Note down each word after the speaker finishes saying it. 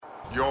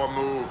Your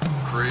move,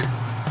 creep.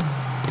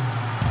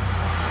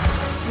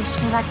 Wish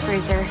me luck,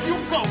 Bruiser. You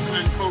go,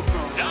 Glen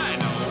Coco.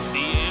 Dino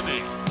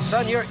DNA.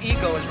 Son, your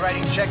ego is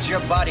writing checks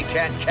your body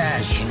can't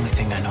cash. It's the only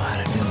thing I know how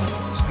to do.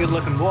 It's a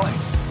good-looking boy.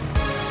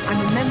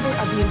 I'm a member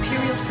of the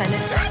Imperial Senate.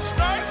 That's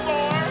nice,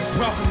 boy.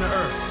 Welcome to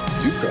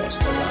Earth. You crossed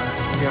the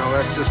line. You know,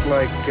 that's just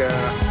like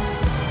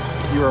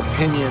your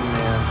opinion,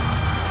 man.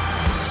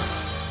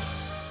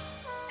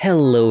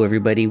 Hello,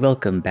 everybody.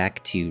 Welcome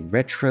back to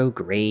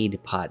Retrograde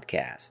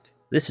Podcast.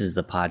 This is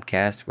the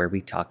podcast where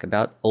we talk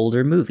about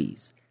older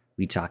movies.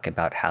 We talk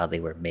about how they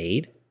were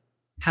made,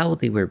 how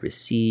they were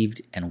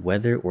received, and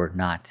whether or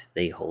not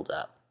they hold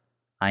up.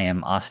 I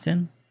am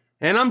Austin.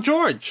 And I'm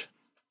George.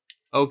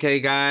 Okay,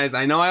 guys,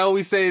 I know I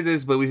always say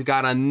this, but we've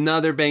got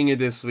another banger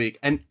this week.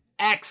 An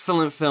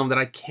excellent film that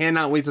I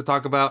cannot wait to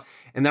talk about,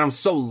 and that I'm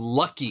so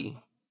lucky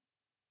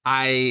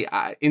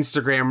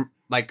Instagram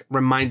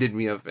reminded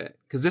me of it,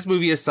 because this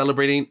movie is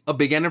celebrating a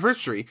big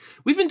anniversary.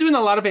 We've been doing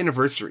a lot of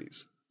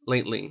anniversaries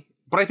lately,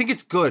 but I think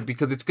it's good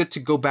because it's good to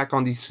go back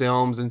on these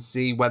films and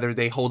see whether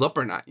they hold up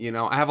or not. You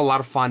know, I have a lot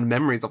of fond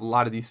memories of a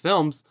lot of these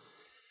films,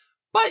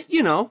 but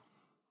you know,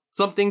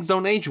 some things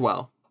don't age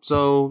well.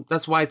 So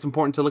that's why it's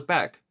important to look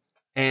back.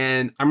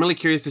 And I'm really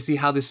curious to see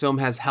how this film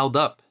has held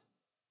up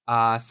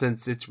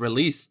since its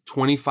release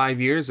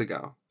 25 years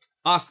ago.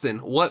 Austin,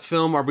 what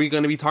film are we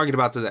going to be talking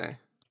about today?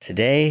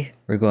 Today,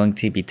 we're going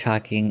to be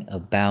talking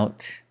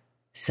about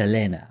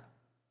Selena,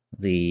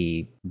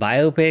 the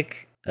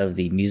biopic of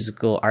the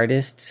musical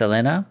artist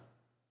Selena,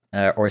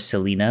 or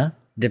Selena,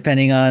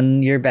 depending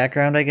on your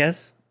background, I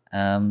guess,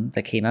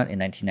 that came out in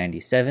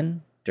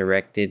 1997,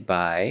 directed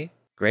by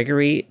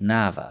Gregory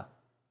Nava.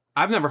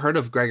 I've never heard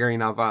of Gregory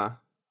Nava.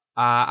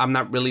 I'm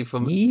not really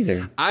familiar.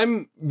 Either.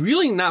 I'm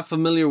really not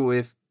familiar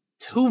with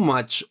too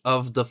much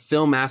of the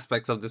film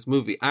aspects of this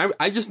movie.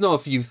 I just know a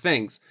few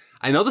things.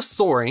 I know the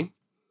story.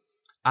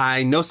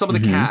 I know some of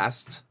the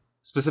cast,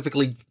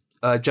 specifically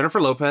Jennifer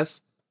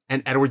Lopez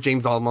and Edward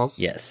James Olmos.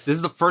 Yes. This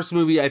is the first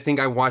movie I think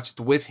I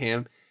watched with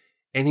him,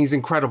 and he's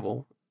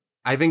incredible.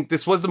 I think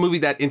this was the movie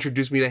that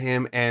introduced me to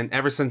him, and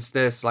ever since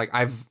this,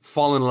 I've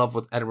fallen in love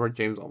with Edward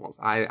James Olmos.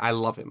 I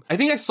love him. I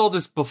think I saw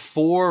this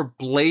before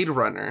Blade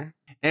Runner,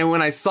 and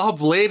when I saw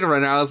Blade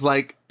Runner, I was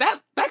like,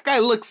 that guy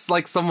looks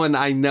like someone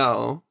I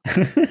know.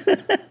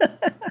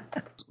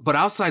 But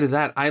outside of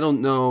that, I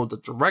don't know the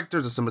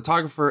director, the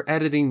cinematographer,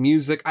 editing,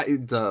 music. I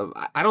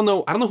don't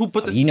know who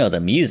put this. You know the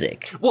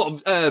music.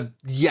 Well,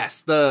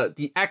 yes,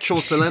 the actual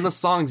Selena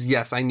songs.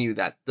 Yes, I knew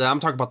that. I'm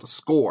talking about the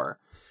score.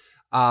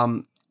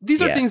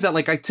 These are things that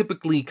I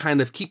typically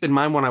kind of keep in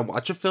mind when I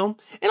watch a film,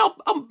 and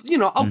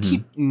I'll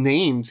keep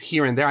names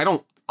here and there. I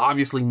don't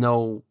obviously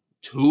know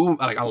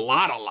a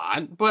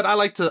lot, but I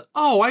like to.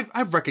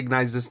 I've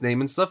recognized this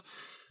name and stuff.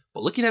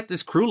 But looking at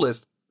this crew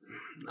list,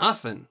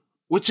 nothing.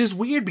 Which is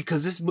weird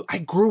because I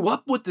grew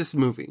up with this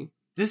movie.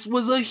 This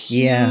was a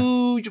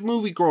huge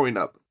movie growing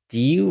up.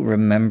 Do you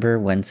remember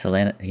when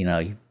Selena,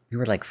 you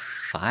were like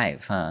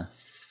 5, huh?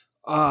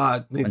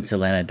 When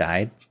Selena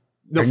died?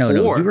 No, 4.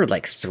 No, you were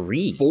like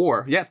 3.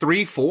 4. Yeah,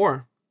 3,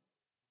 4.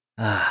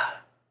 I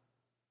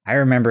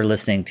remember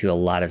listening to a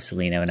lot of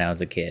Selena when I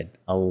was a kid.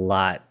 A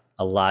lot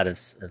of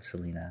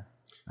Selena.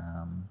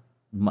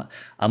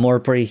 Amor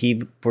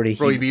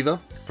Prohibido.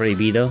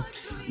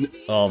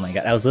 Oh my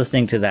god, I was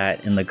listening to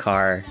that in the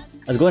car.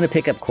 I was going to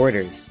pick up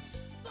quarters.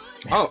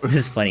 Oh, this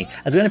is funny.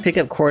 I was going to pick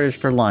up quarters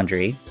for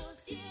laundry,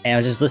 and I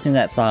was just listening to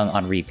that song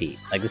on repeat.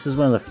 This is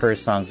one of the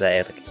first songs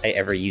that I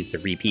ever used the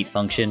repeat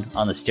function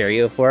on the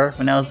stereo for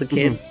when I was a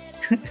kid.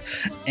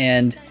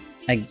 And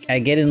I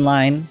get in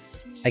line,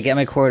 I get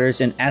my quarters,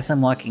 and as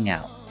I'm walking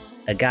out,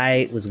 a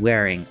guy was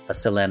wearing a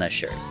Selena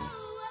shirt.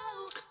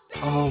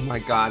 Oh my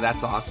god,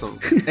 that's awesome.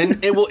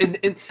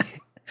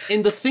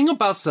 And the thing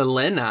about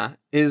Selena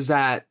is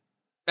that,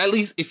 at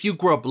least if you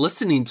grew up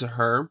listening to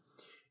her,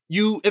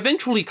 you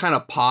eventually kind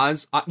of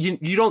pause.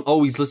 You don't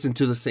always listen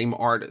to the same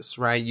artist,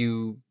 right?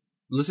 You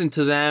listen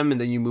to them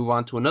and then you move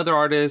on to another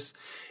artist.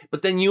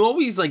 But then you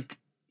always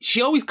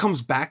she always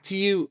comes back to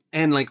you,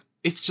 and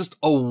it's just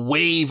a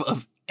wave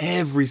of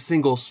every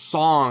single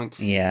song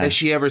that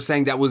she ever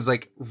sang that was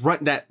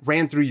that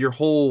ran through your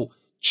whole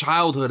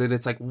childhood, and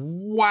it's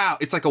wow,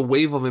 it's like a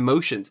wave of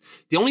emotions.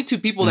 The only two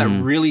people that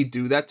really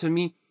do that to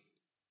me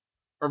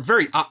are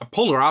very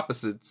polar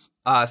opposites,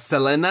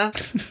 Selena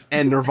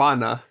and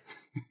Nirvana.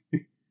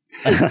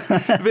 I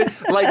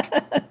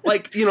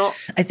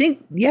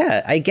think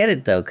I get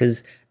it though,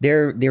 because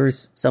there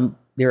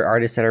are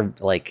artists that are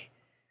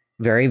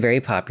very,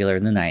 very popular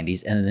in the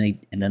 90s, and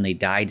then they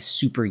died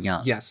super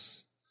young.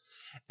 Yes.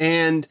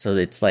 And so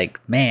it's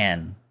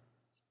man,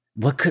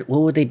 what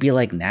would they be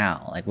like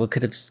now? What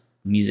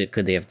music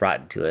could they have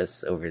brought to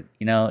us over,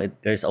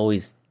 there's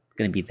always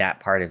going to be that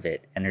part of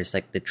it. And there's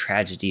the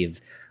tragedy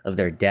of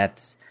their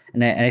deaths.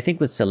 And I think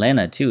with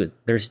Selena too,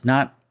 there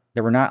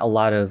were not a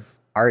lot of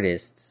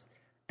artists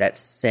that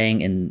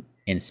sang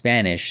in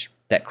Spanish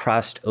that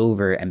crossed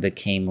over and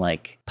became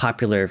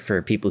popular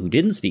for people who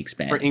didn't speak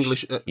Spanish. For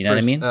English, what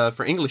I mean?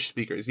 For English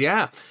speakers.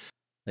 Yeah.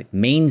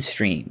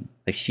 Mainstream.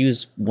 Like she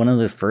was one of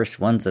the first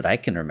ones that I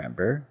can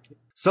remember.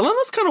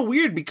 Selena's kind of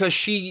weird because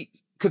she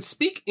could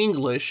speak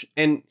English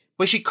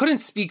but she couldn't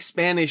speak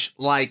Spanish.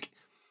 Like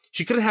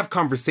she couldn't have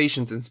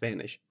conversations in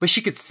Spanish, but she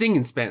could sing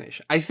in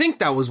Spanish. I think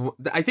that was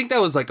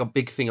like a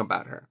big thing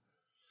about her.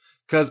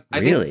 Because I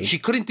think she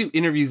couldn't do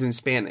interviews in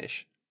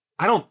Spanish.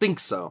 I don't think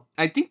so.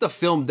 I think the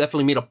film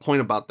definitely made a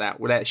point about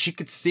that, where that she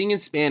could sing in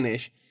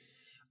Spanish,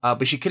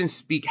 but she couldn't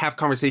have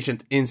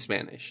conversations in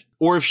Spanish.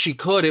 Or if she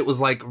could, it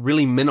was like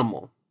really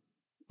minimal.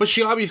 But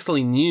she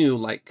obviously knew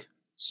like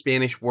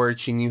Spanish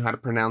words. She knew how to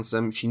pronounce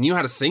them. She knew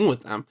how to sing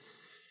with them.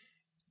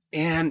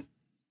 And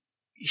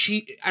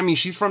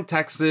she's from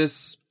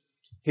Texas,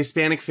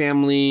 Hispanic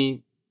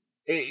family.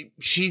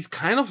 She's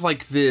kind of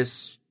like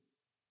this.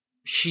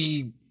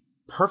 She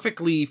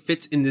perfectly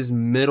fits in this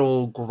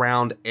middle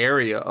ground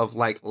area of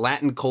like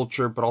Latin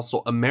culture, but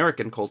also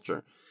American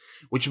culture,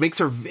 which makes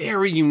her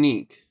very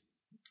unique.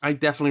 I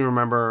definitely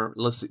remember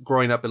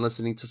growing up and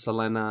listening to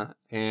Selena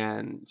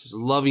and just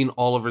loving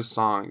all of her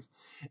songs.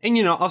 And,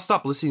 you know, I'll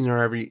stop listening to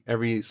her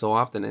every so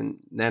often. And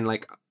then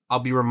like, I'll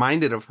be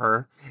reminded of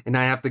her and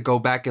I have to go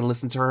back and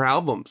listen to her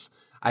albums.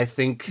 I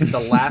think the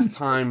last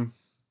time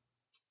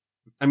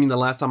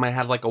I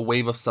had like a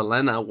wave of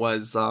Selena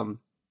was,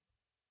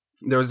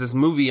 there was this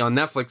movie on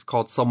Netflix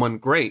called Someone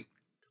Great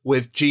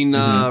with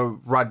Gina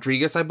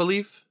Rodriguez, I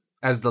believe,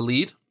 as the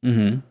lead.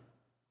 Mm-hmm.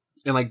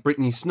 And like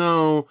Brittany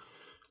Snow.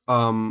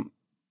 And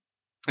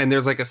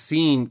there's like a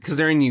scene, because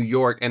they're in New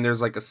York, and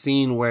there's like a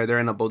scene where they're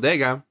in a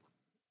bodega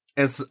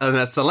and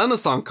a Selena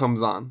song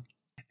comes on.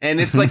 And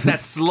it's like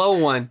that slow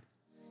one.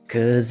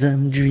 'Cause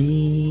I'm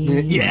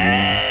dreaming.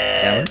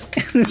 Yeah!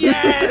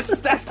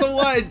 Yes! That's the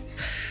one!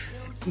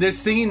 They're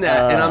singing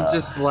that, and I'm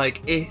just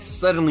like, it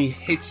suddenly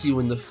hits you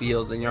in the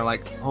feels, and you're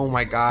like, oh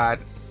my God.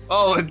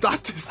 Oh, and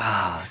Doctor's.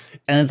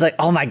 And it's like,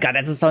 oh my God,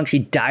 that's the song she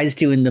dies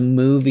to in the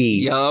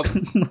movie. Yup.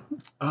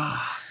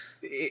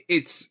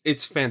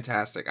 It's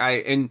fantastic.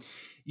 And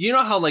you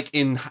know how like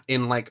in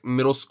like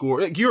middle school,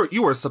 like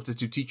you were a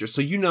substitute teacher,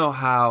 so you know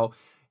how,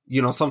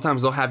 you know,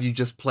 sometimes they'll have you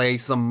just play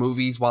some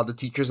movies while the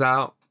teacher's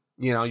out.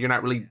 You know, you're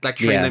not really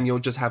lecturing them. You'll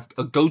just have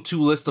a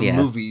go-to list of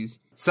movies.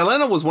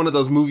 Selena was one of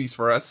those movies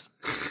for us.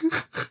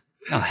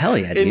 Oh, hell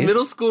yeah, dude. In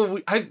middle school,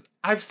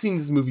 I've seen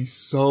this movie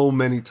so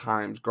many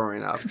times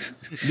growing up.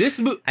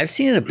 I've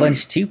seen it a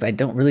bunch too, but I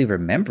don't really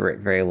remember it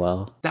very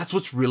well. That's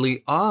what's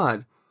really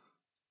odd.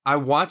 I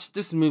watched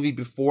this movie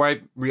before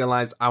I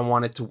realized I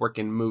wanted to work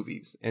in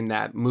movies, and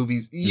that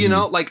movies, you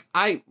know, like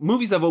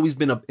movies have always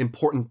been an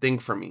important thing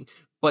for me.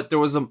 But there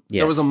was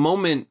a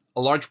moment,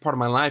 a large part of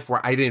my life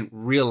where I didn't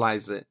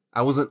realize it.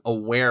 I wasn't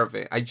aware of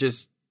it. I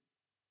just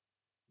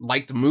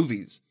liked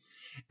movies.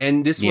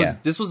 And this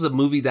was a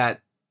movie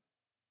that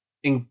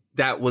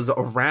was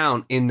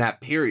around in that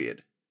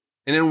period.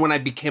 And then when I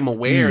became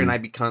aware and I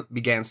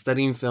began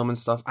studying film and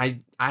stuff,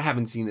 I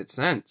haven't seen it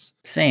since.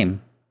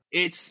 Same.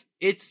 It's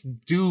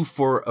due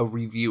for a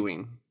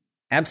reviewing.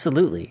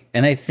 Absolutely.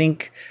 And I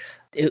think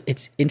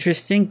it's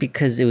interesting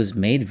because it was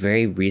made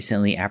very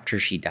recently after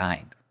she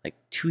died. Like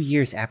 2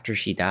 years after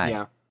she died.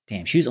 Yeah.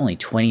 Damn, she was only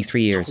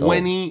 23 years old.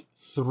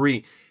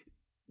 23.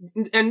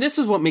 And this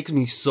is what makes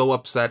me so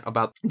upset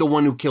about the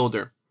one who killed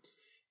her.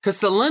 Because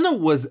Selena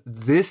was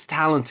this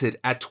talented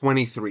at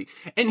 23.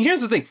 And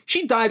here's the thing.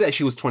 She died as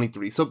she was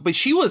 23. But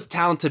she was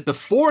talented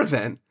before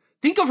then.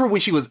 Think of her when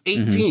she was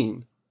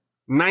 18,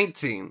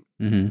 19.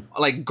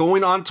 Like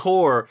going on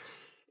tour.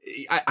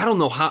 I don't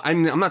know how. I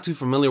mean, I'm not too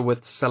familiar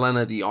with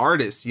Selena the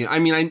artist. You know, I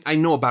mean, I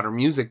know about her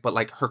music, but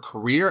like her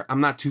career, I'm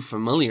not too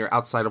familiar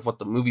outside of what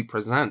the movie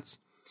presents.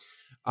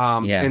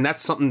 And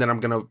that's something that I'm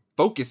gonna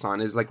focus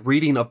on, is like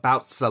reading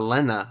about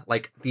Selena,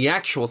 like the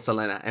actual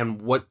Selena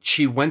and what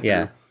she went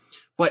through.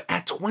 But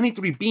at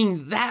 23,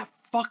 being that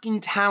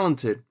fucking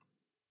talented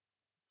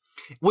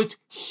with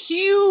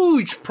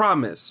huge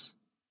promise,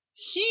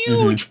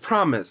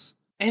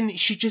 and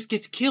she just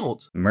gets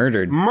killed,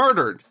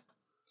 murdered.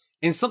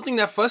 And something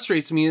that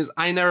frustrates me is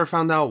I never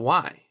found out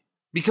why.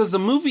 Because the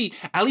movie,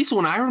 at least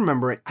when I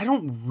remember it, I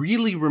don't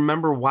really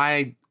remember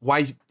why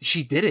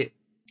she did it.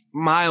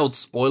 Mild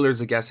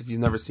spoilers, I guess, if you've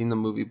never seen the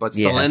movie. But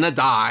Selena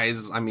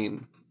dies, I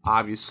mean,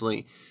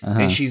 obviously.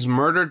 And she's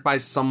murdered by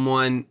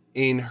someone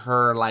in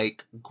her,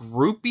 like,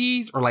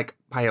 groupies or, like,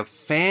 by a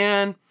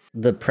fan.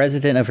 The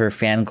president of her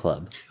fan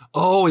club.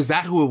 Oh, is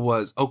that who it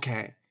was?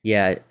 Okay.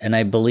 Yeah, and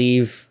I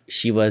believe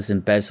she was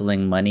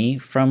embezzling money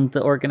from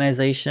the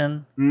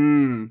organization,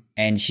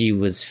 and she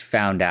was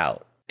found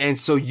out. And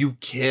so you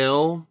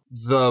kill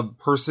the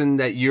person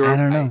that you're... I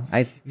don't know.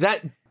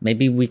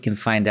 Maybe we can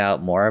find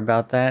out more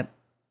about that.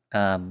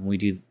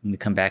 We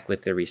come back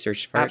with the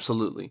research part.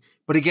 Absolutely.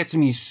 But it gets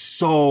me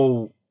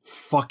so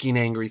fucking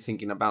angry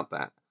thinking about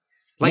that.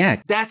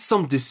 Like, that's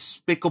some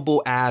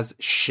despicable ass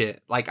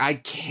shit. Like, I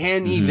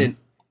can't even...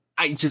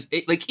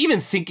 even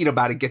thinking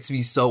about it gets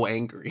me so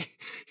angry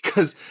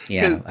because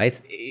I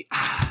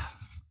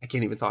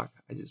can't even talk.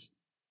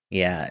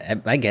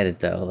 I get it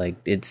though. Like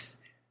it's,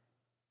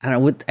 I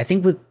don't know. I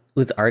think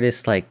with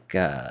artists like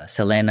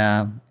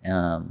Selena,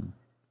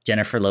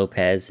 Jennifer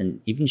Lopez,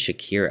 and even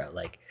Shakira,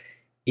 like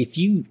if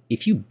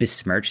you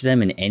besmirch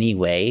them in any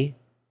way,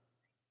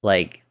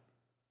 like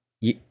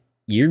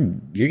you're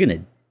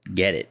gonna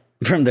get it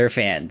from their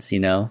fans, you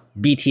know.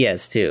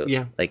 BTS too.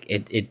 Yeah. Like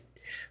it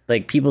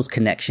like people's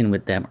connection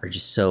with them are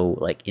just so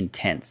like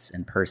intense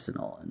and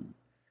personal, and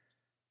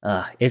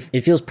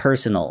it feels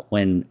personal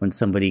when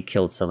somebody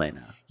killed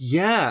Selena.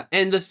 Yeah,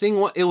 and the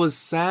thing, it was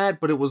sad,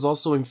 but it was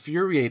also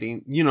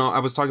infuriating. You know, I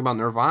was talking about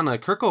Nirvana.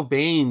 Kurt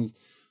Cobain's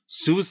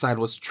suicide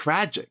was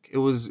tragic. It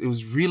was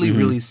really,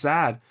 really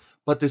sad.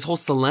 But this whole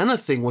Selena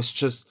thing was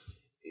just,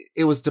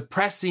 it was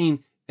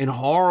depressing and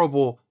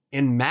horrible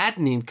and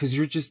maddening, because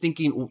you're just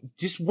thinking,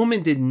 this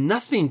woman did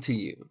nothing to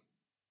you.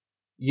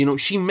 You know,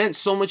 she meant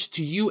so much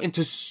to you and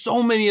to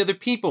so many other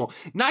people,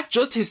 not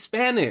just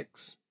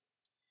Hispanics.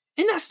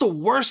 And that's the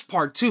worst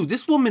part too.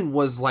 This woman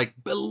was like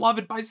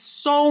beloved by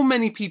so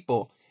many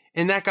people,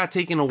 and that got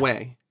taken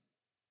away.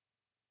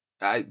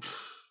 That's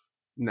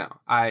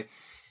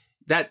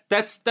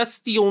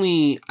the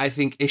only, I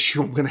think,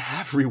 issue I'm gonna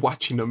have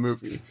rewatching the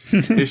movie.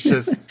 It's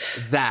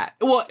just that.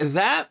 Well,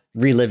 that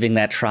reliving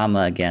that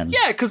trauma again.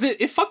 Yeah, because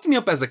it fucked me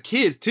up as a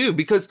kid too.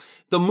 Because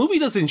the movie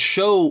doesn't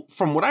show,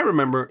 from what I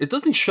remember, it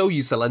doesn't show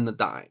you Selena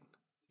dying.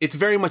 It's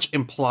very much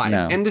implied.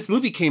 No. And this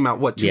movie came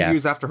out 2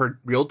 years after her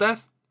real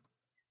death.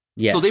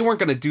 Yes. So they weren't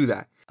going to do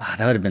that. That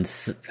would have been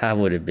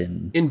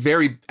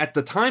at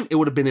the time, it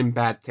would have been in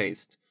bad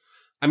taste.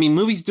 I mean,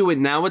 movies do it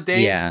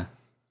nowadays. Yeah.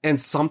 And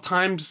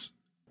sometimes,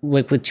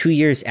 like with 2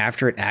 years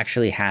after it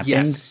actually happened,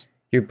 yes,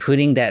 you're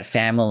putting that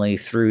family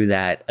through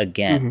that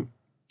again.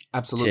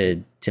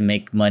 Absolutely. To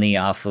make money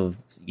off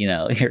of, you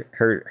know,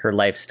 her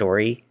life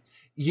story.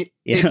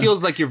 It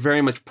feels like you're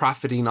very much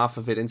profiting off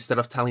of it instead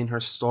of telling her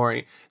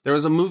story. There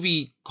was a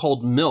movie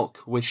called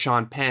Milk with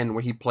Sean Penn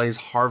where he plays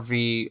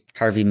Harvey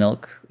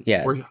Milk.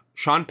 Yeah. Where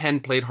Sean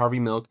Penn played Harvey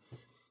Milk.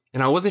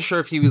 And I wasn't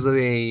sure if he was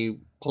a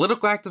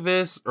political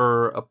activist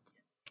or a...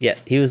 Yeah,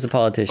 he was a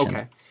politician.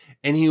 Okay.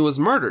 And he was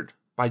murdered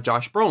by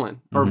Josh Brolin,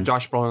 or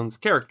Josh Brolin's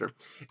character.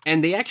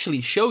 And they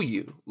actually show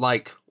you,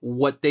 like,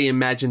 what they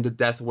imagined the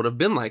death would have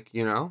been like,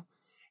 you know?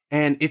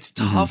 And it's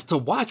tough to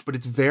watch, but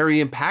it's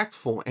very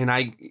impactful. And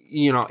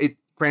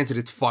granted,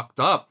 it's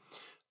fucked up,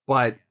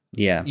 but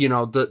yeah, you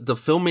know, the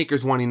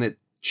filmmakers wanting to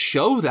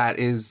show that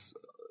it's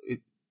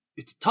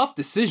a tough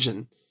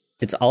decision.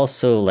 It's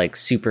also like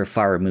super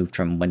far removed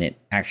from when it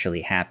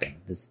actually happened.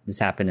 This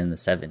happened in the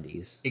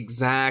 70s.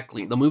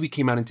 Exactly. The movie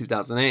came out in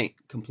 2008.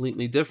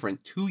 Completely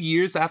different. 2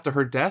 years after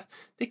her death,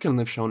 they couldn't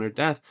have shown her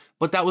death.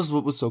 But that was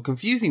what was so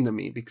confusing to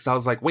me, because I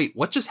was like, wait,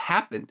 what just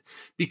happened?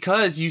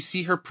 Because you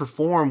see her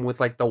perform with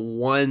like the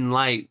one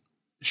light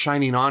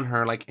shining on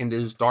her, like in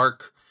this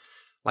dark,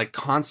 like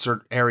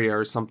concert area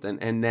or something.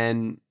 And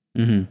then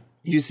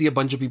you see a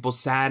bunch of people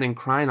sad and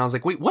crying. I was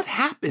like, wait, what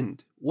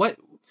happened? What?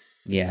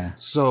 Yeah.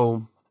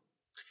 So...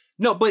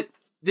 No, but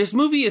this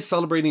movie is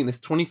celebrating its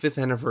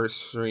 25th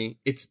anniversary.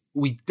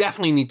 We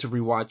definitely need to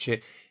rewatch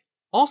it.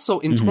 Also,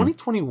 in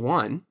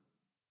 2021,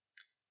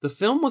 the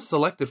film was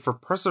selected for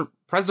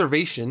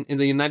preservation in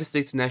the United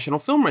States National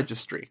Film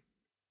Registry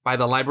by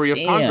the Library of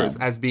Congress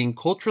as being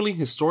culturally,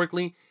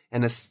 historically,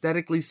 and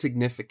aesthetically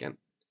significant.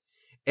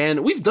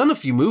 And we've done a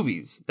few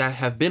movies that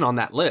have been on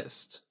that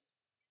list.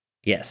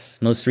 Yes.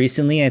 Most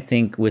recently, I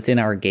think Within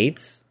Our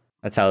Gates.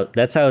 That's how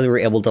we were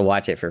able to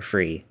watch it for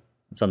free.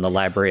 It's on the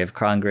Library of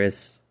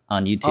Congress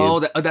on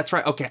YouTube. Oh, that's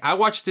right. Okay, I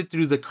watched it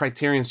through the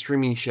Criterion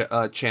streaming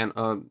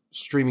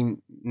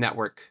streaming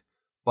network.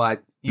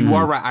 But you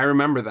are right. I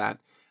remember that.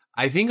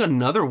 I think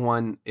another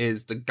one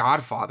is The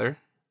Godfather.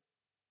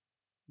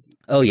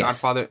 Oh,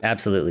 yes. Godfather.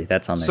 Absolutely.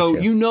 That's on there so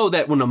too. You know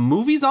that when a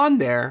movie's on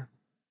there,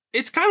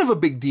 it's kind of a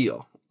big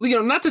deal. You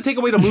know, not to take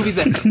away from movies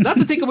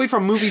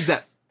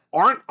that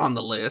aren't on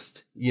the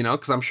list, you know,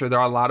 because I'm sure there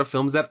are a lot of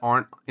films that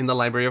aren't in the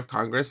Library of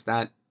Congress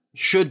that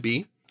should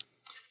be.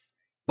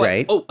 But,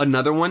 right. Oh,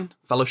 another one,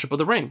 Fellowship of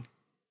the Ring.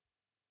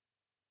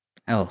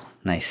 Oh,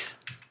 nice.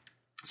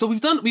 So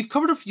we've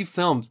covered a few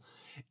films,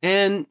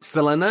 and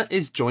Selena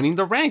is joining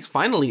the ranks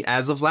finally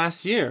as of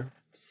last year.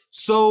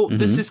 So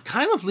this is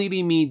kind of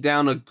leading me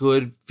down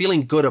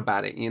feeling good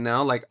about it, you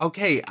know? Like,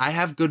 okay, I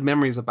have good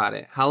memories about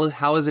it. How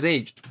has it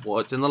aged? Well,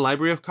 it's in the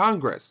Library of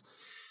Congress.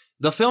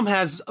 The film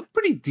has a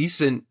pretty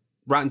decent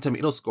Rotten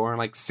Tomato score,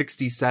 like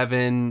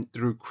 67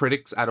 through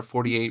critics out of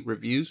 48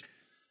 reviews.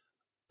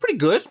 Pretty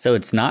good. So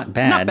it's not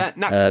bad,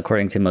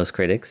 according to most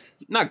critics.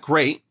 Not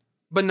great,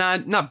 but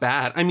not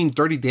bad. I mean,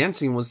 Dirty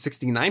Dancing was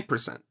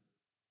 69%,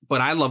 but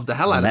I love the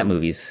hell out of it. That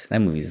movie's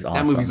awesome.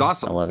 That movie's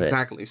awesome. I love it.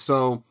 Exactly.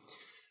 So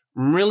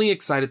I'm really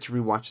excited to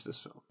rewatch this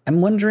film.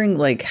 I'm wondering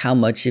like how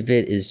much of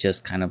it is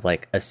just kind of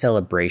like a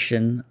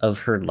celebration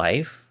of her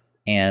life,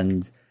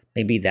 and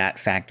maybe that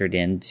factored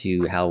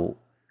into how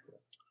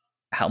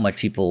much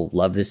people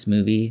love this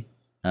movie.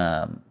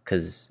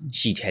 Because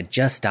she had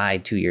just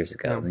died 2 years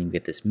ago. And you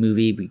get this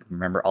movie. We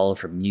remember all of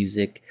her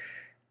music,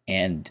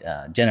 and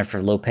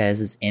Jennifer Lopez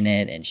is in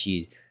it, and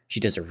she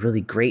does a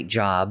really great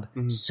job.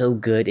 So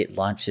good, it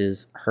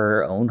launches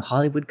her own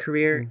Hollywood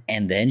career,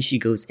 and then she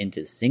goes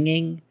into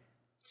singing,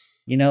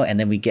 you know, and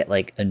then we get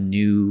like a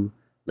new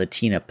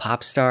Latina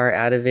pop star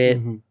out of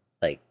it.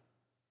 Like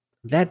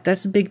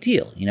that's a big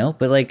deal, you know?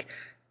 But like,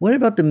 what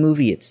about the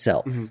movie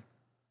itself?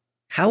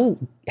 How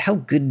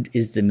good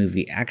is the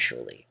movie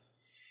actually?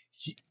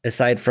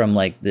 Aside from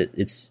like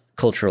its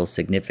cultural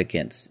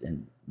significance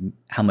and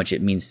how much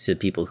it means to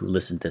people who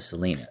listen to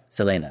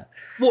Selena.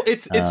 Well,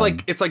 it's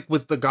like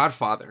with The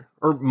Godfather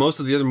or most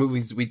of the other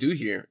movies we do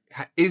here.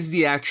 Is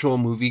the actual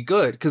movie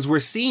good? Because we're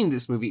seeing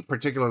this movie,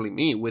 particularly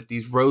me, with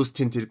these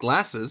rose-tinted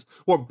glasses.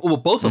 Well,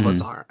 both of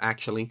us are,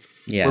 actually.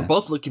 Yeah. We're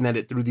both looking at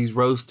it through these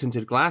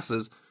rose-tinted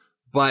glasses.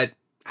 But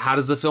how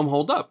does the film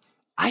hold up?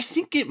 I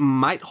think it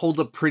might hold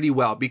up pretty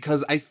well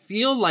because I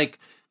feel like,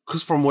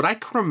 because from what I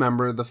can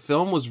remember, the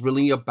film was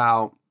really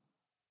about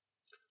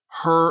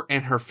her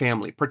and her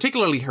family,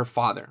 particularly her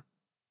father,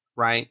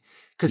 right?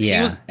 Because he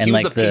was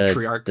like the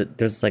patriarch.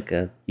 There's like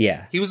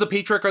he was a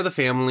patriarch of the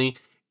family,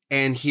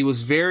 and he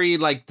was very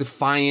like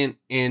defiant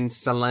in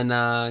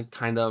Selena.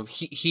 Kind of,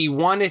 he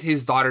wanted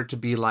his daughter to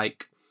be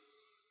like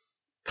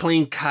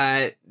clean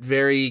cut,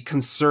 very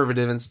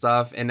conservative and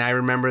stuff. And I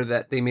remember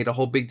that they made a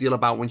whole big deal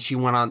about when she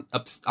went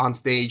on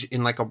stage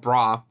in like a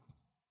bra.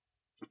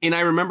 And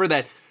I remember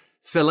that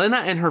Selena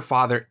and her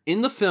father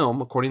in the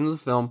film, according to the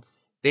film,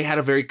 they had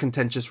a very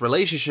contentious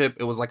relationship.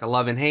 It was like a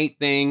love and hate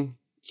thing.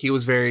 He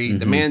was very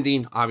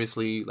demanding,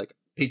 obviously, like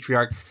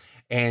patriarch.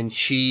 And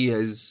she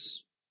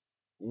is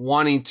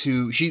wanting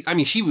to, she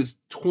was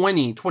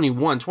 20,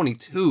 21,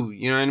 22,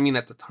 you know what I mean?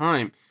 At the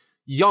time,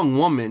 young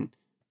woman,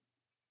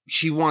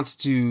 she wants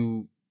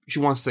to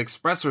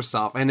express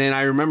herself. And then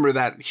I remember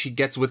that she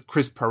gets with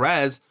Chris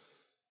Perez,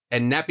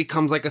 and that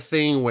becomes like a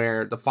thing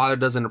where the father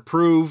doesn't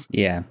approve.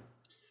 Yeah.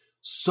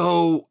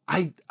 So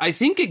I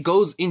think it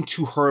goes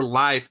into her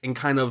life and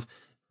kind of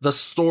the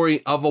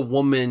story of a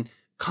woman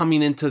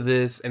coming into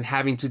this and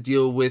having to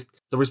deal with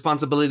the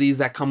responsibilities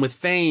that come with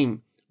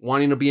fame,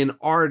 wanting to be an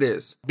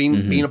artist,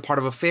 being a part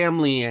of a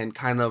family and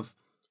kind of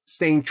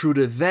staying true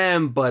to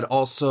them, but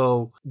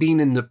also being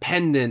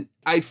independent.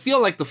 I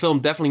feel like the film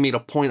definitely made a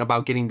point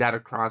about getting that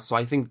across. So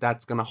I think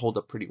that's going to hold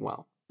up pretty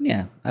well.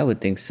 Yeah, I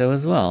would think so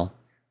as well.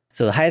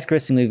 So the highest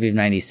grossing movie of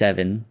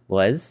 97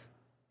 was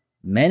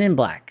Men in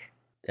Black.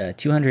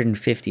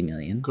 250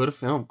 million. Good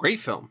film. Great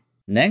film.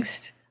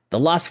 Next, The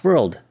Lost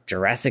World,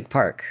 Jurassic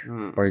Park,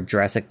 or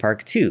Jurassic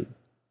Park 2.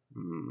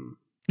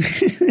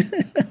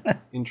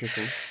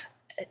 Interesting.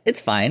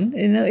 It's fine.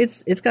 You know,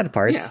 it's got the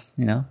parts,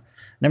 you know.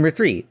 Number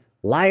 3,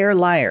 Liar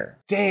Liar.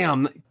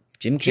 Damn.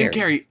 Jim Carrey.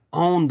 Jim Carrey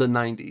owned the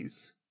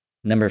 90s.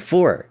 Number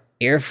 4,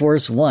 Air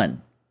Force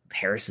One,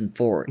 Harrison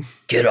Ford.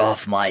 Get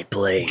off my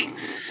plane.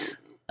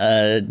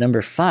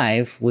 Number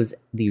 5 was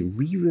the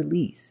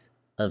re-release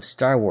of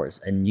Star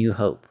Wars: A New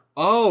Hope.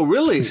 Oh,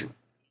 really?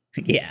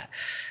 Yeah,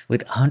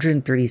 with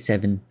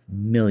 137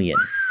 million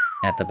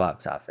at the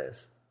box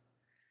office.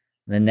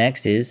 The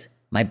next is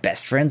My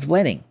Best Friend's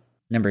Wedding.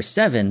 Number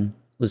 7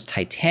 was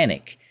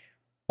Titanic,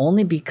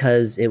 only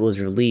because it was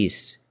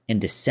released in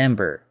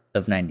December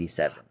of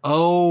 97.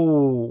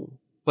 Oh,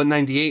 but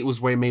 98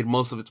 was where it made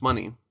most of its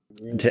money.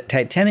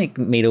 Titanic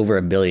made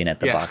over $1 billion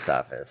at the box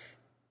office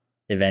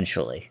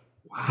eventually.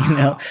 Wow. You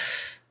know?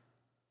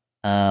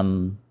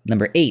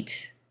 Number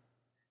 8,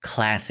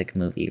 classic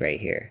movie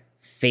right here,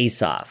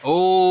 Face Off.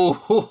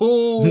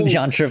 Oh,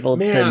 John Travolta,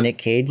 man, Nick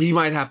Cage. We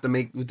might have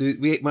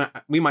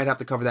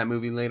to cover that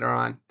movie later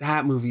on.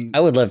 That movie, I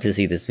would love to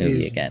see this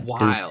movie again.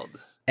 Wild.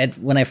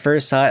 When I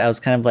first saw it, I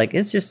was kind of like,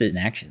 it's just an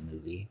action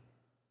movie.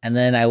 And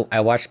then I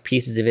watched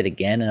pieces of it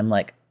again, and I'm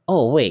like,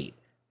 oh wait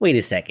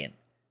a second,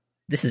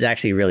 this is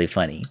actually really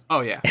funny.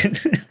 Oh yeah.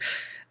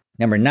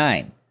 Number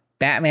 9,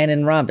 Batman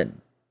and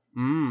Robin.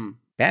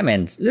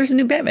 There's a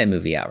new Batman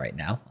movie out right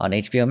now on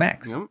HBO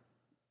Max. Yep.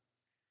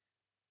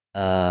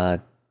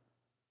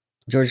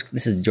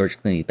 This is George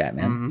Clooney's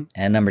Batman.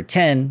 And number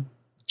 10,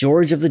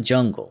 George of the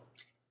Jungle,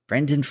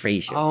 Brendan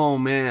Fraser. Oh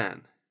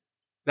man,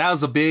 that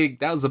was a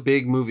big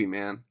movie,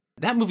 man.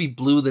 That movie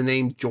blew the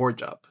name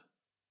George up.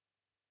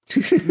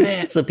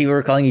 Man. So people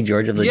were calling you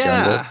George of the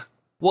Jungle?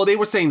 Well, they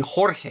were saying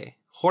Jorge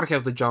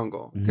of the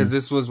Jungle, because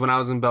this was when I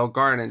was in Bell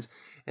Gardens.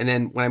 And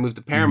then when I moved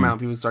to Paramount,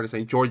 people started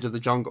saying George of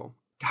the Jungle.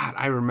 God,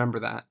 I remember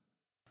that.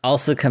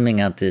 Also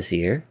coming out this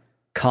year,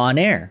 Con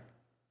Air,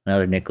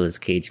 another Nicolas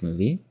Cage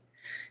movie.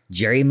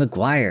 Jerry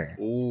Maguire.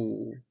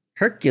 Ooh.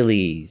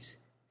 Hercules.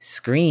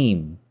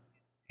 Scream.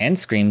 And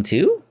Scream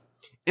 2?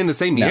 In the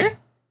same year?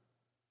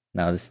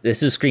 No,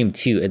 this is Scream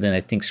 2, and then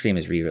I think Scream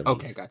is re-released.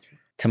 Okay, gotcha.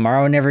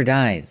 Tomorrow Never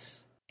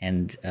Dies.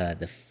 And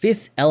The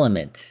Fifth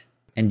Element.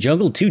 And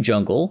Jungle 2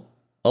 Jungle.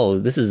 Oh,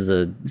 this is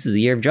the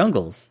year of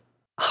jungles.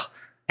 Oh,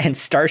 and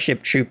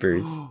Starship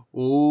Troopers.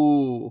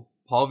 Ooh.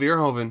 Paul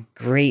Verhoeven.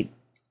 Great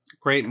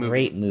movie.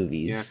 Great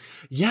movies.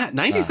 Yeah,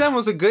 97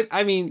 was a good,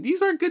 I mean,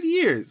 these are good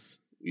years.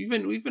 We've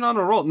been on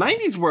a roll.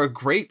 90s were a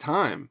great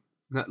time.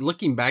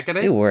 Looking back at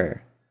it. They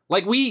were.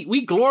 Like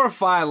we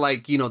glorify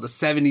like, you know, the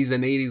 70s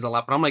and 80s a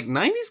lot, but I'm like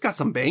 90s got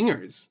some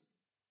bangers.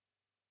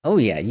 Oh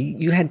yeah,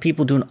 you had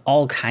people doing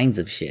all kinds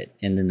of shit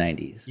in the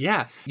 90s.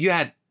 Yeah, you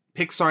had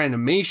Pixar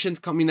animations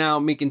coming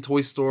out making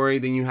Toy Story,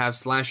 then you have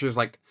slashers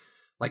like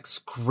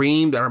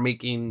Scream that are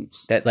making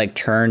that like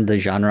turned the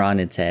genre on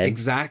its head.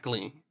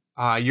 Exactly.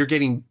 You're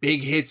getting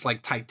big hits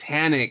like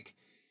Titanic.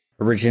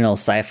 Original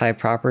sci-fi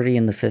property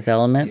in The Fifth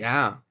Element.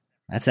 Yeah.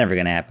 That's never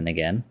going to happen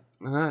again.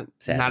 Not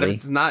Sadly. if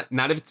it's not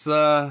if it's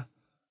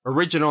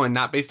original and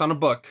not based on a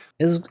book.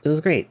 It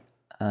was great.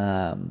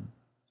 I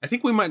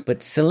think we might.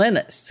 But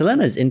Selena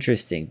is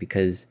interesting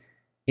because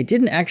it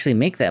didn't actually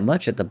make that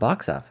much at the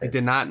box office. I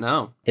did not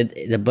know.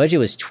 The budget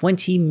was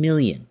 $20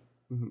 million,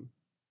 Mhm.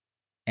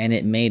 and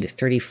it made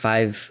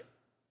 $35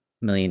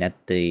 million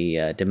at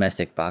the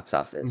domestic box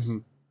office,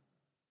 Mhm.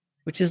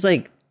 which is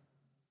like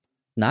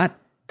not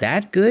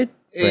that good.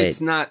 It's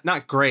but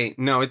not great.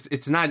 No,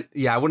 it's not.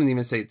 Yeah, I wouldn't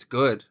even say it's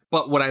good.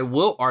 But what I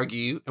will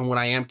argue, and what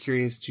I am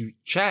curious to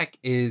check,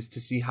 is to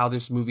see how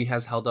this movie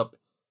has held up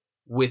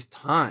with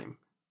time.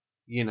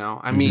 You know,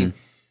 I mean,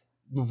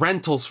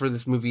 rentals for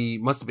this movie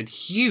must have been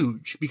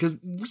huge because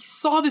we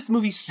saw this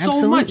movie so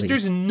much. Absolutely.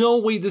 There's no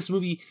way this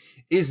movie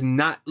is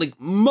not, like,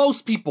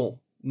 most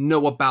people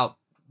know about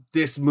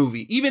this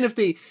movie, even if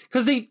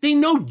because they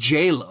know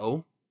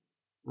J-Lo,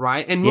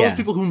 right? And most Yeah.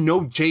 people who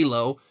know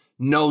J-Lo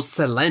know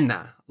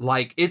Selena.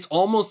 Like, it's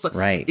almost like,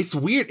 Right. it's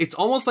weird. It's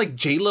almost like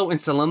J-Lo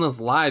and Selena's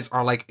lives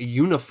are like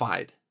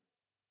unified.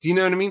 Do you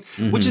know what I mean?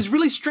 Which is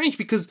really strange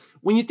because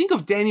when you think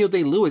of Daniel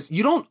Day-Lewis,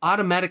 you don't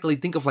automatically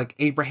think of like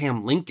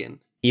Abraham Lincoln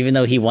even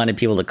though he wanted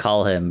people to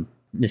call him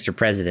Mr.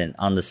 President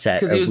on the set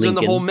because of he was doing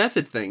Lincoln. the whole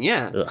method thing.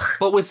 Yeah. Ugh.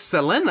 But with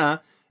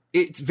Selena,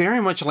 it's very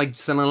much like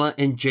Selena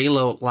and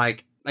J-Lo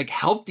like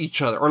helped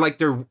each other, or like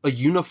they're a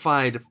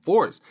unified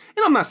force.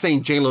 And I'm not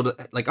saying J-Lo,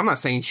 like, I'm not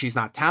saying she's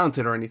not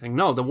talented or anything.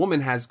 No, the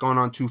woman has gone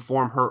on to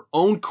form her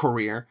own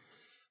career.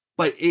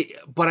 But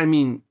I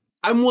mean,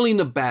 I'm willing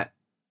to bet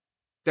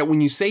that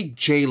when you say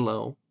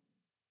J-Lo,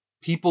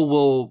 people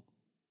will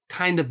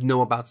kind of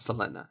know about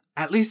Selena,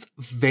 at least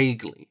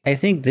vaguely. I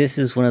think this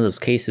is one of those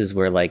cases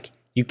where like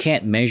you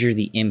can't measure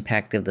the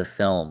impact of the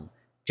film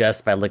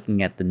just by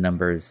looking at the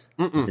numbers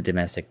of the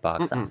domestic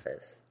box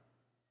office,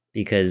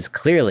 because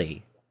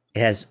clearly it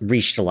has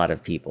reached a lot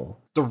of people.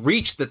 The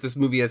reach that this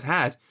movie has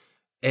had,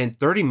 and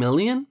 30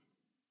 million,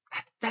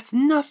 that's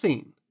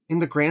nothing in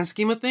the grand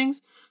scheme of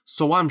things.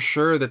 So I'm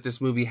sure that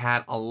this movie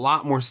had a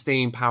lot more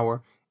staying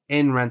power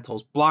in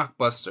rentals,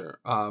 Blockbuster.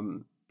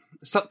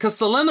 Because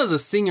Selena as a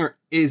singer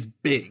is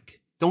big.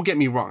 Don't get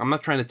me wrong. I'm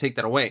not trying to take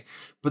that away.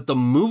 But the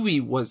movie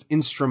was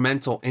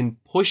instrumental in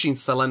pushing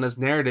Selena's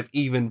narrative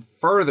even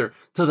further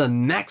to the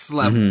next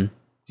level. Mhm.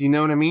 Do you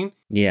know what I mean?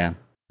 Yeah.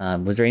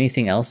 Was there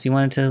anything else you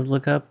wanted to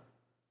look up?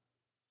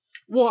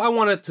 Well, I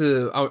wanted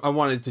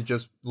to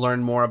just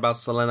learn more about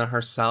Selena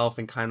herself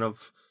and kind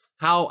of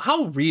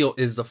how real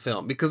is the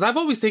film, because I've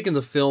always taken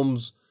the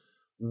film's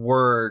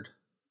word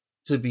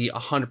to be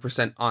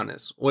 100%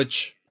 honest,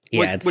 which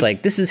It's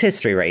like, this is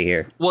history right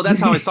here. well,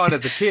 that's how I saw it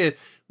as a kid.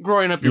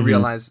 Growing up, you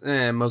realize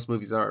most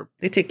movies are.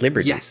 They take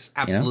liberties. Yes,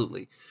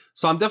 absolutely.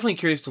 So I'm definitely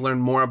curious to learn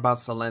more about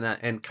Selena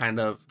and kind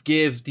of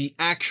give the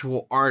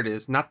actual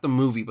artist, not the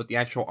movie, but the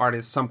actual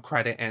artist, some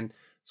credit and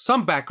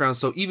some background.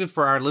 So even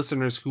for our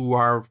listeners who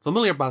are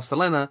familiar about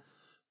Selena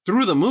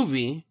through the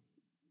movie,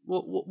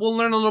 we'll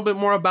learn a little bit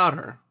more about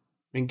her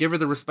and give her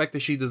the respect that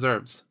she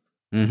deserves.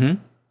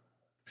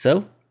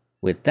 So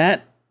with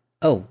that,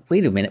 oh,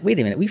 wait a minute.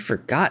 We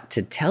forgot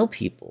to tell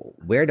people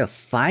where to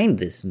find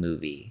this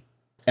movie.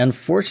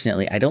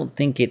 Unfortunately, I don't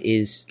think it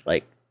is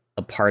like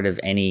a part of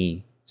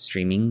any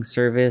streaming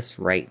service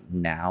right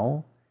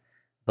now,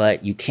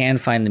 but you can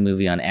find the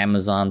movie on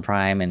Amazon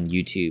Prime and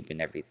YouTube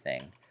and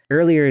everything.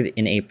 Earlier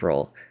in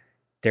April,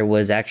 there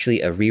was actually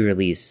a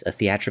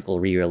theatrical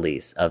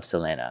re-release of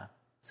Selena.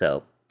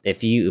 So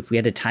if we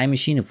had a time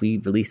machine, if we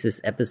released this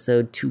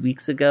episode 2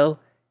 weeks ago,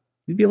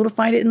 you'd be able to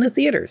find it in the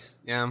theaters.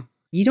 Yeah.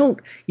 You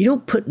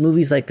don't put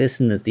movies like this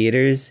in the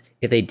theaters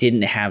if they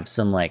didn't have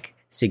some like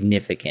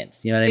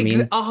significance. You know what I mean?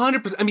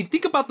 100%. I mean,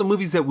 think about the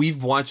movies that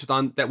we've watched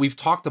that we've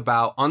talked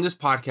about on this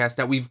podcast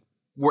that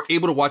were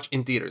able to watch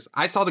in theaters.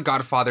 I saw The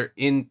Godfather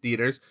in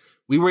theaters.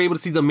 We were able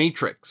to see The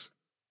Matrix.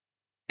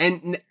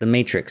 And The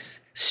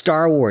Matrix.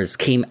 Star Wars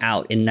came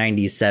out in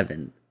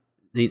 97.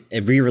 A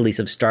re-release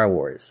of Star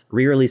Wars.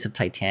 Re-release of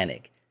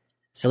Titanic.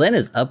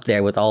 Selena's up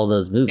there with all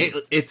those movies.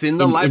 It's in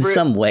the library. In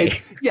some way.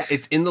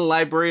 It's in the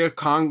Library of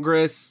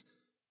Congress.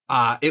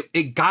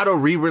 It got a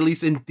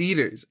re-release in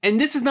theaters. And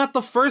this is not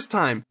the first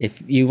time.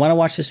 If you want to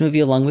watch this movie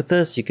along with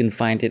us, you can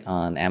find it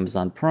on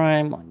Amazon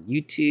Prime, on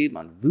YouTube,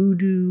 on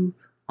Vudu,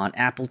 on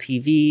Apple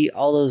TV,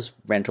 all those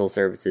rental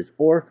services.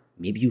 Or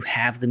maybe you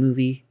have the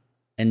movie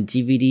in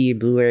DVD or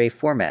Blu-ray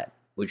format,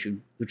 which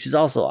is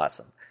also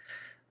awesome.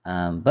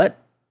 But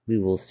we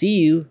will see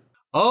you.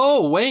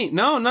 Oh, wait.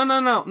 No.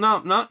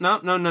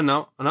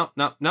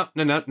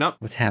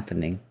 What's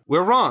happening?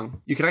 We're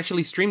wrong. You can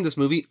actually stream this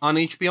movie on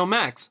HBO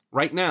Max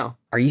right now.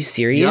 Are you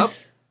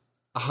serious?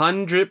 Yep.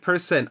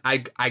 100%. I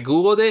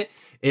Googled it.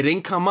 It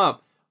didn't come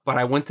up, but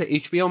I went to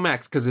HBO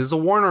Max because this is a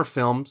Warner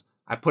Films.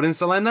 I put in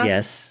Selena.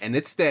 Yes. And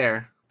it's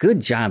there.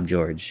 Good job,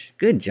 George.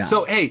 Good job.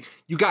 So, hey,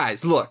 you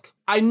guys, look.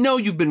 I know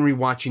you've been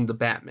rewatching The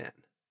Batman,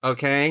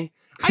 okay?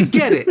 I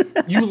get it.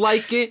 You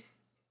like it.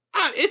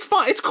 It's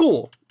fun. It's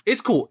cool.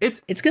 It's cool.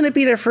 It's going to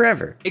be there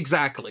forever.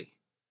 Exactly.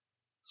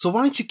 So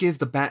why don't you give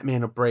the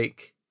Batman a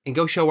break and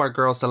go show our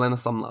girl Selena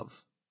some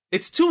love?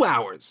 It's 2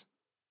 hours,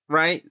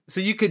 right? So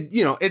you could,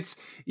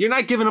 you're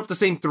not giving up the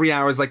same 3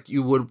 hours like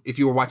you would if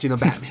you were watching a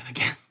Batman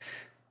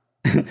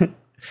again.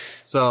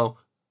 So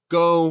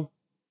go.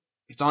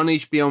 It's on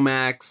HBO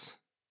Max.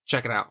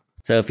 Check it out.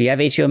 So if you have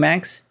HBO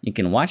Max, you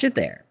can watch it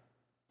there.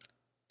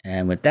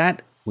 And with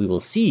that, we will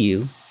see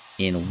you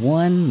in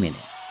 1 minute.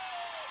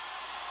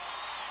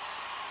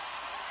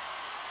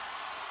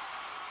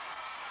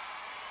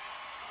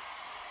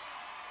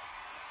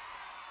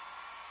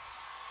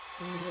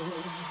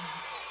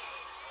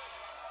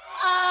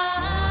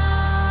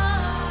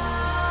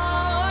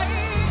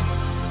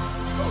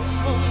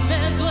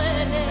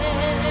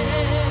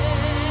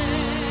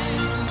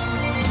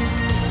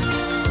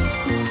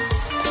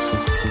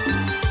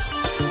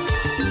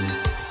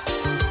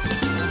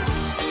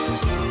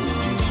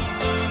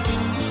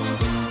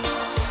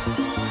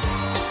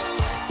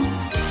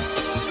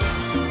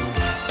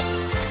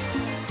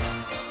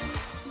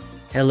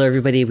 Hello,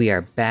 everybody. We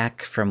are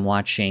back from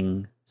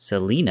watching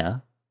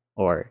Selena,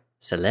 or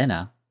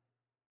Selena,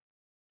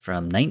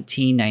 from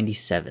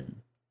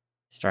 1997,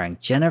 starring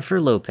Jennifer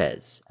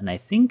Lopez, and I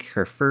think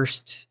her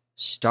first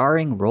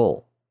starring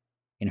role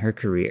in her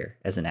career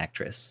as an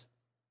actress.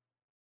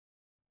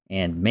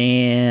 And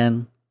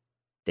man,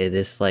 did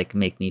this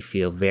make me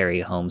feel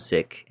very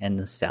homesick and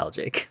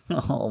nostalgic.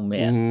 Oh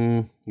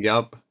man.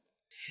 Yep.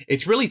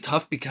 It's really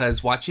tough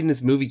because watching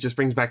this movie just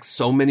brings back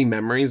so many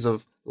memories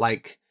of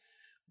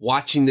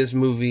watching this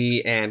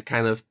movie and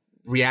kind of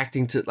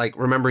reacting to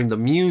remembering the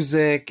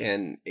music,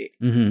 and it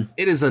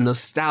is a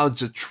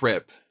nostalgia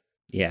trip.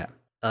 Yeah.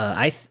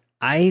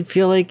 I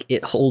feel like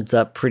it holds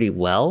up pretty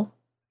well.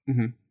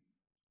 Mm-hmm.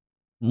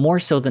 More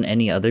so than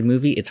any other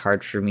movie. It's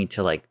hard for me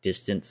to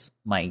distance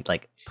my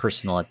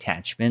personal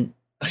attachment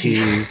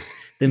to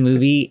the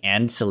movie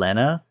and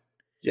Selena.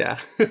 Yeah.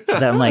 So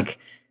that I'm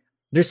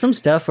there's some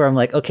stuff where I'm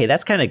okay,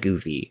 that's kind of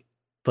goofy,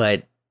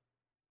 but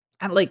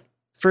I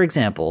for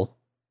example,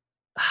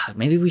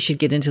 maybe we should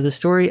get into the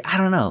story. I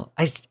don't know.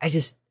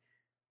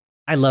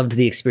 I loved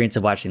the experience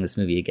of watching this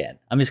movie again.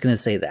 I'm just going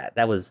to say that.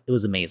 It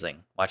was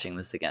amazing watching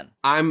this again.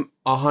 I'm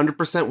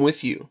 100%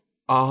 with you.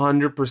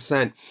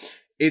 100%.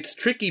 It's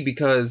tricky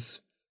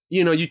because,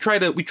 we try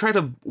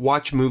to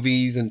watch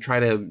movies and try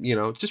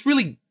to, just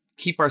really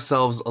keep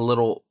ourselves a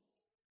little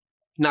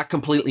not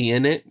completely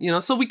in it,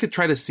 so we could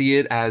try to see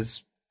it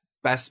as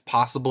best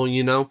possible,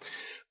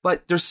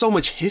 but there's so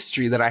much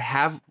history that I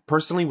have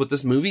personally with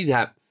this movie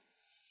that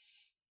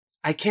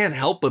I can't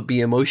help but be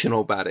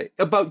emotional about it.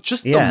 About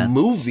just the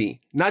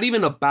movie. Not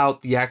even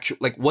about the actual,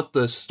 what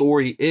the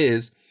story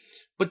is,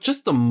 but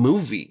just the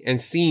movie and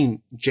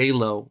seeing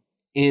J-Lo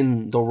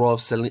in the role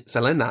of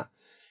Selena.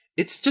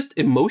 It's just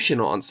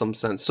emotional on some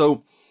sense.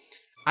 So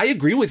I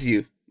agree with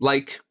you.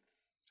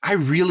 I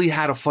really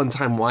had a fun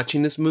time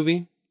watching this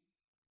movie.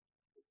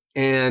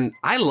 And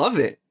I love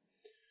it.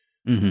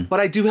 Mm-hmm.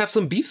 But I do have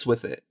some beefs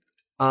with it.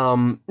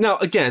 Now,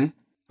 again,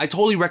 I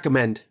totally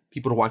recommend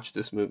people to watch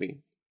this movie.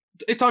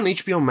 It's on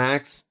HBO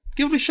Max.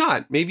 Give it a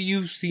shot. Maybe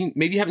you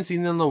haven't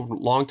seen it in a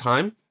long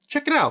time.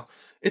 Check it out.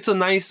 It's a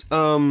nice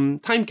time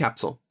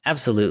capsule.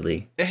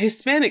 Absolutely. A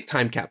Hispanic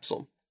time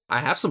capsule. I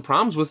have some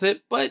problems with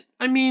it, but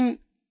I mean,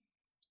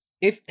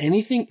 if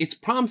anything, it's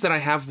problems that I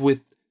have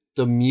with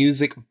the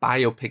music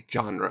biopic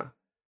genre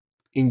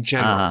in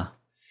general.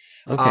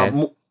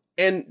 Okay.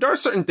 And there are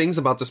certain things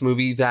about this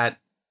movie that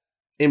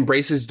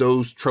embraces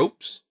those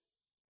tropes.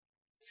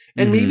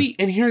 And maybe,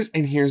 and here's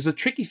the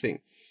tricky thing.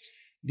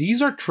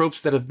 These are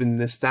tropes that have been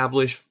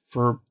established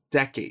for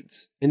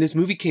decades. And this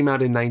movie came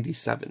out in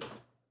 97,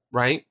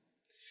 right?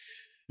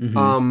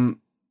 Mm-hmm.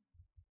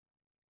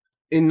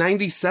 In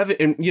 97,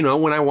 and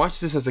when I watched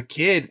this as a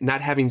kid,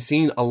 not having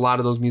seen a lot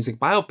of those music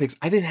biopics,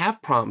 I didn't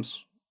have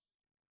problems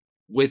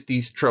with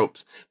these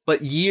tropes.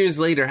 But years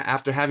later,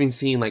 after having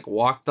seen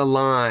Walk the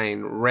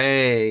Line,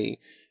 Ray,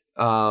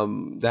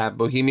 that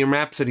Bohemian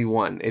Rhapsody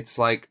one, it's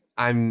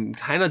I'm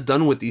kind of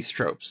done with these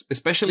tropes,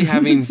 especially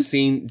having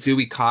seen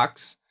Dewey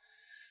Cox.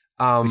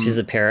 Which is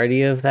a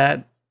parody of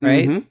that,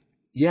 right? Mm-hmm.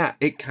 Yeah,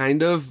 it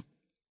kind of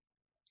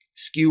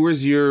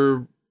skewers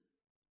your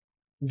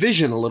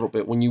vision a little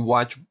bit when you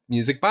watch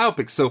music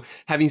biopics. So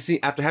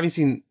after having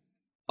seen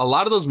a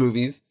lot of those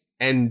movies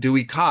and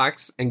Dewey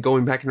Cox and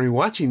going back and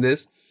rewatching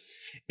this,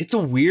 it's a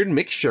weird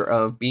mixture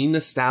of being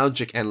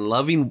nostalgic and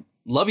loving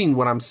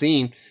what I'm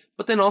seeing,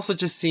 but then also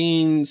just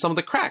seeing some of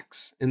the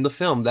cracks in the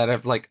film that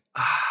have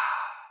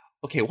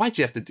okay, why'd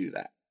you have to do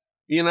that?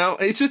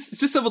 It's just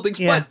simple things.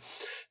 Yeah. But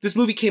this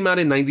movie came out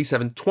in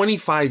 97,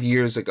 25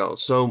 years ago.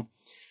 So,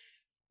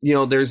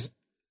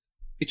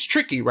 it's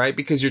tricky, right?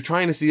 Because you're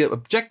trying to see it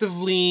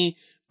objectively,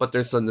 but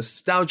there's a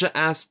nostalgia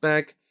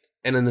aspect,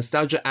 and a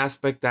nostalgia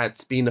aspect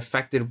that's being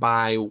affected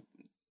by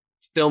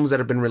films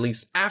that have been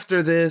released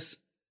after this.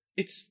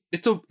 It's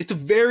a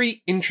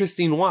very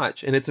interesting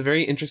watch, and it's a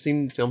very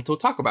interesting film to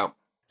talk about.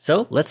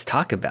 So let's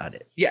talk about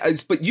it. Yeah,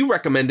 but you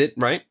recommend it,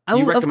 right?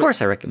 Of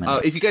course I recommend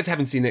it. If you guys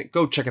haven't seen it,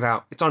 go check it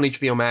out. It's on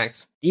HBO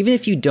Max. Even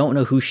if you don't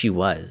know who she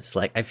was,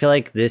 like I feel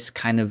like this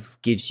kind of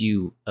gives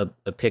you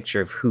a picture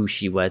of who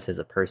she was as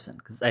a person.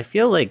 Because I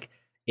feel like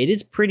it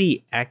is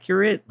pretty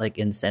accurate, like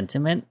in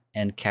sentiment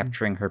and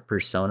capturing her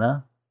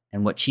persona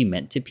and what she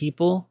meant to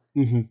people.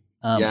 Mm-hmm.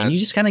 And you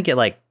just kind of get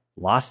like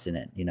lost in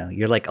it. You know,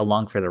 you're like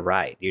along for the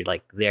ride. You're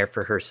like there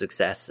for her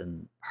success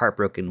and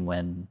heartbroken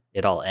when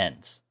it all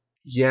ends.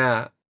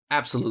 Yeah,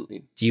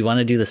 absolutely. Do you want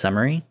to do the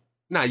summary?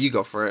 Nah, you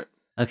go for it.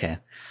 Okay.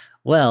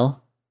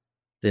 Well,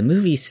 the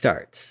movie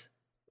starts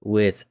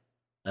with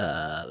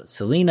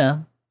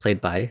Selena, played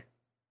by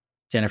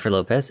Jennifer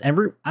Lopez,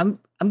 and I'm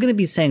going to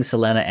be saying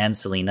Selena and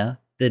Selena.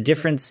 The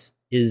difference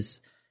is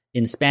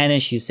in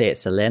Spanish you say it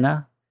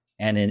Selena,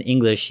 and in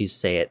English you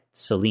say it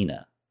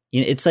Selena.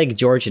 It's like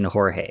George and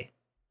Jorge,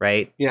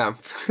 right? Yeah.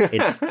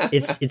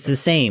 it's the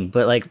same,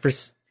 but like for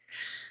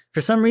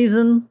some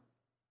reason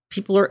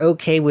people are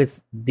okay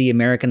with the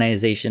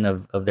Americanization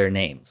of their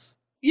names.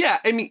 Yeah,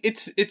 I mean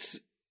it's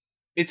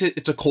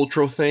a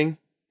cultural thing,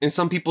 and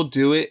some people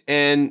do it,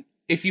 and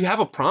if you have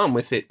a problem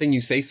with it, then you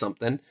say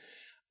something.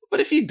 But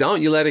if you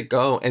don't, you let it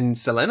go. And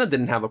Selena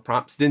didn't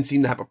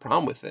seem to have a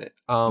problem with it.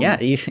 Yeah,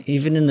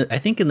 even I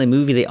think in the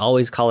movie they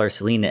always call her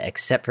Selena,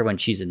 except for when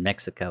she's in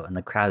Mexico and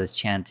the crowd is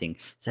chanting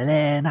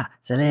Selena,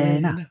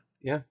 Selena.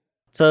 Yeah.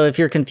 So if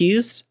you're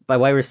confused by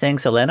why we're saying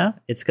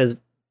Selena, it's because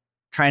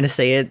trying to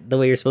say it the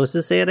way you're supposed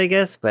to say it, I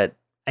guess. But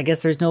I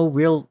guess there's no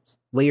real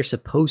way you're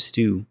supposed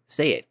to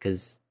say it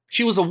because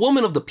she was a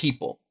woman of the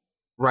people,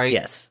 right?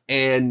 Yes.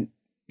 And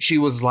she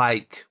was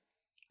like,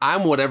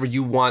 I'm whatever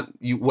you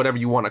want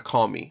to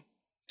call me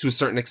to a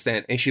certain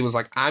extent. And she was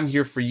like, I'm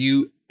here for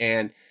you.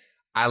 And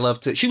I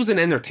love to, she was an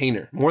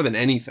entertainer more than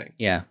anything.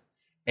 Yeah.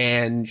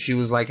 And she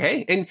was like,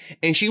 hey,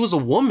 and she was a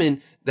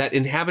woman that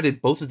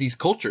inhabited both of these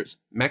cultures,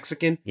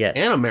 Mexican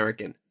and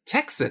American,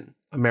 Texan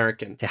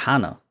American.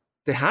 Tejano.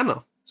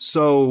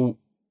 So,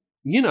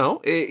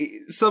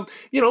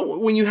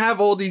 when you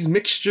have all these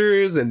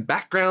mixtures and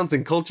backgrounds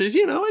and cultures,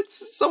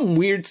 it's some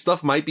weird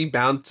stuff might be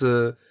bound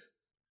to,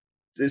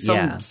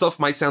 stuff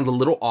might sound a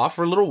little off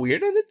or a little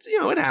weird, and it's,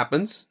 it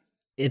happens.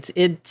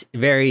 It's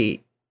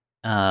very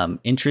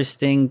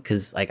interesting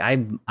because like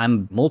I'm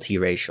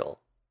multiracial,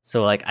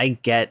 so like I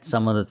get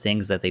some of the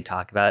things that they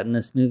talk about in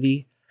this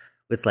movie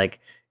with like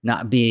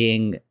not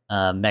being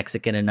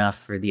Mexican enough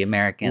for the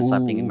Americans,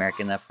 not being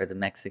American enough for the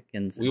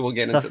Mexicans. We will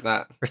get into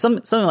that, or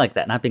something like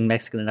that. Not being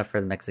Mexican enough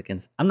for the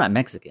Mexicans. I'm not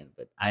Mexican,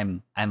 but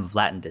I'm of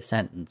Latin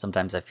descent, and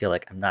sometimes I feel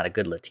like I'm not a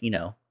good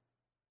Latino,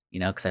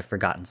 because I've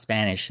forgotten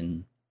Spanish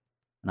and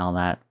all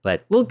that.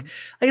 But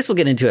I guess we'll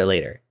get into it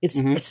later.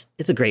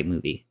 It's a great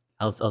movie.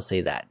 I'll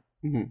say that.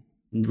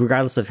 Mm-hmm.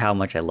 Regardless of how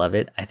much I love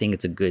it, I think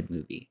it's a good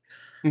movie.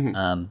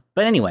 Mm-hmm.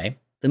 But anyway,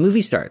 the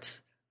movie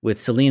starts with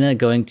Selena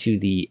going to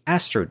the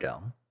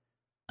Astrodome,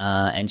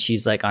 and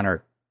she's like on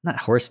her, not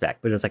horseback,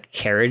 but it's like a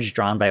carriage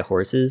drawn by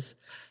horses.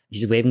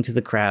 She's waving to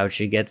the crowd.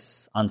 She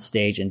gets on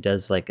stage and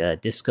does like a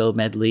disco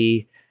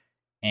medley,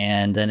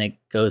 and then it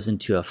goes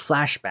into a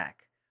flashback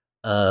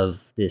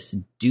of this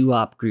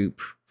doo-wop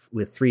group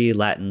with 3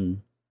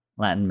 Latin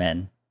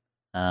men,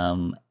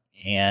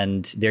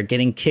 and they're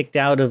getting kicked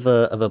out of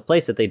a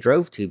place that they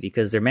drove to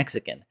because they're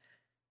Mexican.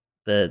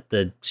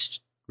 The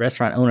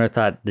restaurant owner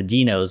thought the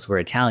Dinos were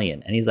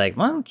Italian, and he's like,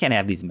 well, we can't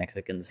have these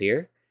Mexicans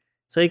here,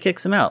 so he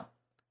kicks them out.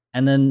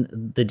 And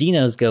then the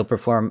Dinos go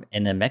perform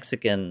in a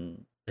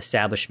Mexican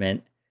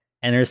establishment,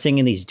 and they're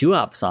singing these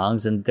doo-wop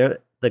songs, and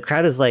the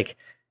crowd is like,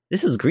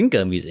 this is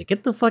gringo music,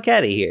 get the fuck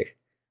out of here.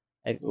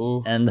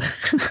 And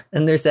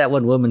there's that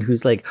one woman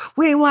who's like,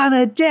 we want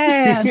to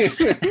dance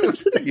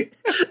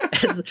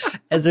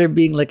as they're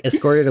being like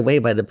escorted away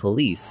by the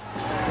police. We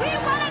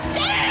want to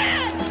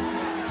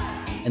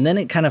dance. And then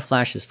it kind of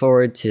flashes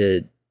forward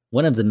to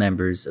one of the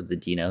members of the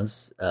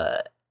Dinos,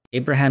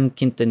 Abraham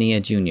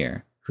Quintanilla Jr.,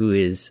 who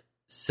is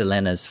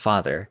Selena's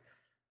father,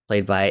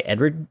 played by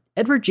Edward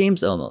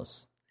James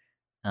Olmos.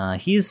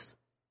 He's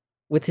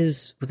with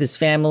his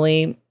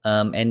family,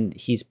 and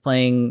he's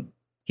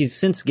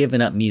since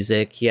given up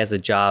music. He has a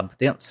job.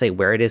 They don't say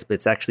where it is, but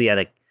it's actually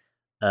at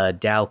a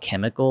Dow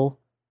Chemical.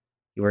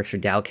 He works for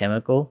Dow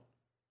Chemical.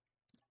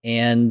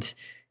 And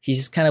he's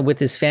just kind of with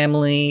his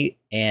family,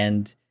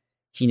 and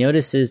he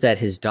notices that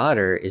his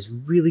daughter is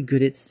really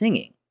good at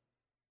singing.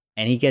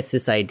 And he gets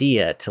this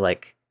idea to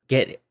like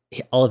get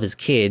all of his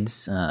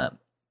kids,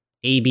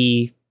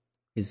 AB,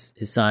 his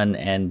son,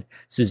 and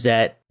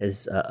Suzette,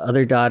 his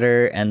other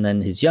daughter, and then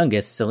his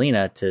youngest,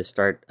 Selena, to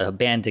start a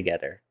band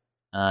together.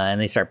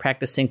 And they start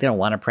practicing. They don't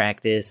want to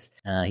practice.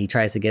 He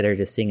tries to get her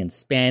to sing in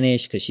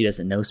Spanish because she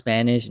doesn't know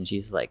Spanish. And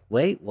she's like,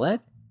 wait, what?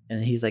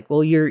 And he's like,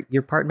 well,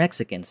 you're part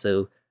Mexican,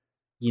 so,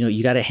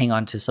 you got to hang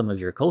on to some of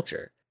your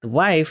culture. The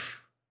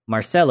wife,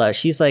 Marcela,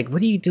 she's like,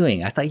 what are you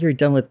doing? I thought you were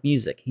done with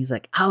music. He's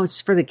like, oh,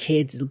 it's for the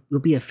kids.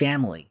 We'll be a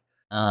family.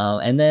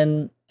 And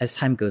then as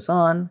time goes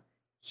on,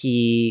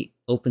 he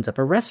opens up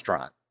a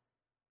restaurant.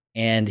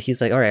 And he's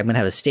like, all right, I'm going to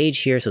have a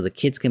stage here so the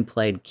kids can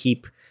play and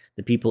keep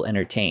the people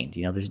entertained.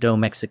 There's no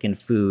Mexican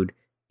food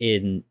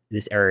in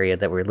this area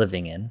that we're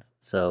living in.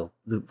 So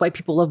the white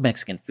people love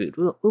Mexican food.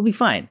 We'll be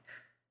fine.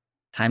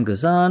 Time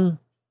goes on.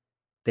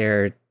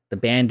 The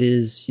band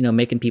is,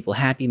 making people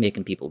happy,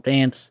 making people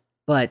dance.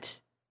 But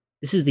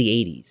this is the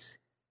 80s.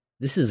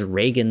 This is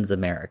Reagan's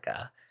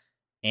America.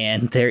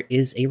 And there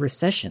is a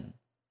recession.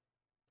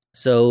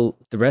 So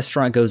the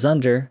restaurant goes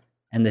under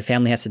and the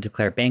family has to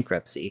declare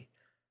bankruptcy.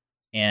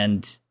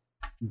 And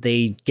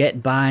they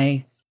get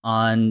by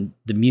on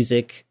the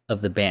music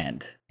of the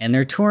band. And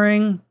they're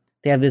touring.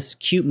 They have this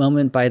cute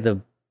moment by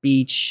the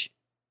beach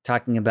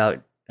talking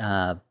about,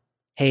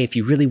 hey, if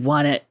you really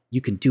want it,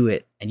 you can do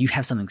it. And you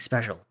have something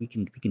special. We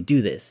can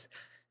do this.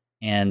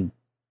 And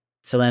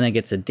Selena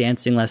gets a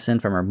dancing lesson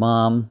from her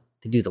mom.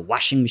 They do the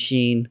washing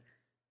machine.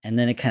 And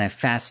then it kind of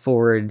fast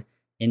forward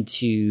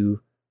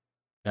into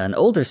an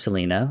older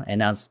Selena. And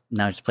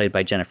now it's played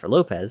by Jennifer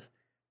Lopez.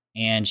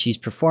 And she's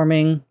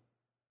performing.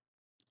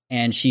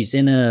 And she's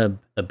in a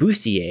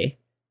bustier,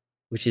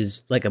 which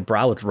is like a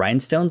bra with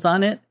rhinestones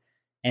on it.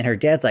 And her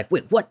dad's like,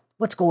 wait,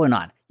 what's going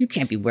on? You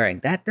can't be wearing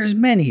that. There's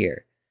men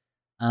here.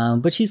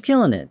 But she's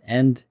killing it.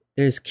 And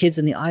there's kids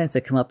in the audience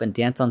that come up and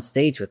dance on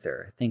stage with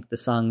her. I think the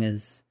song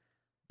is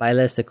Baile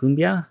esta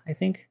cumbia, I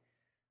think.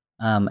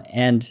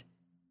 And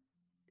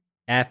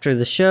after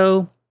the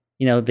show,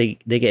 they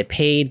get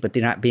paid, but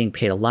they're not being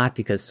paid a lot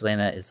because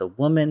Selena is a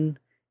woman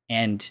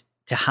and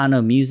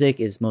Tejano music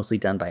is mostly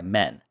done by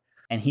men.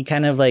 And he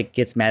kind of like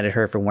gets mad at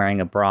her for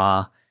wearing a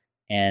bra.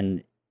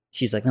 And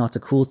she's like, no, it's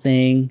a cool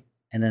thing.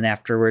 And then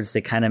afterwards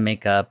they kind of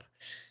make up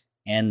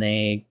and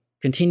they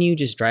continue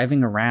just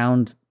driving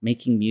around,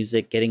 making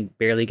music,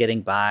 barely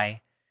getting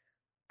by.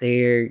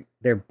 Their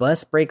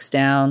bus breaks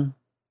down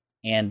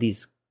and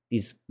these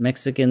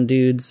Mexican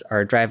dudes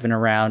are driving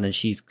around and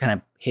she kind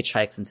of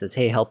hitchhikes and says,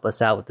 hey, help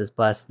us out with this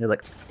bus. And they're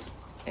like,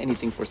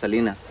 Anything for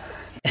Salinas.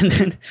 and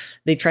then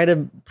they try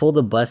to pull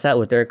the bus out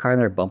with their car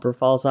and their bumper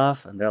falls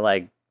off. And they're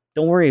like,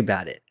 don't worry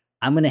about it.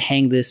 I'm going to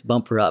hang this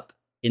bumper up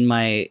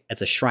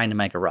as a shrine in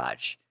my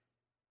garage.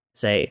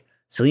 Say,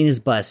 Selena's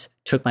bus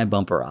took my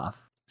bumper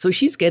off. So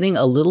she's getting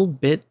a little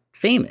bit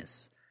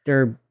famous.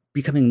 They're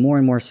becoming more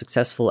and more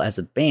successful as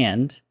a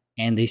band,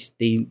 and they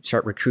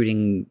start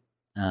recruiting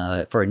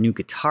for a new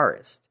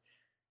guitarist.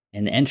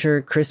 And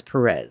enter Chris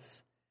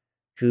Perez,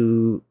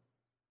 who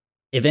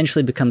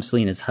eventually becomes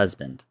Selena's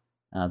husband.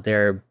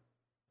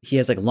 He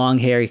has like long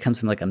hair. He comes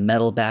from like a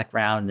metal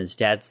background, and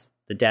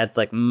the dad's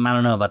like, I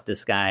don't know about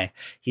this guy.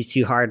 He's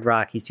too hard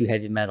rock. He's too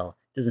heavy metal.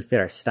 Doesn't fit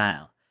our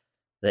style.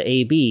 The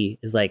AB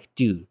is like,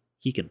 dude,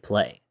 he can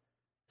play.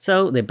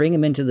 So they bring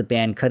him into the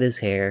band, cut his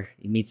hair.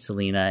 He meets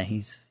Selena.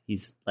 He's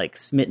like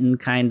smitten,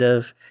 kind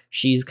of.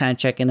 She's kind of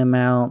checking him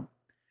out.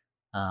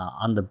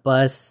 On the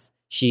bus,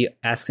 she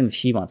asks him if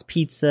she wants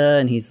pizza,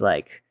 and he's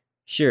like,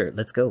 sure,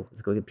 let's go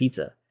get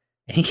pizza.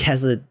 And he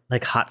has a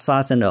like hot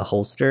sauce in a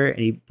holster, and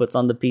he puts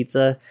on the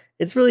pizza.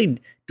 It's really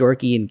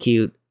dorky and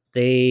cute.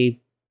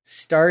 They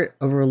start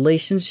a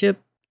relationship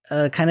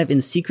kind of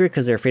in secret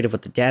because they're afraid of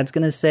what the dad's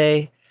gonna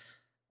say.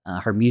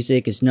 Her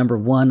music is number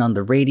one on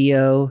the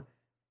radio.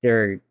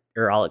 They're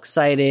all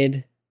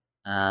excited.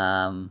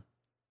 They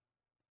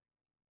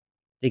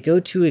go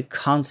to a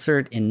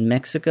concert in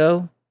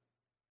Mexico,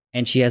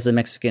 and she has a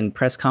Mexican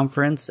press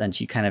conference, and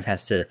she kind of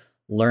has to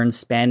learn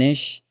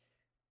Spanish.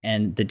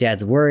 And the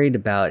dad's worried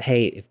about,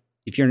 hey,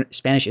 if your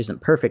Spanish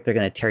isn't perfect, they're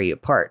going to tear you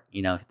apart.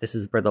 This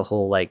is where the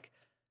whole like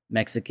not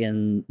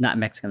Mexican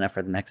enough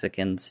for the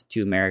Mexicans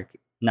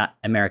not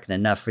American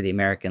enough for the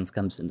Americans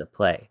comes into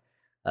play.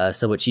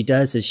 So what she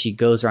does is she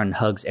goes around and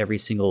hugs every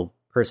single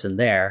person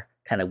there,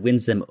 kind of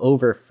wins them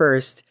over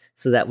first,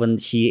 so that when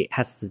she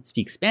has to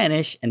speak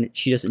Spanish and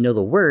she doesn't know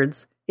the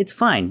words, it's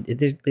fine.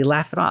 They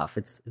laugh it off.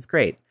 It's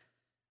great.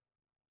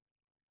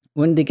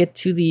 When they get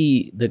to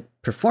the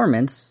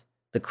performance,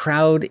 the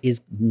crowd is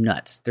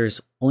nuts.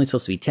 There's only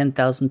supposed to be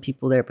 10,000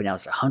 people there, but now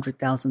it's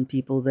 100,000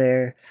 people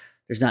there.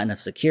 There's not enough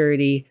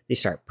security. They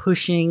start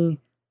pushing,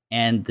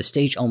 and the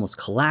stage almost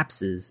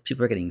collapses.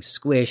 People are getting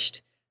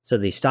squished. So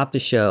they stop the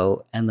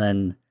show, and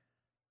then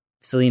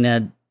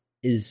Selena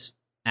is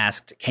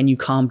asked, can you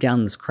calm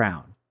down this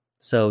crowd?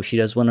 So she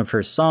does one of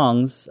her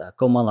songs,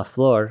 Como la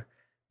Flor,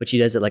 but she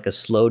does it like a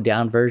slowed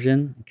down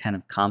version. It kind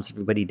of calms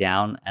everybody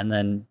down, and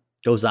then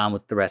goes on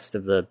with the rest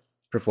of the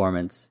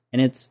performance.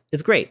 And it's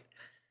great.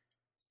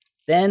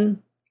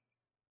 Then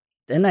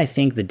I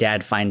think the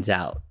dad finds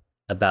out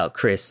about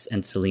Chris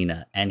and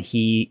Selena, and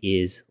he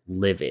is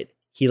livid.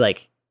 He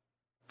like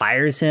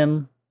fires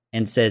him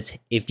and says,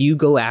 if you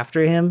go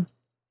after him,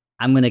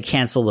 I'm going to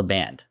cancel the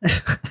band.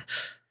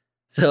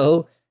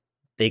 So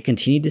they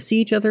continue to see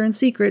each other in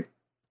secret.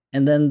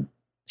 And then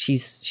she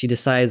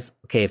decides,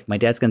 okay, if my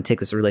dad's going to take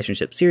this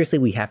relationship seriously,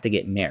 we have to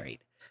get married.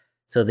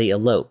 So they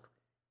elope.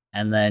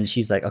 And then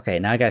she's like, okay,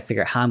 now I got to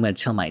figure out how I'm going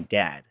to tell my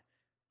dad.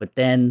 But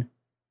then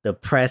the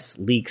press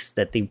leaks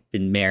that they've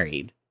been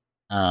married.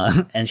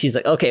 And she's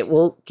like, okay,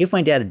 well, give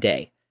my dad a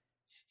day.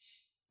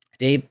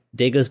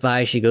 Day goes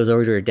by, she goes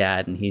over to her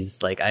dad, and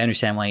he's like, I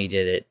understand why you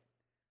did it.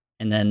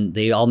 And then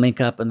they all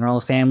make up, and they're all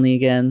a family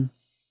again.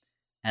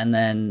 And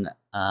then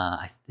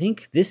I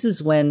think this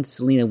is when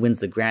Selena wins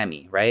the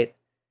Grammy, right?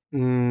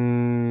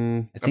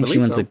 I think she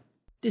wins so.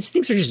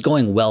 Things are just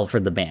going well for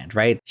the band,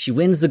 right? She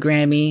wins the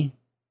Grammy,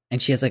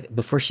 and she has like,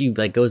 before she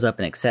like goes up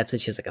and accepts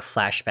it, she has like a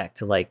flashback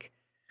to like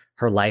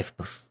her life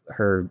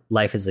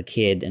as a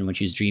kid and when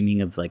she was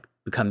dreaming of like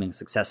becoming a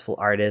successful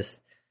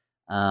artist.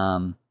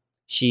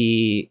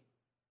 She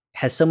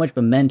has so much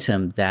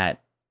momentum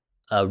that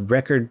a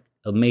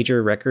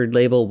major record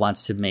label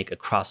wants to make a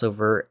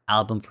crossover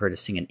album for her to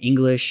sing in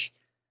English,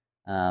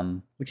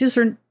 which is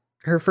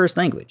her first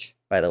language,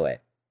 by the way.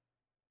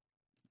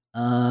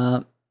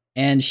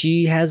 And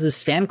she has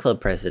this fan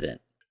club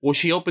president. Well,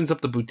 she opens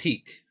up the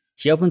boutique.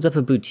 She opens up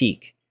a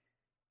boutique,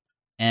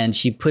 and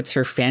she puts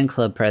her fan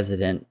club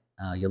president,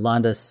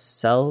 Yolanda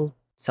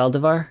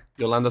Saldivar,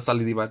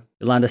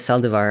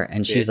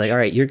 and she's like, "All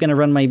right, you're gonna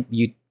run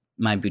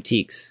my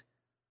boutiques."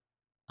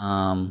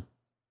 And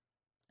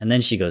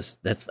then she goes.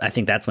 I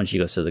think that's when she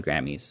goes to the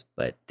Grammys.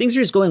 But things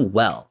are just going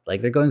well.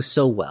 Like they're going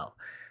so well.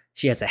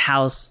 She has a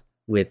house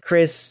with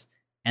Chris,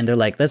 and they're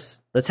like,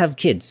 "Let's have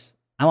kids.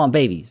 I want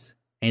babies."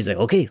 And he's like,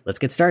 "Okay, let's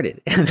get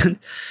started." And then,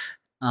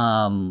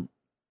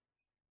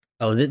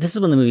 this is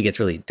when the movie gets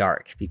really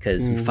dark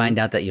because we find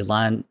out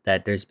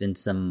that there's been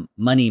some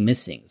money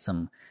missing.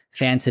 Some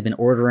fans have been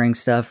ordering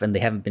stuff and they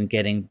haven't been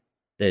getting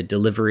the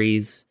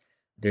deliveries.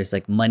 There's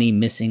like money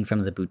missing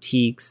from the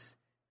boutiques,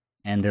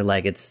 and they're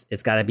like, "It's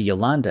got to be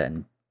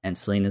Yolanda." And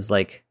Selena's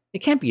like, "It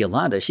can't be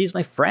Yolanda. She's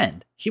my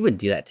friend. She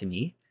wouldn't do that to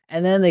me."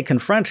 And then they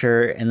confront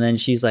her, and then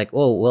she's like,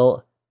 "Oh,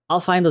 well, I'll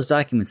find those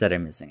documents that are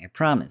missing. I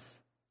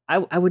promise.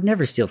 I would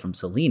never steal from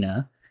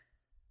Selena."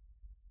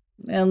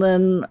 And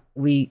then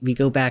we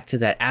go back to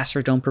that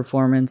Astrodome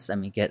performance,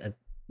 and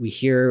we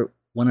hear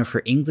one of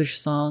her English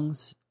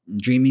songs,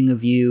 "Dreaming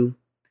of You."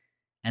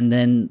 And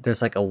then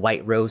there's like a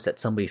white rose that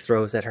somebody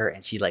throws at her,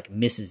 and she like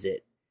misses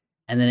it.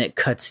 And then it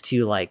cuts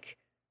to like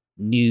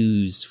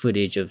news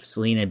footage of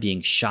Selena being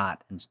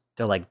shot, and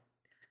they're like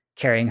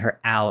carrying her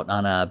out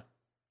on a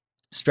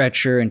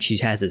stretcher, and she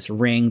has this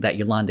ring that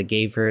Yolanda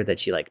gave her that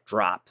she like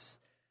drops.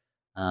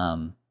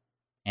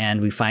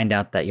 And we find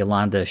out that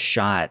Yolanda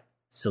shot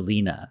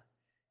Selena.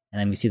 And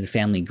then we see the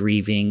family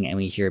grieving, and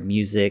we hear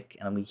music,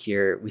 and then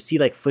we see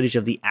like footage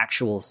of the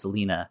actual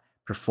Selena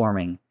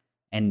performing,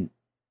 and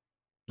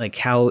like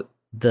how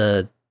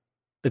the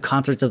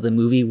concerts of the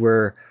movie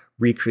were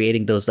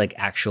recreating those like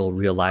actual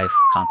real life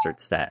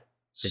concerts that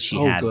she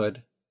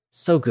had.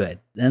 So good.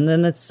 And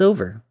then it's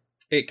over.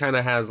 It kind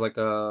of has like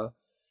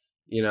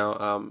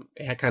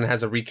it kind of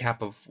has a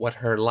recap of what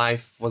her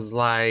life was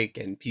like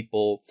and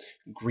people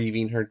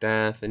grieving her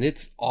death. And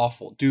it's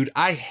awful. Dude,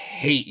 I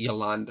hate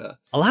Yolanda.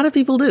 A lot of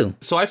people do.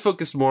 So I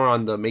focused more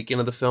on the making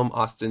of the film.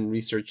 Austin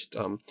researched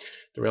the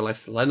real life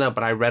Selena,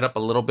 but I read up a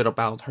little bit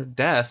about her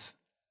death.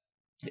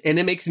 And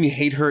it makes me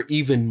hate her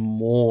even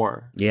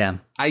more. Yeah.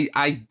 I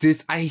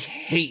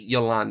hate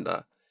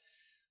Yolanda.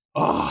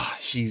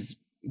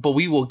 But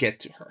we will get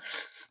to her.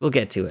 We'll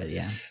get to it,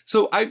 yeah.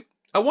 So I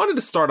wanted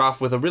to start off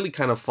with a really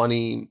kind of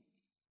a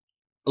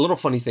little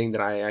funny thing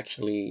that I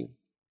actually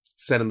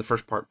said in the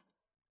first part.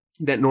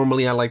 That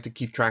normally I like to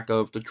keep track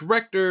of the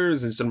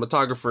directors and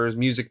cinematographers,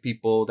 music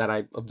people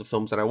of the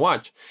films that I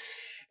watch.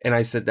 And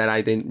I said that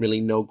I didn't really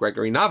know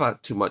Gregory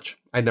Nava too much.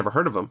 I'd never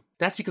heard of him.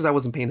 That's because I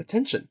wasn't paying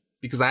attention.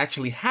 Because I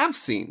actually have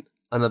seen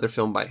another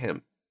film by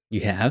him.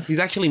 You have? He's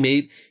actually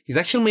made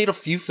a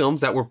few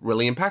films that were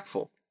really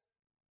impactful.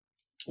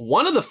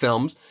 One of the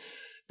films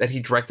that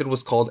he directed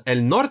was called El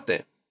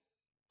Norte.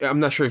 I'm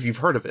not sure if you've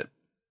heard of it.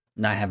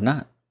 No, I have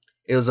not.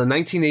 It was a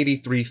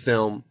 1983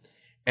 film,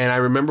 and I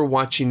remember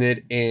watching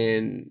it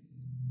in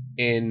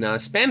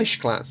Spanish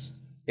class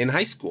in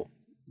high school.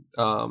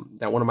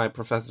 That one of my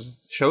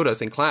professors showed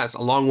us in class,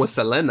 along with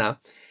Selena.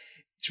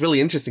 It's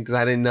really interesting because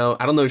I don't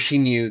know if she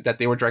knew that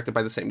they were directed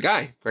by the same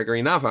guy,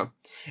 Gregory Nava.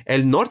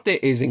 El Norte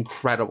is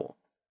incredible.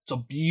 It's a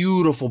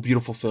beautiful,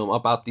 beautiful film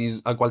about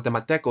these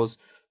Guatemaltecos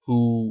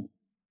who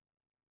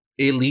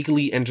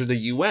illegally enter the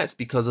U.S.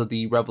 because of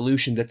the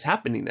revolution that's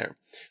happening there.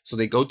 So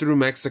they go through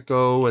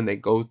Mexico and they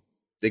go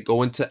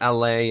into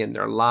L.A. and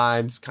their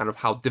lives, kind of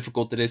how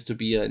difficult it is to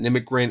be an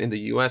immigrant in the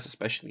U.S.,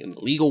 especially an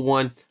illegal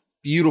one.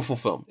 Beautiful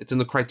film. It's in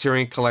the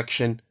Criterion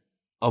Collection.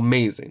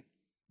 Amazing.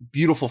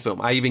 Beautiful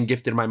film. I even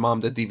gifted my mom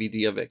the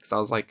DVD of it because I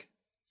was like,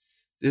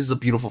 this is a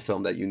beautiful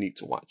film that you need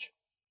to watch.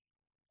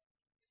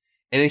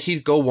 And then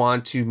he'd go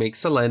on to make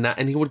Selena,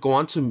 and he would go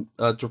on to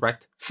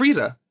direct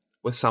Frida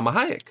with Salma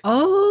Hayek.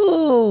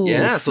 Oh,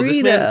 yeah. So Frida.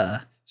 this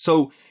man.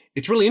 So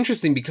it's really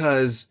interesting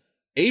because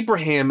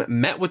Abraham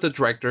met with the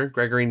director,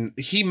 Gregory.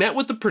 He met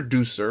with the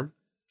producer,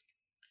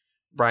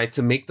 right,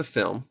 to make the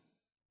film.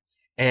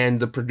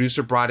 And the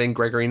producer brought in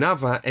Gregory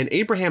Nava, and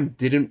Abraham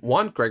didn't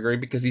want Gregory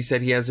because he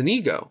said he has an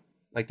ego.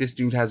 Like, this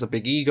dude has a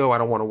big ego. I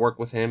don't want to work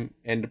with him.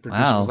 And the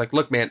producer was like,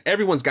 look, man,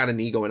 everyone's got an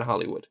ego in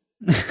Hollywood.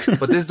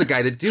 But this is the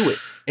guy to do it.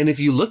 And if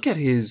you look at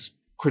his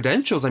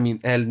credentials, I mean,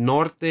 El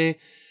Norte,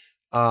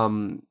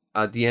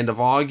 at the end of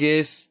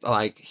August,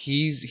 like,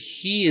 he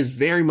is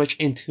very much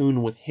in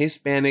tune with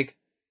Hispanic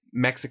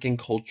Mexican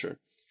culture.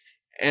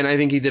 And I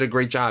think he did a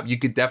great job. You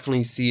could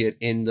definitely see it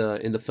in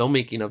the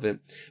filmmaking of it.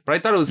 But I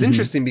thought it was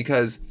interesting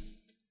because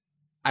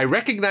I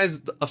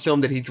recognized a film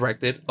that he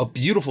directed, a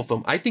beautiful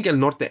film. I think El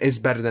Norte is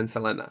better than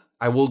Selena.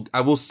 I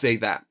will say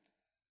that.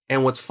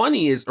 And what's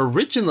funny is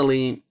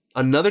originally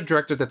another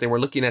director that they were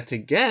looking at to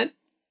get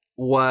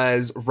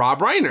was Rob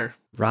Reiner.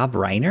 Rob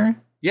Reiner?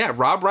 Yeah,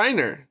 Rob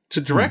Reiner to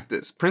direct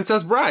this,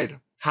 Princess Bride.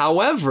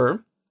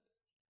 However,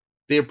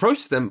 they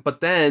approached them,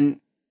 but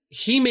then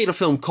he made a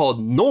film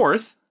called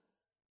North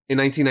in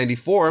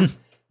 1994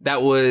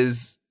 that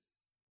was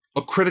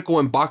a critical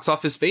and box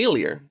office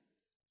failure.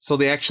 So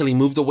they actually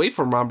moved away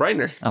from Rob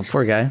Reiner. Oh,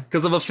 poor guy.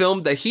 Because of a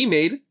film that he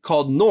made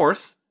called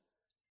North,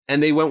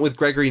 and they went with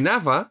Gregory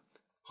Nava,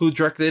 who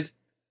directed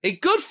a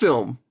good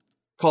film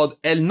called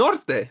El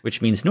Norte.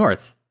 Which means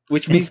north.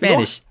 Which in means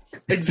Spanish.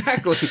 North.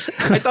 Exactly.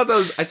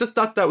 I just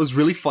thought that was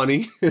really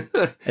funny.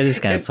 It is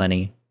kind of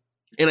funny.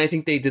 And I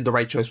think they did the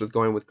right choice with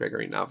going with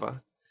Gregory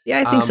Nava. Yeah,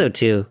 I think so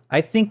too.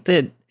 I think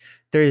that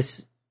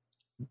there's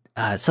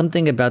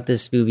something about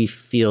this movie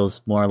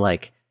feels more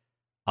like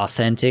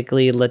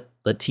authentically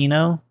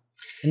Latino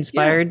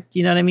inspired. Yeah.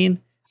 You know what I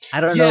mean?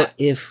 I don't know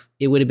if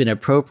it would have been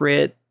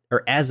appropriate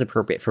or as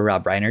appropriate for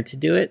Rob Reiner to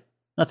do it.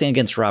 Nothing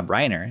against Rob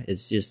Reiner.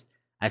 It's just,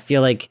 I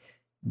feel like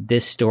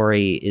this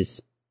story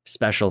is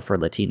special for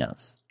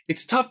Latinos.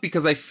 It's tough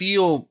because I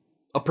feel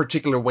a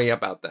particular way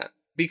about that.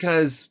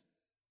 Because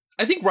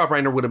I think Rob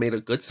Reiner would have made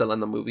a good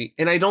Selena movie.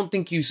 And I don't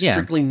think you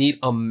strictly need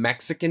a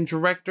Mexican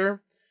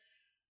director.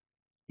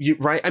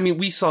 Right? I mean,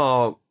 we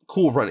saw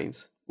Cool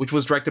Runnings, which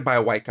was directed by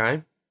a white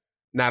guy,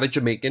 not a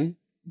Jamaican,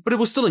 but it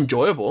was still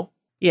enjoyable.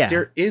 Yeah.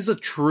 There is a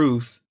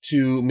truth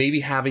to maybe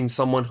having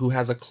someone who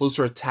has a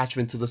closer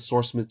attachment to the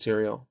source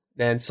material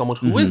than someone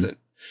who isn't.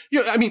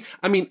 You know,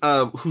 I mean,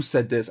 who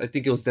said this? I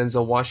think it was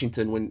Denzel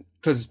Washington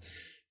because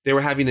they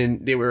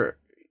were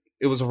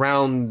it was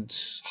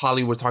around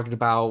Hollywood talking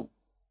about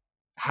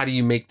how do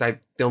you make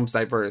films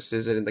diverse?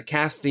 Is it in the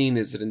casting?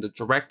 Is it in the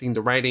directing,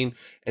 the writing?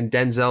 And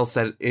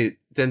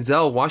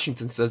Denzel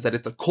Washington says that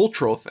it's a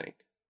cultural thing,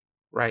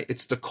 right?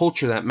 It's the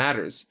culture that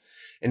matters.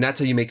 And that's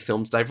how you make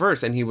films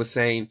diverse. And he was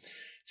saying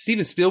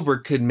Steven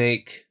Spielberg could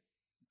make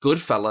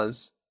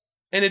Goodfellas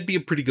and it'd be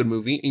a pretty good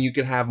movie. And you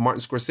could have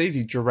Martin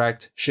Scorsese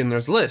direct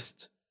Schindler's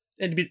List.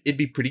 It'd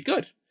be pretty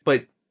good.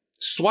 But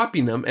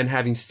swapping them and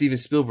having Steven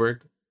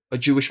Spielberg, a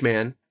Jewish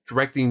man,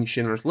 directing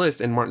Schindler's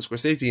List, and Martin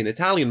Scorsese, an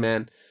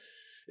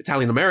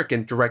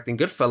Italian-American, directing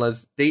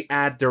Goodfellas, they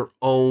add their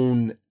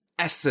own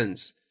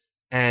essence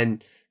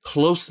and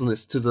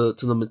closeness to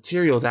the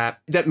material that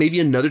maybe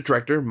another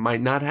director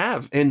might not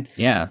have. And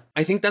yeah,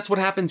 I think that's what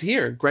happens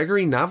here.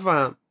 Gregory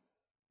Nava,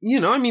 you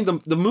know, I mean,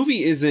 the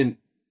movie isn't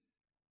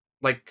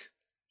like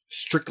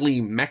strictly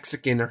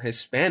Mexican or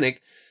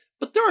Hispanic,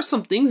 but there are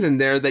some things in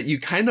there that you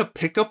kind of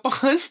pick up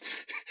on.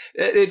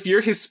 If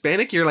you're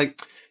Hispanic, you're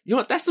like, you know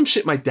what, that's some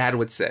shit my dad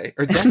would say,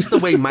 or that's the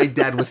way my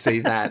dad would say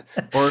that.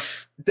 Or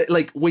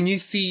like when you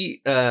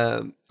see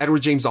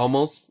Edward James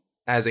Olmos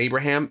as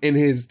Abraham in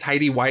his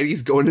tidy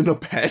whities going in a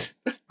bed.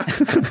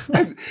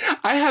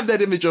 I have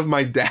that image of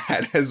my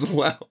dad as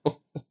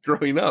well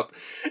growing up.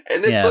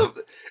 And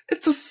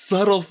it's a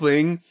subtle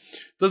thing.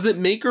 Does it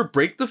make or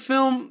break the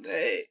film?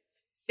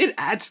 It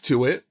adds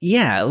to it.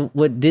 Yeah,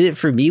 what did it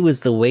for me was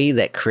the way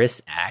that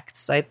Chris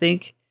acts, I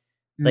think.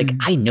 Like,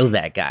 I know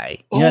that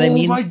guy. You know what I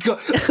mean? Oh my God.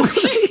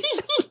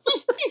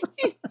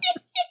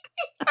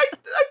 I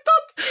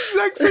thought the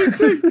exact same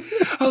thing.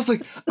 I was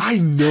like, I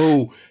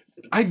know.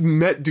 I've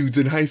met dudes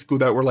in high school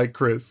that were like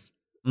Chris.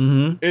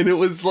 And it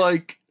was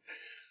like,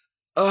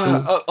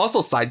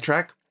 also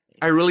sidetrack.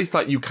 I really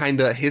thought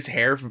his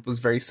hair was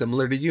very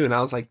similar to you. And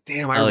I was like,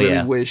 damn, I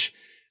really wish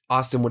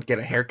Austin would get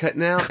a haircut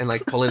now and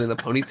like pull it in a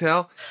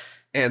ponytail.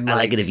 And I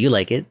like it if you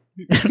like it.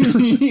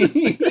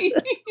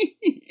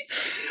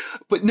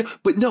 But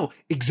no,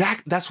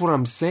 that's what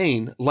I'm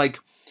saying. Like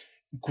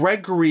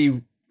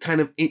Gregory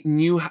kind of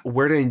knew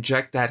where to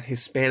inject that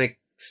Hispanic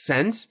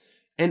sense.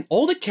 And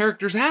all the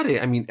characters had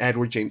it. I mean,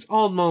 Edward James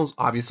Olmos,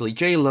 obviously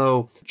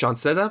J-Lo, John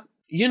Seda.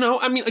 You know,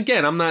 I mean,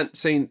 again, I'm not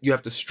saying you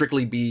have to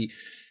strictly be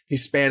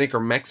Hispanic or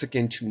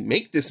Mexican to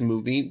make this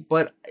movie,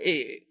 but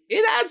it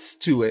adds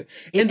to it.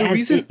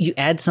 You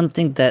add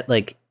something that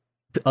like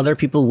other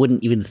people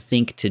wouldn't even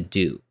think to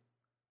do,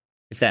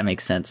 if that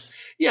makes sense.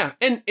 Yeah,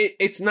 and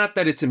it's not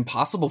that it's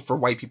impossible for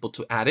white people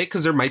to add it,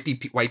 because there might be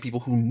white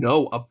people who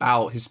know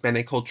about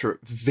Hispanic culture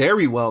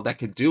very well that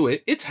could do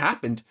it. It's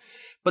happened.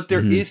 But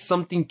there is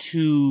something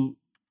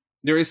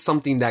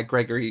that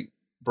Gregory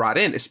brought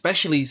in,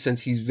 especially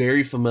since he's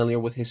very familiar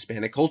with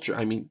Hispanic culture.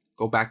 I mean,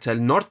 go back to El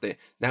Norte.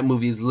 That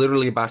movie is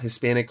literally about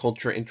Hispanic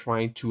culture and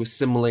trying to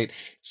assimilate.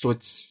 So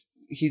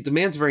the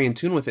man's very in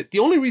tune with it. The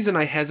only reason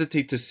I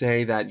hesitate to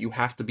say that you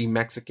have to be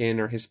Mexican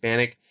or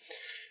Hispanic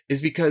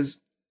is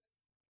because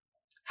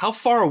how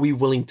far are we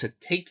willing to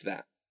take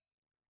that?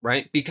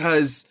 Right?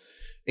 Because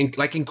in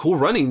Cool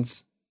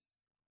Runnings,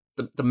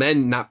 the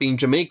men not being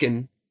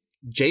Jamaican,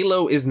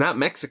 J-Lo is not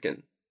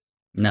Mexican.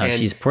 No,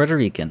 she's Puerto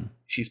Rican.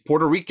 She's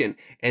Puerto Rican.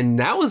 And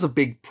that was a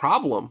big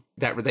problem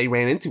that they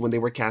ran into when they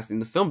were casting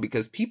the film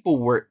because people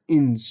were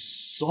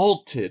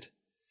insulted.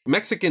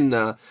 Mexican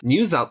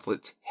news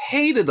outlets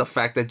hated the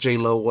fact that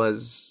J-Lo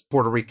was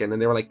Puerto Rican.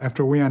 And they were like,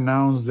 after we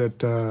announced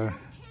that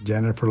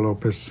Jennifer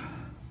Lopez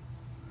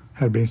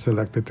had been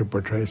selected to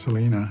portray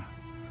Selena,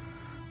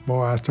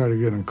 boy, I started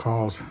getting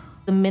calls.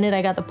 The minute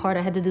I got the part,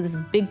 I had to do this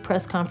big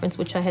press conference,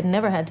 which I had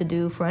never had to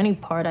do for any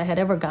part I had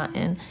ever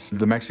gotten.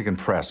 The Mexican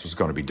press was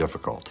going to be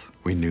difficult.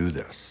 We knew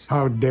this.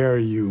 How dare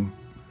you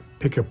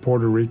pick a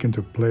Puerto Rican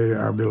to play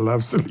our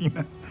beloved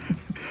Selena?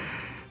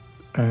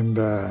 And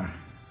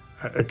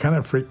it kind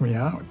of freaked me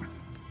out.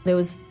 There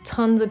was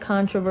tons of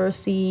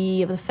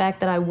controversy of the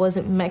fact that I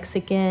wasn't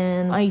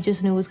Mexican. I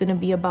just knew it was going to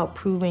be about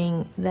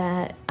proving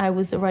that I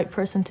was the right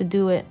person to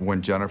do it.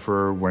 When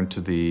Jennifer went to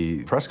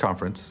the press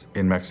conference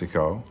in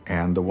Mexico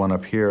and the one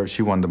up here,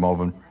 she won them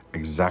over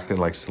exactly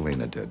like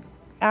Selena did.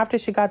 After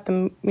she got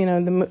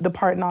the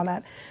part and all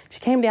that,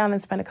 she came down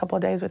and spent a couple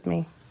of days with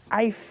me.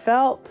 I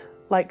felt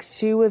like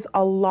she was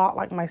a lot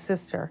like my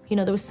sister. You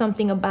know, there was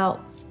something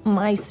about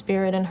my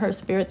spirit and her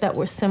spirit that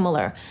were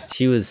similar.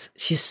 She's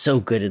so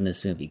good in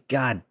this movie.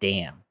 God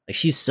damn. Like,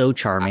 she's so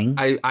charming.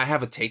 I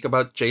have a take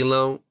about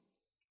J-Lo,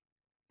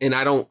 and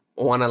I don't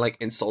want to like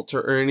insult her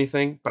or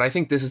anything, but I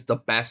think this is the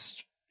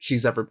best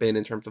she's ever been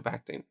in terms of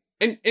acting.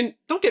 And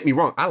don't get me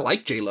wrong, I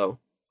like J-Lo.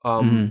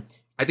 I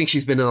think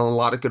she's been in a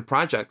lot of good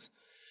projects.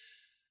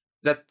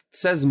 That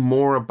says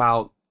more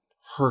about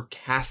her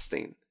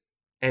casting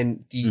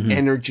and the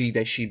energy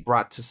that she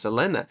brought to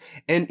Selena.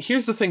 And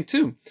here's the thing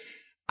too.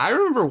 I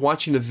remember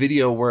watching a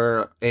video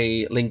where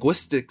a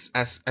linguistics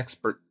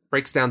expert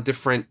breaks down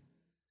different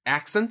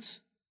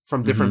accents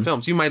from different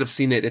films. You might have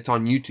seen it. It's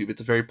on YouTube.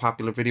 It's a very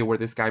popular video where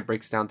this guy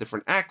breaks down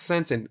different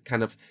accents and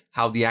kind of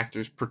how the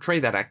actors portray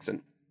that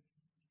accent.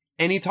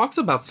 And he talks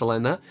about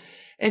Selena,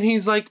 and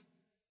he's like,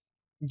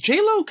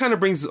 J-Lo kind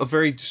of brings a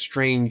very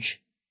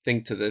strange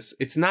thing to this.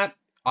 It's not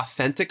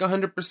authentic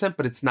 100%,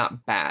 but it's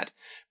not bad.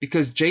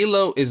 Because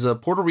J-Lo is a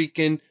Puerto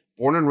Rican,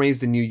 born and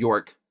raised in New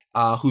York,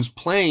 who's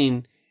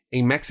playing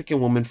a Mexican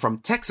woman from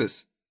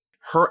Texas.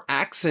 Her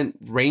accent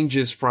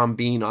ranges from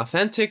being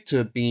authentic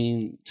to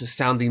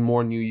sounding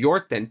more New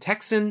York than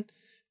Texan,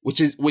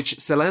 which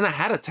Selena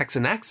had a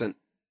Texan accent.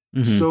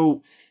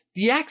 So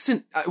the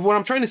accent, what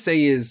I'm trying to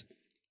say is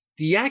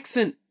the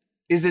accent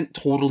isn't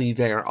totally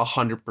there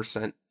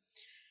 100%.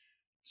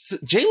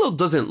 J-Lo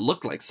doesn't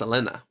look like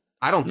Selena.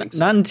 I don't think so.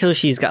 Not until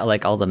she's got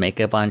like all the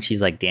makeup on,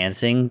 she's like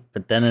dancing,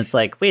 but then it's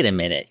like, wait a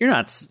minute, you're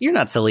not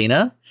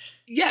Selena.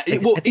 Yeah,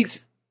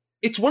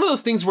 it's one of those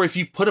things where if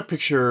you put a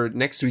picture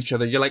next to each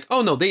other, you're like,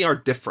 oh no, they are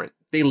different.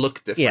 They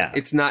look different. Yeah.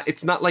 It's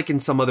not like in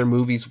some other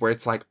movies where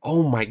it's like,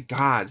 oh my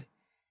God,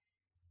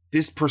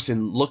 this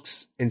person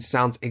looks and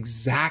sounds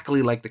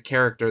exactly like the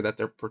character that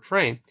they're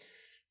portraying.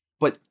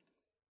 But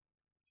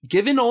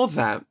given all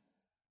that,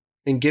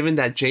 and given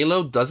that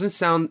J-Lo doesn't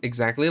sound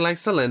exactly like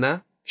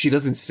Selena, she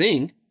doesn't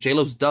sing.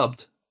 J-Lo's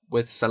dubbed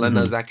with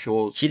Selena's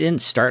actual... She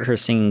didn't start her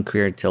singing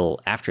career till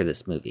after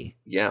this movie.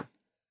 Yeah.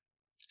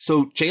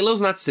 So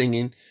J-Lo's not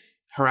singing.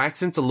 Her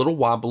accent's a little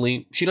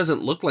wobbly. She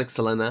doesn't look like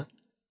Selena.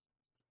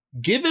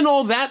 Given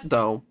all that,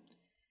 though,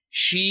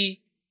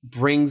 she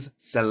brings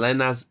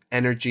Selena's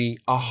energy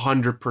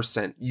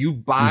 100%. You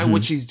buy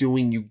what she's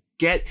doing. You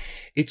get...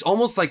 It's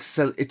almost like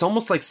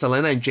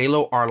Selena and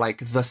J-Lo are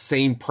like the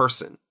same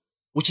person,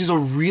 which is a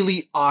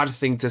really odd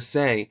thing to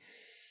say.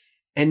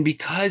 And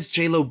because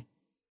J-Lo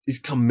is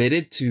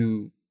committed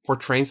to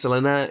portraying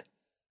Selena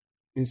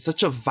in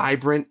such a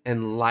vibrant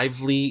and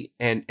lively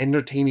and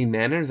entertaining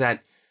manner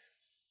that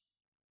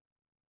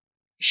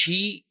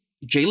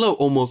J-Lo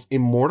almost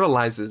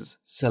immortalizes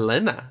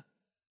Selena,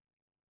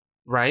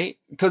 right?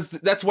 Because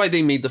that's why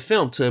they made the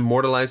film, to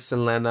immortalize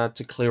Selena,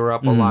 to clear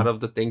up a lot of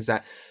the things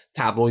that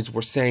tabloids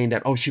were saying,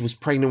 that, oh, she was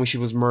pregnant when she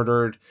was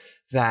murdered,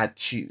 that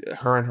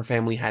her and her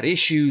family had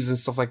issues and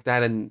stuff like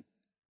that. And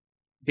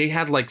they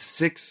had like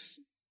 6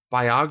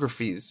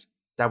 biographies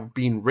that were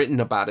being written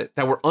about it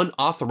that were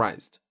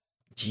unauthorized.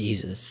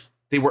 Jesus.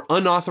 They were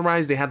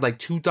unauthorized. They had like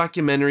 2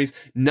 documentaries.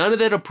 None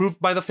of it approved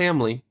by the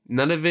family.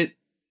 None of it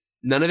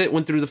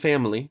went through the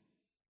family.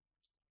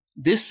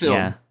 This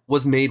film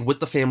was made with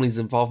the family's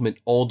involvement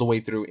all the way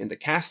through in the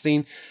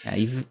casting.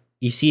 Yeah,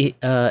 you see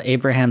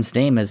Abraham's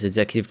name as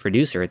executive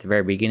producer at the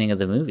very beginning of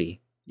the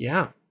movie.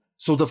 Yeah.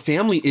 So the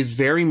family is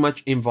very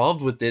much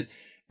involved with it.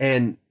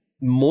 And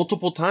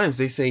multiple times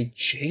they say,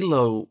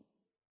 J-Lo,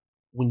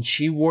 when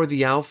she wore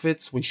the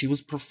outfits, when she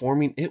was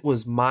performing, it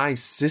was my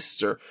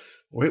sister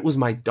or it was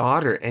my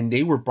daughter. And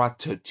they were brought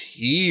to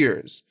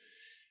tears.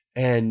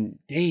 And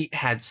they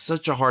had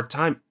such a hard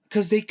time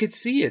because they could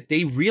see it.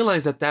 They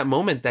realized at that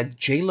moment that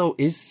J-Lo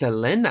is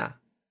Selena.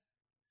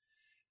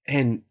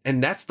 And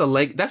that's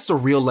the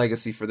real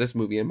legacy for this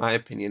movie, in my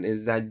opinion,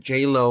 is that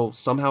J-Lo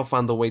somehow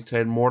found the way to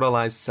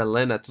immortalize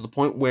Selena to the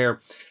point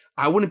where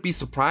I wouldn't be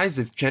surprised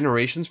if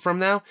generations from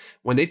now,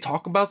 when they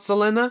talk about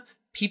Selena,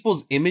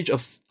 people's image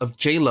of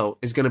J-Lo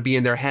is going to be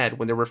in their head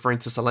when they're referring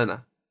to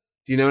Selena.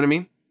 Do you know what I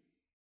mean?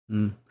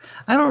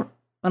 I don't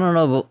I don't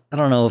know. I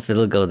don't know if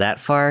it'll go that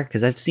far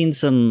because I've seen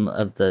some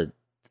of the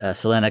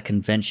Selena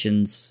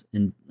conventions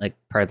in like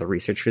part of the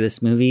research for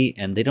this movie,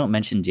 and they don't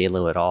mention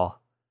J-Lo at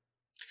all.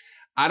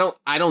 I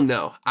don't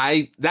know.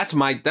 That's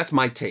my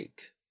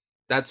take.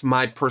 That's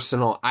my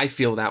personal. I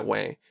feel that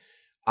way.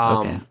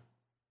 Okay.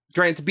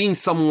 Granted, being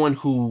someone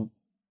who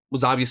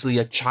was obviously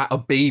a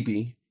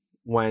baby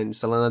when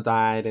Selena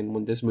died and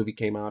when this movie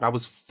came out, I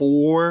was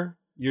 4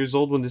 years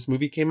old when this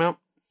movie came out.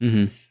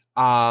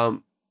 Mm-hmm.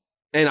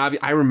 And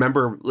I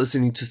remember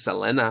listening to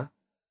Selena,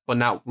 but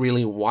not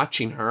really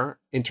watching her.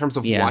 In terms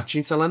of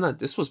watching Selena,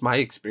 this was my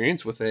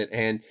experience with it.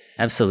 And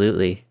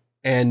absolutely.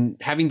 And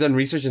having done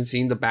research and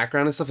seeing the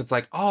background and stuff, it's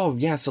like, oh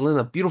yeah,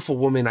 Selena, beautiful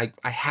woman. I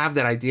have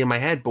that idea in my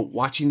head, but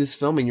watching this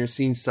film and you're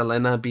seeing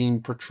Selena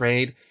being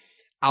portrayed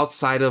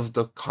outside of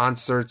the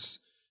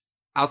concerts,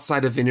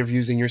 outside of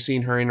interviews, and you're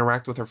seeing her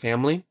interact with her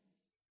family.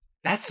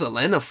 That's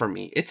Selena for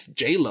me. It's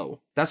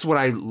J-Lo. That's what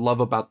I love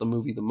about the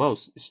movie the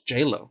most. It's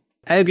J-Lo.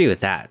 I agree with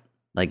that.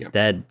 Like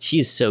that,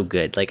 she's so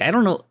good. Like I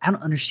don't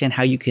understand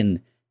how you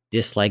can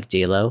dislike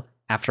J-Lo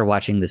after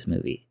watching this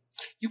movie.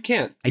 You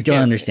can't. I don't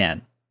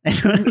understand.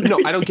 No,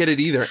 I don't get it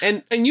either.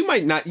 And you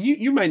might not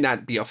you might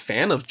not be a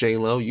fan of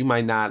J-Lo. You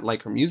might not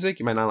like her music.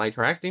 You might not like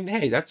her acting.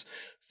 Hey, that's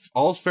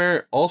all's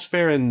fair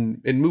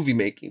in movie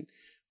making.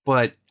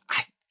 But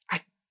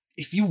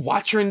if you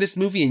watch her in this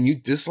movie and you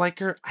dislike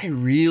her, I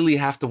really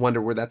have to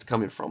wonder where that's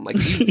coming from. Like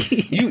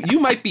you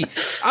might be.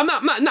 I'm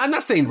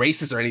not saying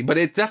racist or anything, but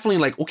it's definitely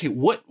like, okay,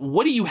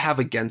 what do you have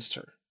against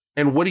her,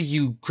 and what are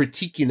you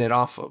critiquing it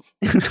off of?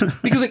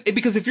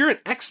 Because if you're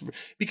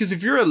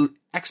an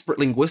expert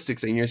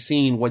linguistics and you're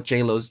seeing what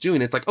J-Lo's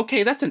doing, it's like,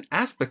 okay, that's an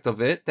aspect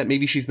of it that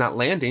maybe she's not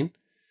landing.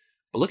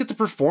 But look at the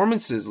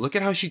performances. Look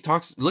at how she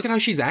talks. Look at how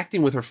she's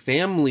acting with her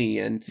family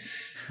and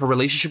her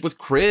relationship with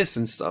Chris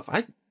and stuff.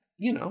 I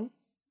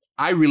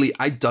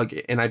dug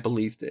it and I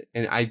believed it.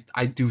 And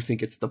I do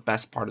think it's the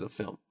best part of the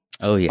film.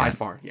 Oh, yeah. By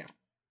far, yeah.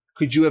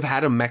 Could you have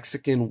had a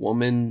Mexican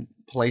woman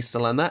play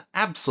Selena?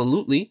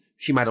 Absolutely.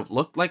 She might have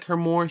looked like her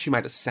more. She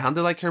might have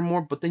sounded like her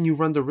more. But then you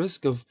run the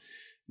risk of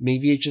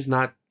maybe it's just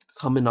not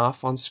coming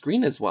off on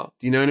screen as well.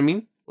 Do you know what I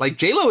mean? Like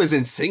J-Lo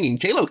isn't singing.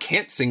 J-Lo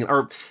can't sing.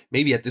 Or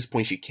maybe at this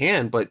point she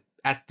can. But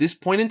at this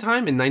point in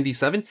time, in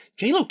 97,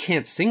 J-Lo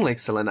can't sing like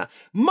Selena.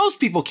 Most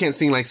people can't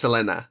sing like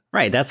Selena.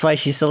 Right, that's why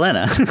she's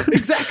Selena.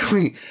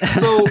 Exactly.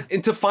 So,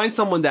 and to find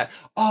someone that,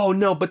 oh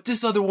no, but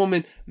this other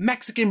woman,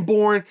 Mexican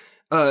born,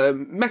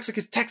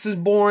 Texas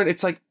born,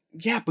 it's like,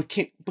 yeah, but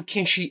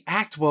can she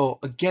act well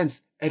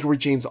against Edward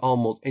James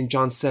Olmos and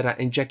John Cena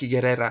and Jackie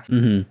Guerrera?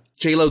 Mm-hmm.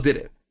 J-Lo did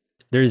it.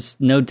 There's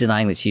no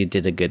denying that she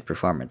did a good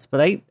performance, but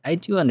I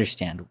do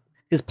understand,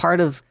 because part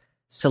of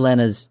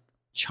Selena's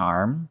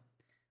charm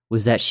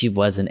was that she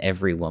wasn't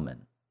every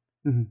woman.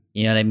 Mm-hmm.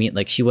 You know what I mean?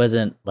 Like she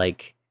wasn't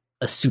like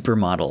a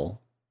supermodel,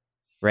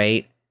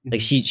 right? Mm-hmm.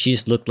 Like she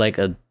just looked like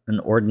an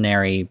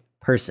ordinary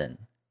person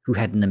who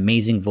had an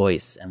amazing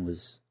voice and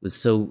was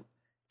so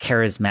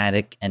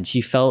charismatic, and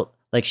she felt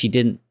like she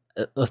didn't.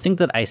 A thing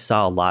that I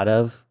saw a lot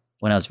of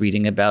when I was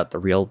reading about the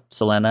real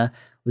Selena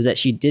was that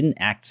she didn't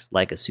act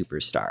like a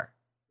superstar.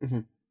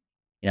 Mm-hmm.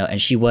 You know,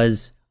 and she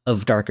was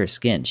of darker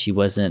skin. She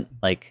wasn't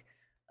like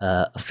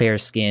a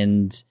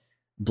fair-skinned,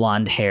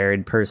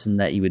 blonde-haired person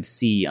that you would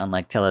see on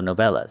like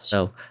telenovelas.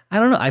 So I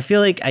don't know. I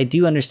feel like I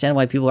do understand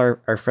why people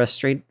are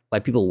frustrated. Why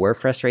people were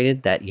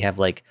frustrated that you have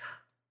like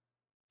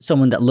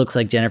someone that looks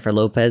like Jennifer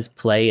Lopez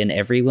play an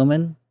every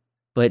woman,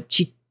 but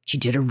she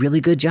did a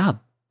really good job.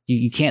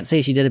 You can't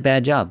say she did a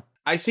bad job.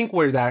 I think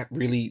where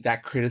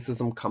that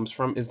criticism comes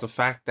from is the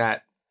fact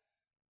that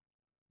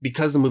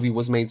because the movie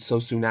was made so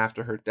soon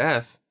after her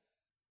death,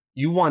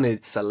 you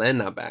wanted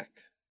Selena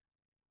back.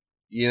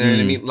 You know what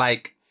I mean?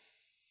 Like,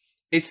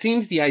 it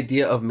seems the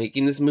idea of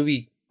making this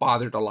movie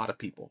bothered a lot of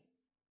people.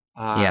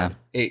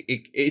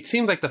 It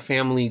seems like the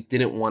family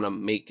didn't want to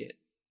make it,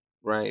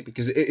 right?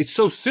 Because it's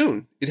so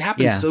soon. It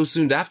happened so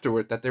soon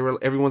afterward that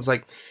everyone's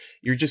like,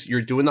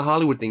 you're doing the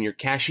Hollywood thing. You're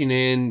cashing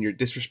in. You're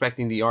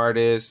disrespecting the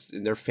artists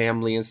and their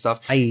family and stuff.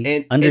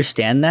 I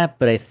understand that,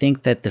 but I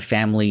think that the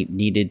family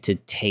needed to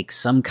take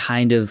some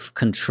kind of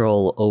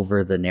control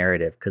over the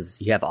narrative,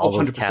 because you have all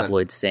those 100%.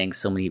 Tabloids saying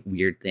so many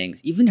weird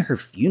things. Even her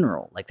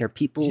funeral, like there are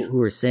people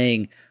who are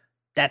saying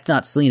that's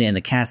not Selena in the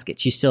casket.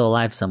 She's still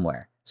alive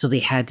somewhere. So they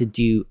had to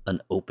do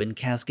an open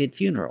casket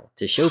funeral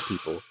to show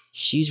people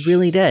she's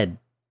really dead.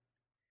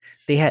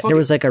 There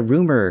was like a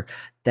rumor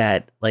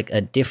that like a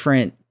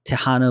different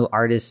Tejano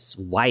artist's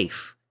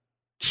wife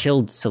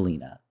killed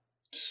Selena,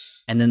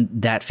 and then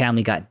that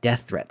family got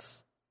death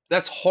threats.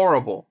 That's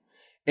horrible.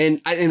 And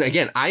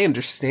again, I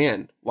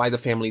understand why the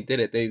family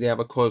did it. They have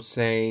a quote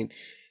saying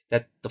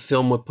that the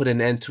film would put an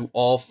end to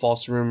all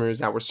false rumors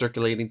that were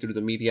circulating through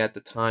the media at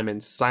the time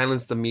and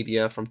silence the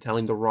media from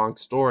telling the wrong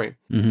story.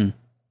 Mm-hmm.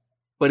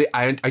 But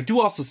I do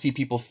also see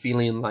people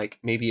feeling like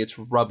maybe it's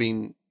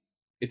rubbing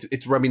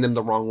them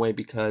the wrong way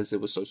because it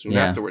was so soon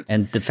afterwards.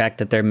 And the fact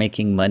that they're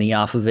making money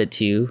off of it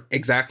too.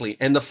 Exactly.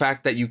 And the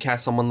fact that you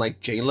cast someone like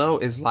J-Lo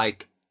is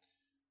like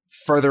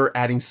further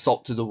adding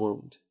salt to the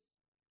wound.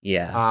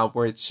 Yeah.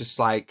 Where it's just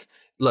like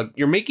look,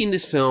 you're making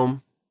this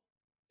film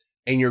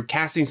and you're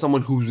casting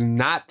someone who's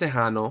not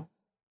Tejano,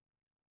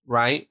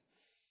 right?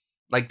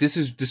 Like, this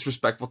is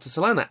disrespectful to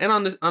Selena.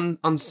 And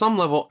on some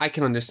level, I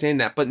can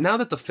understand that. But now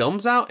that the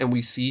film's out and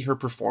we see her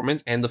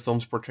performance and the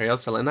film's portrayal of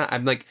Selena,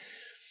 I'm like,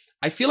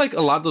 I feel like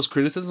a lot of those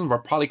criticisms are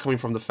probably coming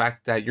from the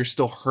fact that you're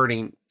still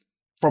hurting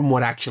from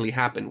what actually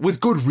happened. With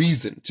good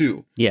reason,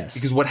 too. Yes.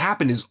 Because what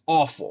happened is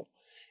awful.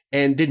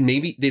 And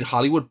did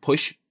Hollywood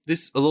push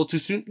this a little too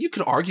soon? You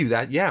could argue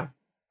that, yeah.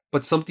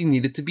 But something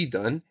needed to be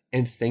done.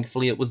 And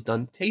thankfully, it was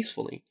done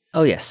tastefully.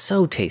 Oh, yeah.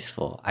 So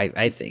tasteful,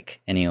 I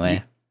think, anyway.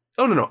 Yeah.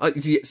 Oh, no.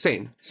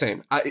 Same.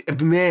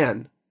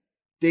 Man,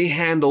 they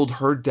handled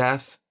her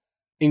death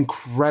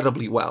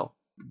incredibly well.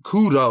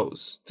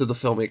 Kudos to the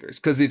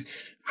filmmakers. Because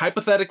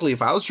hypothetically,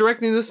 if I was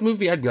directing this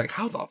movie, I'd be like,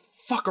 how the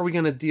fuck are we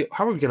going to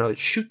how are we going to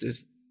shoot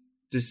this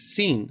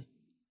scene?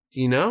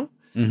 You know?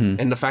 Mm-hmm.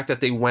 And the fact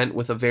that they went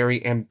with a very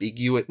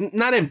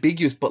not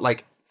ambiguous, but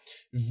like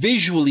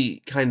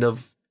visually kind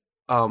of,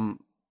 that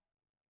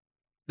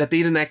they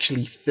didn't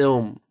actually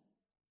film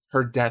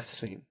her death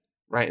scene.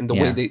 Right, and the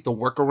way the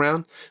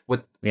workaround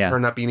with her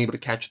not being able to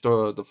catch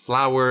the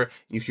flower,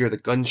 you hear the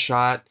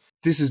gunshot.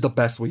 This is the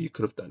best way you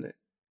could have done it.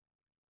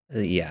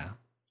 Yeah,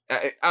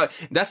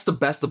 that's the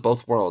best of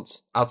both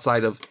worlds.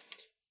 Outside of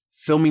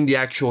filming the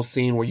actual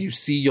scene where you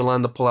see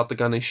Yolanda pull out the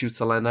gun and shoot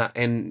Selena,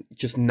 and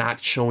just not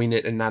showing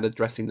it and not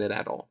addressing it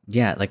at all.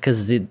 Yeah, like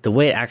because the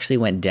way it actually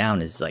went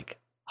down is like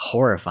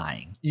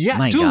horrifying. Yeah,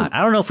 my dude. God,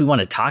 I don't know if we want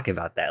to talk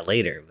about that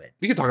later, but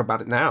we can talk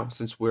about it now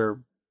since we're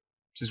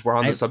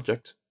on the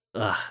subject.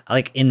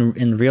 Like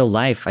in real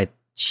life,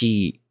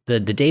 the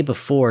day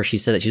before she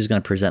said that she was going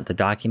to present the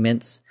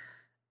documents,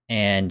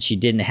 and she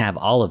didn't have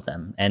all of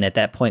them. And at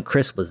that point,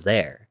 Chris was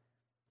there,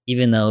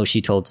 even though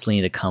she told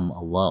Selena to come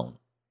alone.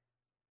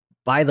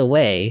 By the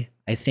way,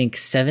 I think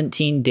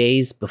 17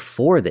 days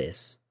before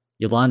this,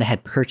 Yolanda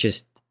had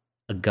purchased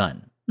a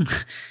gun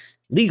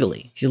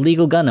legally. She's a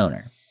legal gun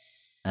owner.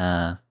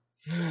 And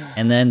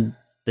then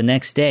the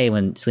next day,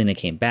 when Selena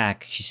came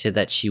back, she said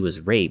that she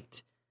was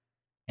raped.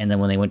 And then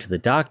when they went to the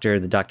doctor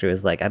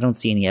was like, I don't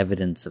see any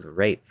evidence of a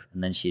rape.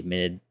 And then she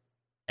admitted,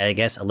 I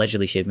guess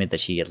allegedly she admitted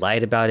that she had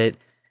lied about it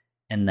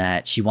and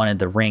that she wanted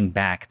the ring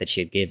back that she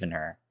had given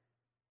her.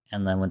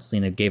 And then when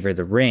Selena gave her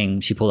the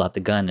ring, she pulled out the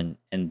gun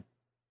and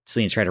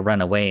Selena tried to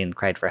run away and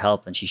cried for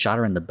help. And she shot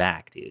her in the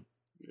back, dude.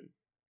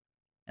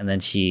 And then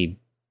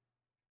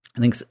I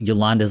think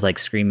Yolanda's like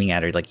screaming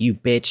at her, like, you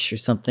bitch or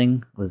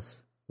something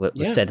was what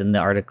was said in the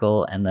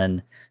article. And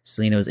then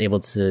Selena was able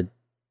to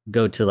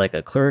go to like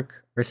a clerk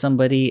or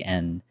somebody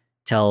and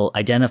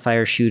identify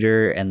her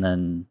shooter, and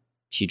then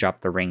she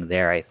dropped the ring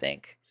there, I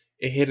think.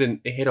 It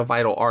hit a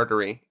vital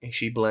artery and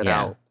she bled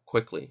out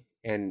quickly.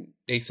 And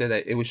they said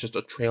that it was just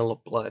a trail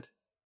of blood.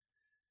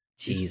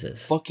 Jesus.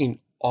 It's fucking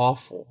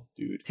awful,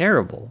 dude.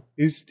 Terrible.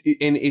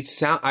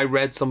 I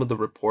read some of the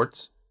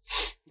reports.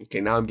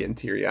 Okay, now I'm getting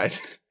teary-eyed.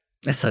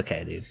 That's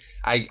okay, dude.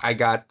 I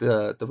got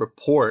the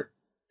report,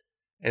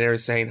 and they were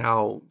saying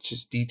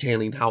just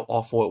detailing how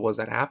awful it was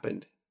that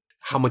happened.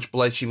 How much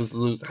blood she was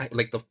losing,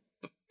 like the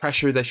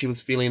pressure that she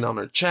was feeling on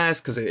her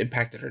chest because it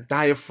impacted her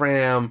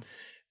diaphragm.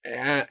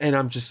 And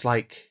I'm just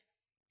like,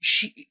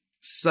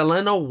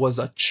 Selena was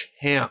a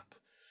champ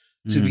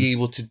to be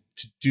able to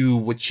do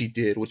what she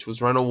did, which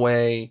was run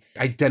away,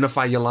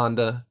 identify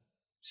Yolanda,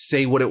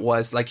 say what it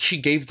was. Like, she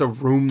gave the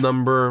room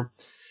number,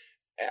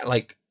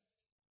 like,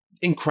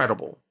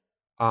 incredible.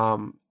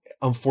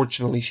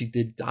 Unfortunately, she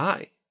did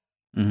die.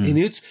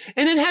 Mm-hmm.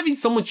 And then having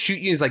someone shoot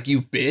you is like,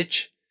 you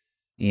bitch.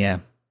 Yeah.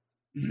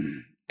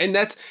 And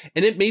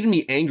it made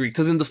me angry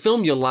because in the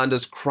film,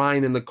 Yolanda's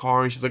crying in the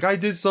car and she's like, I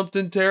did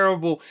something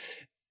terrible.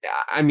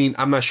 I mean,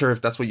 I'm not sure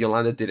if that's what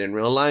Yolanda did in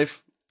real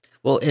life.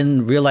 Well,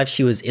 in real life,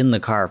 she was in the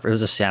car. It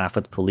was a standoff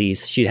with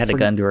police. She had a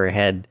gun to her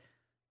head.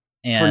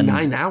 For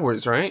 9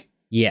 hours, right?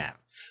 Yeah.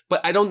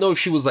 But I don't know if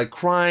she was like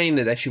crying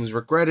and that she was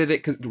regretted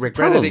it.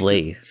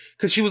 Probably.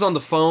 Because she was on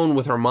the phone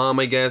with her mom,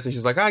 I guess. And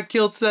she's like, I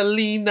killed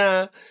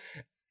Selena.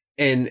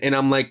 And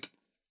I'm like,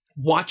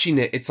 watching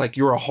it, it's like,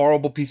 you're a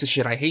horrible piece of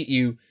shit. I hate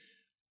you.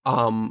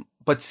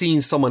 But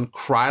seeing someone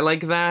cry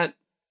like that,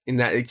 and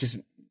that it just,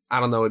 I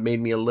don't know, it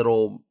made me a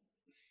little,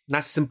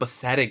 not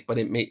sympathetic, but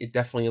it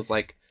definitely is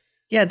like.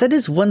 Yeah, that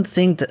is one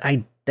thing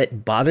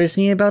that bothers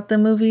me about the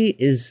movie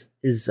is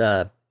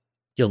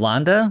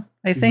Yolanda,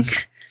 I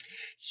think.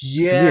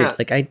 Yeah. It's weird.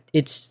 Like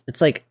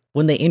it's like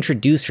when they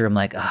introduce her, I'm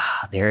like,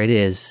 there it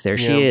is. There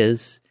she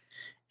is.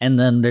 And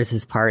then there's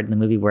this part in the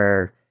movie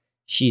where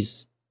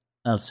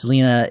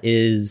Selena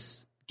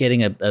is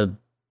getting a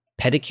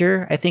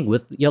pedicure, I think,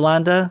 with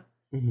Yolanda.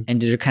 Mm-hmm.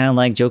 And they're kind of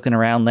like joking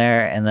around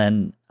there. And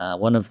then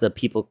one of the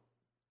people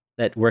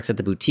that works at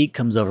the boutique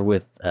comes over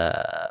with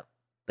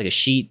like a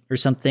sheet or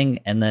something.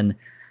 And then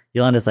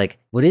Yolanda's like,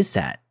 what is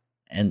that?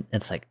 And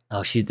it's like,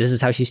 this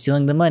is how she's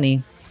stealing the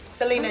money.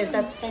 Selena, is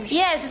that the same shit?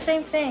 Yeah, it's the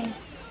same thing.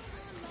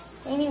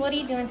 Amy, what are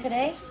you doing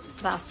today?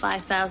 About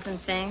 5,000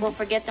 things. Well,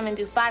 forget them and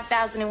do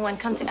 5,001.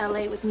 Come to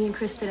LA with me and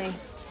Chris today.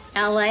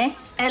 LA?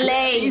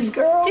 LA. These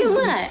girls. Do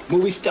what?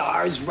 Movie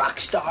stars, rock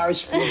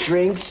stars, free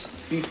drinks.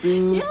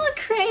 You look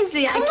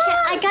crazy.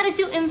 I gotta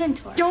do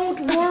inventory. Don't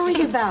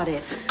worry about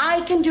it.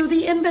 I can do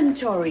the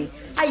inventory.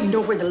 I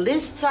know where the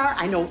lists are.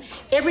 I know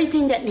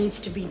everything that needs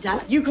to be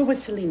done. You go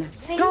with Selena.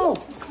 Go.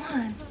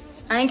 Come on.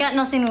 I ain't got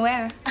nothing to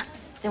wear.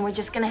 Then we're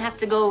just gonna have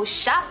to go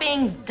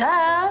shopping,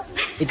 duh.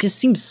 It just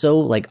seems so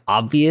like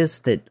obvious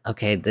that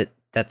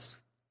that's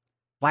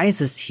why is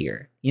this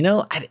here? You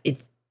know,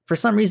 it's for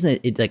some reason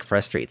it like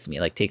frustrates me,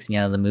 like takes me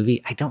out of the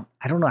movie. I don't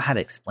know how to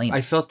explain it.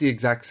 I felt the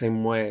exact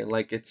same way.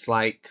 Like it's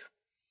like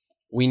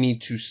we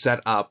need to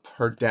set up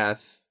her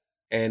death,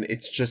 and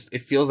it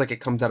feels like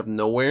it comes out of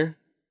nowhere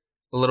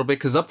a little bit,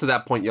 because up to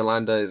that point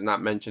Yolanda is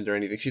not mentioned or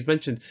anything. She's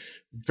mentioned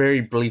very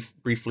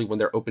briefly when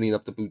they're opening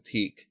up the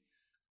boutique.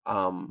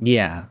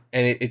 Yeah,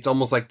 and it's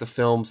almost like the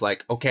film's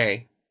like,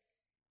 okay,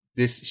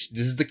 this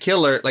is the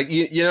killer, like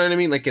you know what I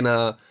mean, like in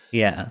a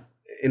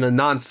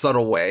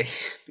non-subtle way.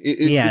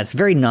 It's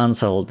very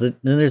non-subtle. Then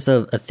there's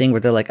a thing where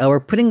they're like, oh, we're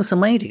putting some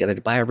money together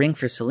to buy a ring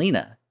for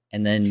Selena,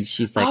 and then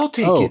she's like, I'll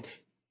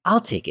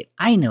take it.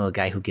 I know a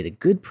guy who'll get a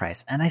good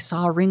price, and I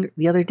saw a ring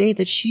the other day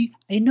that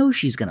I know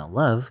she's gonna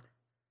love.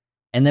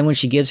 And then when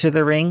she gives her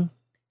the ring,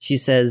 she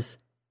says,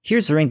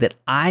 here's the ring that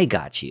I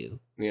got you.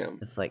 Yeah,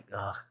 it's like,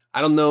 ugh. I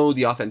don't know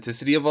the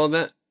authenticity of all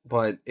that,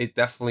 but it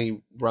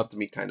definitely rubbed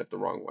me kind of the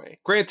wrong way.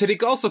 Granted,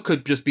 it also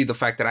could just be the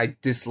fact that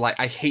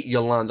I hate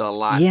Yolanda a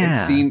lot.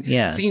 Yeah,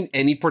 and seeing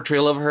any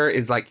portrayal of her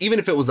is like, even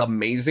if it was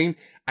amazing,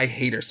 I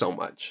hate her so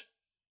much.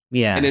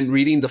 Yeah. And then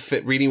reading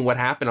what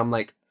happened, I'm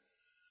like,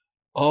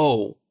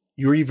 oh,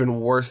 you're even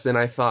worse than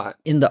I thought.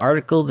 In the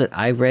article that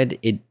I read,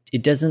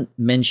 it doesn't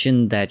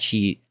mention that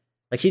she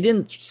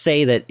didn't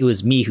say that it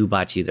was me who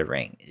bought you the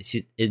ring.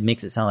 It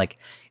makes it sound like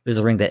it was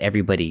a ring that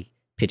everybody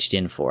pitched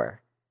in for.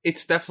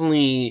 It's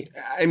definitely,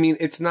 I mean,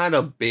 it's not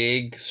a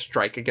big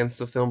strike against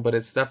the film, but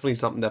it's definitely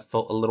something that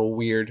felt a little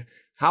weird.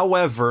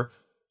 However,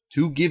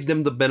 to give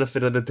them the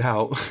benefit of the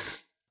doubt,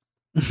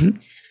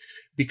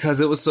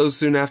 because it was so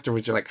soon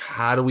afterwards, you're like,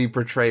 how do we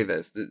portray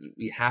this?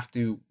 We have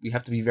to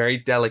be very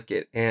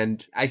delicate.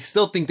 And I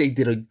still think they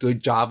did a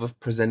good job of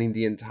presenting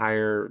the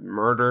entire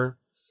murder.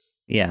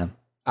 Yeah.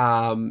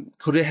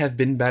 Could it have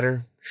been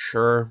better?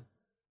 Sure.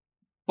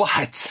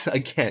 But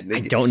again,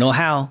 I don't know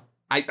how.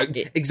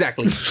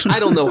 Exactly. I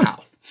don't know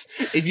how.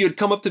 If you had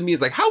come up to me,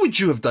 it's like, how would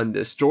you have done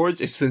this, George?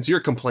 Since you're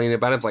complaining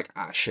about it, it's like,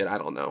 shit, I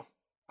don't know.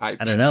 I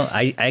don't know.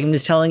 I'm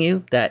just telling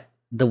you that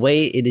the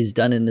way it is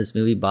done in this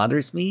movie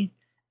bothers me.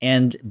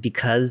 And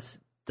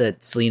because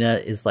that Selena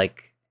is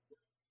like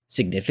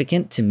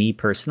significant to me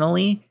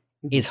personally,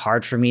 it's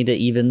hard for me to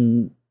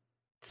even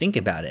think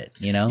about it,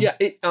 you know? Yeah.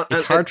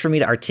 It's hard for me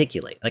to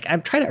articulate. Like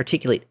I'm trying to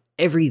articulate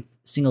every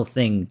single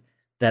thing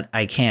that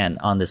I can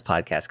on this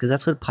podcast, because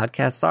that's what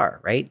podcasts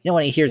are, right? You don't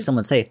want to hear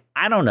someone say,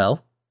 I don't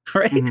know,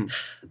 right?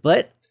 Mm-hmm.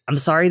 But I'm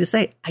sorry to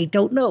say, I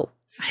don't know.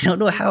 I don't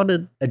know how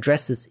to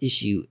address this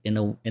issue in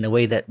a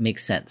way that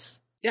makes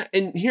sense. Yeah,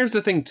 and here's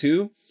the thing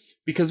too,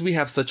 because we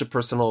have such a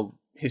personal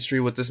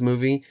history with this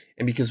movie,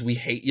 and because we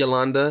hate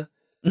Yolanda,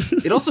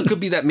 it also could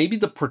be that maybe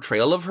the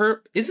portrayal of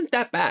her isn't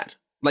that bad.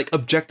 Like,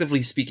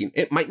 objectively speaking,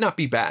 it might not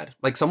be bad.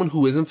 Like, someone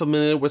who isn't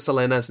familiar with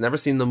Selena, has never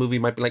seen the movie,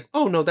 might be like,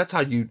 oh no, that's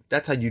how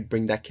you'd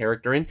bring that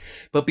character in.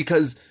 But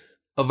because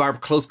of our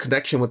close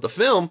connection with the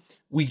film,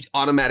 we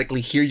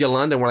automatically hear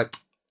Yolanda and we're like,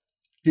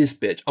 this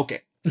bitch.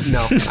 Okay.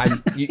 No,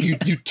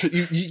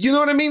 you know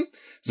what I mean?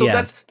 So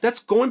yeah.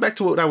 That's going back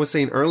to what I was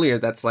saying earlier.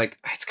 That's like,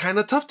 it's kind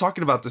of tough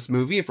talking about this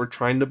movie if we're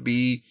trying to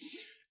be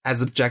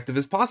as objective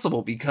as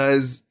possible,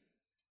 because,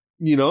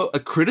 you know, a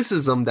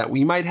criticism that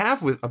we might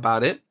have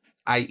about it,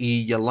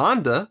 i.e.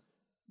 Yolanda,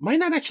 might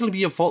not actually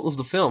be a fault of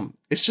the film.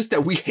 It's just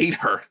that we hate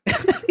her.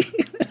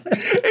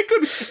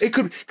 It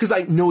could, because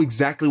I know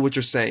exactly what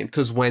you're saying.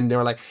 Because when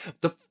they're like,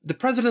 the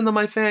president of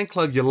my fan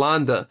club,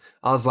 Yolanda,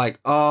 I was like,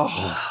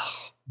 oh,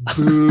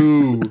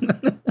 boo,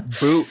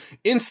 boo.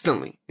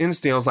 Instantly, I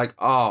was like,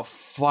 oh,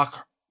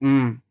 fuck.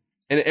 And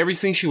every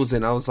scene she was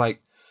in, I was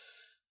like,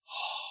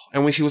 oh.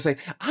 And when she was saying,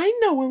 I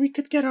know where we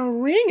could get a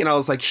ring. And I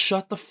was like,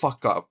 shut the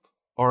fuck up.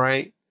 All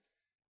right.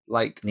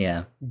 Like,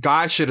 yeah,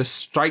 God should have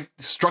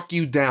struck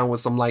you down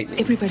with some lightning.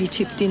 Everybody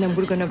chipped in and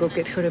we're gonna go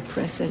get her a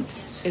present,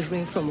 a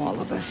ring from all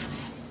of us.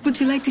 Would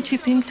you like to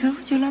chip in too,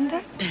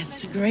 Yolanda?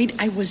 That's great.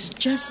 I was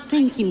just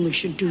thinking we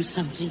should do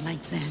something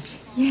like that.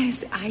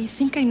 Yes, I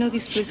think I know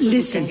this place where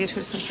we can get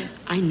her something.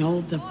 I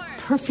know the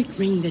perfect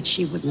ring that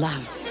she would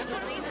love.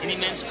 Any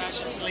men's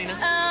fashion, Selena?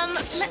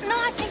 No,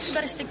 I think you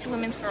better stick to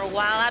women's for a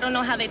while. I don't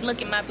know how they'd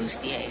look in my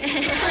bustier.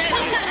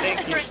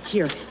 Thank you.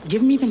 Here,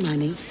 give me the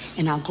money,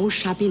 and I'll go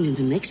shopping in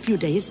the next few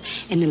days,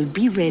 and it'll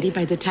be ready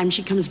by the time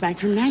she comes back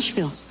from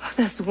Nashville. Oh,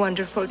 that's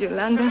wonderful,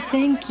 Yolanda.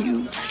 Thank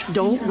you.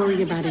 Don't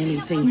worry about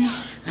anything.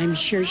 I'm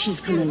sure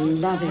she's gonna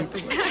love it.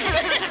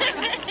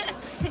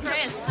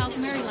 Chris, how's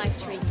married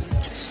life treating you?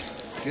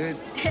 It's good.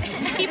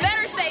 He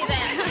better say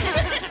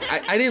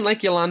that. I didn't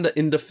like Yolanda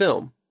in the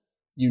film.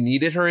 You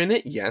needed her in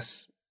it,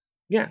 yes.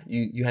 Yeah,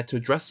 you had to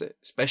address it,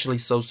 especially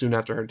so soon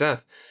after her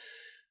death.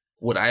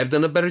 Would I have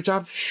done a better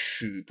job?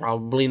 Shoot,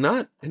 probably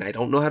not. And I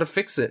don't know how to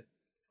fix it.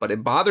 But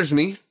it bothers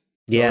me.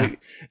 Yeah.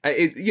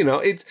 So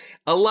it's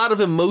a lot of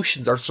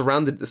emotions are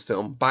surrounded this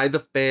film by the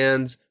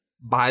fans,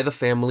 by the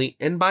family,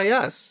 and by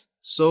us.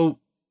 So,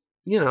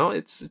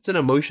 it's an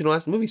emotional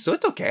ass movie. So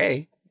it's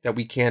okay that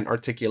we can't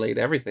articulate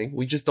everything.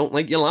 We just don't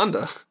like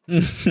Yolanda.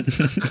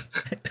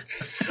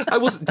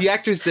 The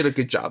actress did a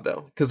good job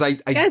though, because I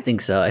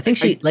think so. I think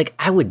she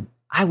I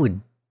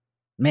would.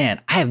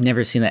 Man, I have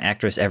never seen that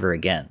actress ever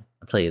again.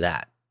 I'll tell you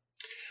that.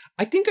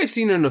 I think I've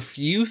seen her in a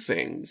few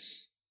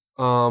things,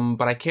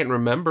 but I can't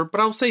remember.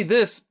 But I'll say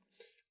this: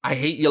 I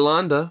hate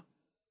Yolanda,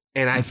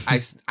 and I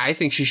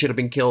think she should have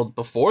been killed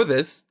before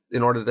this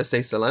in order to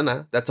say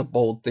Selena. That's a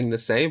bold thing to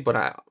say, but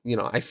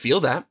I feel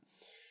that.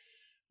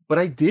 But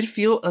I did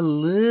feel a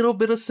little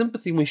bit of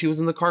sympathy when she was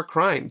in the car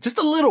crying, just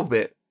a little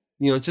bit.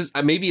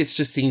 Maybe it's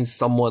just seeing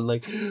someone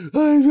like,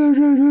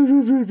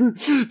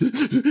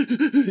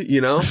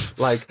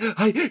 like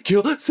I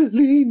killed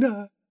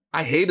Selena.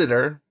 I hated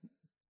her,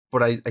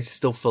 but I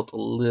still felt a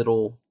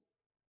little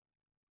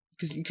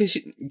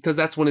because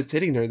that's when it's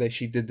hitting her that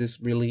she did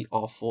this really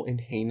awful and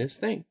heinous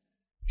thing.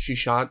 She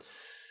shot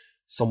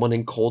someone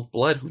in cold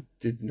blood who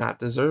did not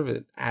deserve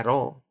it at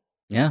all.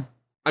 Yeah.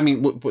 I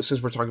mean,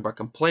 since we're talking about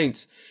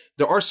complaints,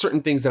 there are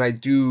certain things that I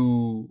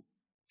do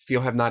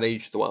feel have not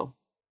aged well.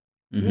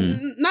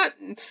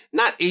 Mm-hmm.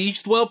 Not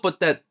aged well, but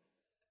that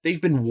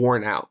they've been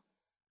worn out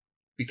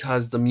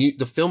because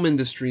the film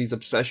industry's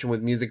obsession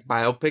with music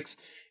biopics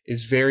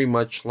is very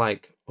much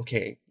like,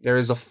 okay, there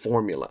is a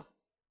formula,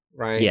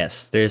 right?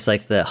 Yes, there's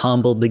like the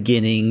humble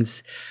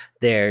beginnings.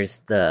 There's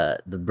the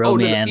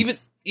romance. Oh, no.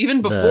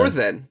 Even before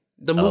then,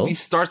 the movie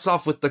starts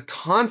off with the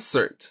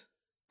concert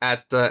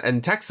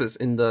in Texas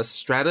in the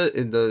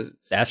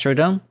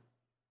Astrodome.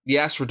 The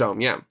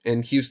Astrodome, yeah,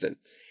 in Houston.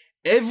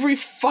 Every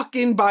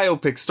fucking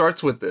biopic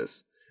starts with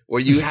this, where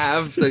you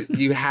have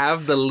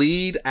the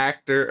lead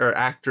actor or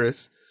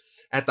actress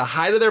at the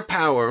height of their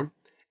power,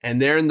 and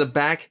they're in the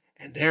back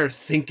and they're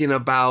thinking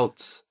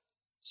about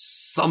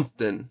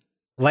something.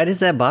 Why does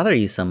that bother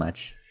you so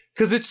much?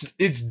 Because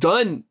it's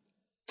done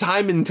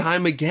time and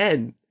time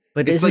again.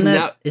 But isn't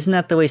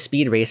that the way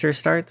Speed Racer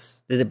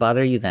starts? Did it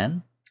bother you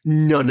then?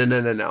 No.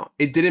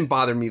 It didn't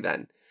bother me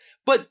then.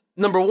 But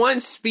number one,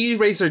 Speed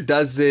Racer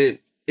does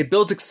it. It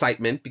builds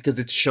excitement because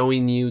it's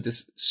showing you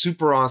this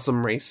super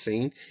awesome race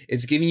scene.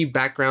 It's giving you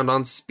background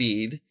on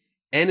speed,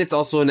 and it's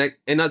also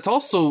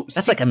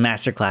that's like a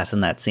masterclass in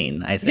that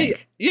scene, I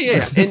think.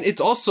 Yeah. And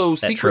it's also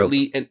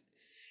secretly and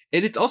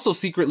it's also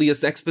secretly an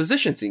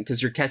exposition scene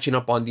because you're catching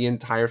up on the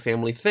entire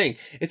family thing.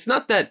 It's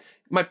not that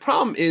my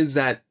problem is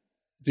that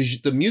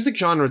the music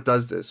genre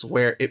does this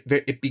where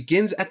it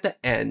begins at the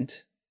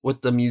end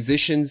with the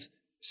musicians,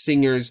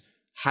 singers,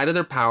 height of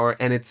their power,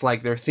 and it's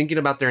like they're thinking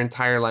about their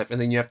entire life,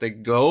 and then you have to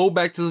go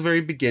back to the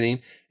very beginning,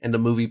 and the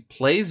movie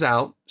plays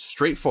out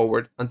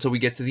straightforward until we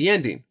get to the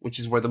ending, which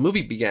is where the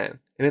movie began.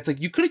 And it's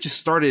like you could have just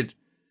started,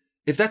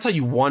 if that's how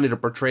you wanted to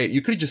portray it,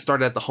 you could have just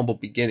started at the humble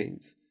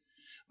beginnings.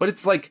 But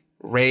it's like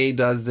Ray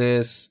does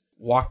this,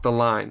 Walk the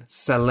Line,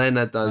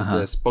 Selena does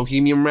this,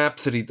 Bohemian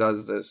Rhapsody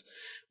does this.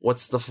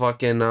 What's the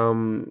fucking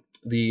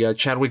the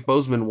Chadwick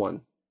Boseman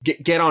one?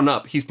 Get On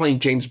Up. He's playing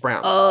James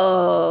Brown.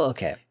 Oh,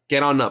 okay.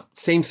 Get On Up.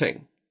 Same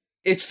thing.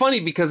 It's funny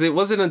because it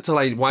wasn't until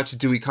I watched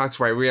Dewey Cox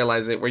where I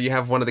realized it, where you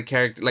have one of the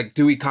characters, like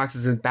Dewey Cox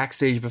is in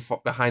backstage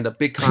behind a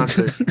big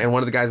concert, and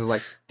one of the guys is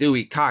like,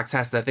 Dewey Cox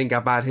has to think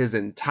about his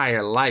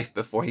entire life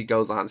before he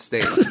goes on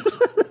stage.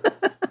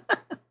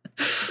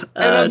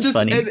 And I'm just,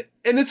 funny.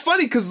 And it's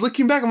funny because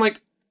looking back, I'm like,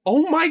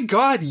 oh my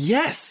God,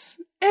 yes.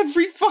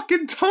 Every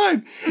fucking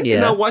time. Yeah.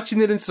 And now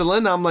watching it in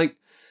Selena, I'm like,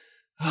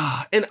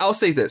 and I'll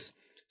say this.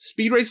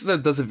 Speed Racer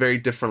does it very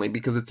differently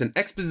because it's an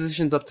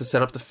exposition up to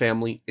set up the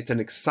family. It's an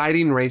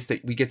exciting race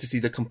that we get to see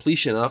the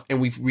completion of,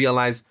 and we've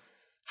realized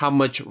how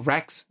much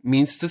Rex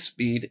means to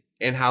Speed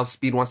and how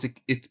Speed wants to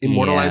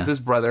immortalize his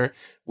brother.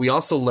 We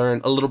also learn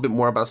a little bit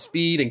more about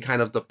Speed and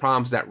kind of the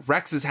problems that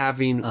Rex is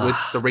having with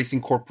the racing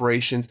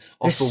corporations.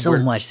 Also, there's so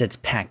much that's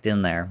packed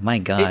in there. My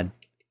God.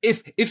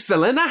 If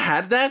Selena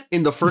had that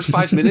in the first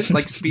 5 minutes,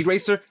 like Speed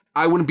Racer,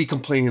 I wouldn't be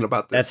complaining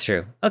about this. That's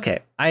true. Okay,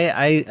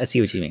 I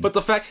see what you mean. But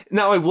the fact,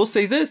 now I will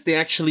say this, they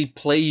actually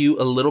play you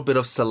a little bit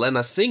of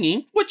Selena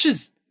singing, which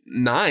is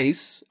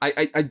nice.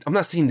 I'm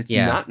not saying it's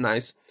not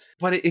nice,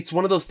 but it's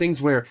one of those things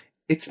where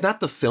it's not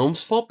the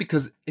film's fault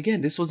because,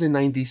 again, this was in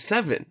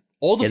 97.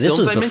 All the films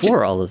I mentioned. This was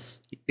before all this.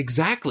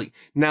 Exactly.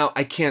 Now,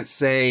 I can't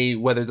say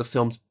whether the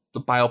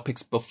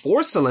biopics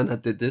before Selena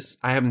did this.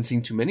 I haven't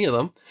seen too many of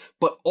them,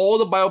 but all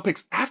the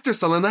biopics after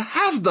Selena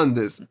have done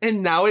this,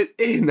 and now it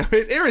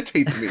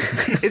irritates me.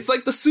 It's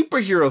like the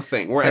superhero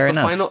thing, where Fair at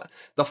enough.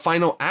 the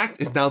final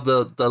act is now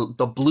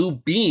the blue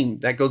beam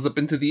that goes up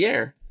into the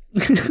air.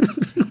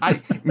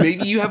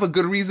 Maybe you have a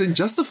good reason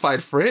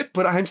justified for it,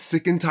 but I'm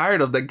sick and tired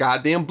of the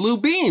goddamn blue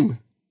beam.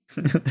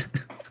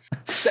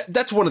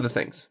 That's one of the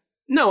things.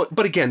 No,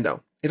 but again,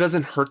 though, it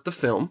doesn't hurt the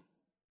film.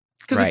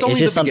 Right. It's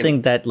just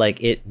something that,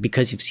 like,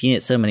 because you've seen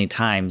it so many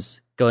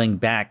times, going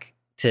back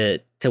to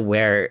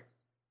where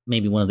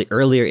maybe one of the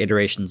earlier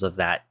iterations of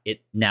that,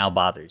 it now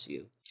bothers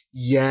you.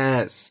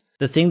 Yes.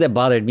 The thing that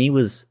bothered me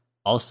was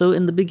also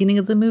in the beginning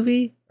of the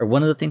movie, or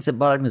one of the things that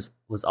bothered me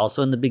was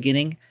also in the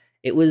beginning.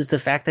 It was the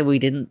fact that we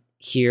didn't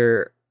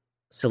hear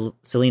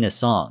Selena's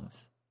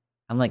songs.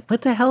 I'm like,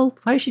 what the hell?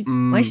 Why is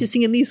she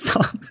singing these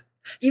songs?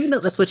 Even though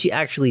that's what she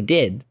actually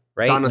did,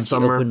 right? Donna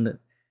Summer.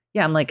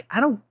 Yeah, I'm like, I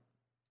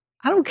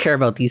don't care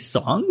about these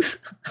songs.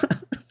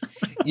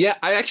 Yeah,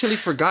 I actually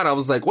forgot. I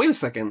was like, wait a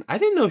second. I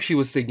didn't know she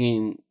was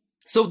singing.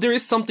 So there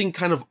is something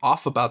kind of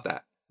off about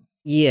that.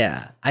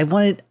 Yeah, I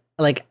want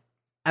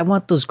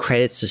those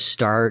credits to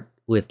start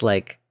with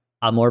like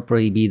Amor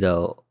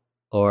Prohibido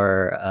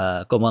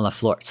or Como la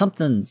Flor,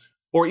 something.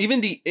 Or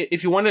even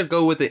if you wanted to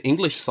go with the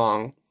English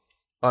song,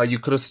 you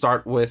could have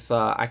started with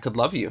I Could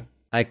Love You.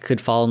 I Could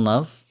Fall in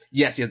Love?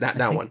 Yes,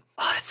 that one.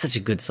 Oh, that's such a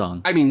good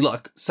song. I mean,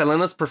 look,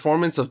 Selena's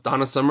performance of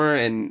Donna Summer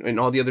and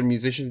all the other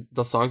musicians,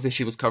 the songs that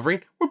she was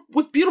covering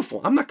was beautiful.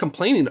 I'm not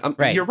complaining.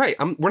 Right. You're right.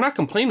 We're not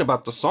complaining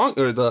about the song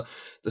or the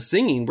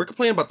singing. We're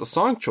complaining about the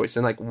song choice.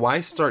 And like, why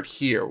start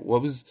here?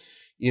 What was,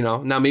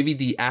 now maybe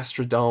the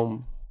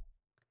Astrodome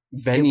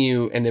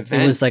venue and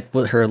event. It was like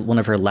one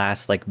of her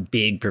last like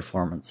big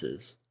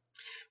performances.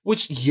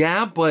 Which,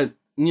 yeah, but,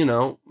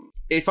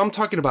 if I'm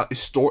talking about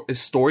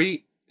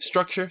story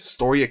structure,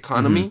 story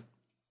economy,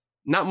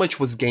 not much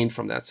was gained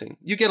from that scene.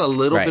 You get a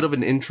little bit of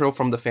an intro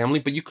from the family,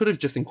 but you could have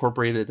just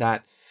incorporated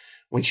that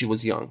when she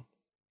was young,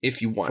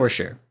 if you want. For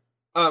sure.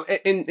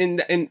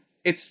 And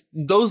it's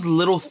those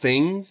little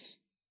things,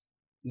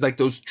 like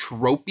those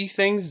tropey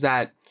things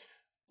that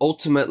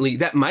ultimately,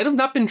 that might have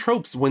not been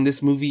tropes when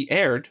this movie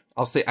aired.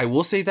 I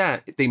will say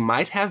that. They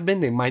might have been,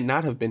 they might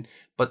not have been,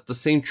 but the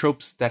same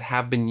tropes that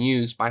have been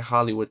used by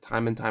Hollywood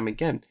time and time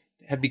again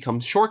have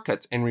become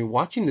shortcuts. And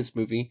rewatching this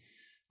movie,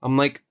 I'm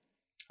like,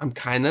 I'm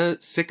kind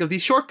of sick of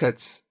these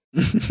shortcuts.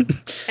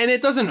 And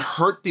it doesn't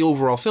hurt the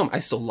overall film.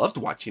 I still loved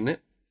watching it.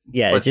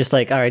 Yeah, it's just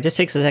like, all right, it just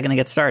takes a second to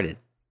get started.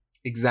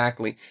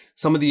 Exactly.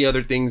 Some of the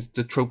other things,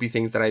 the tropey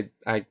things that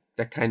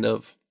that kind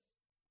of,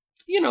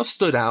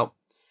 stood out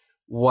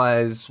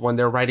was when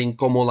they're writing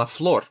Como la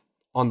Flor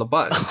on the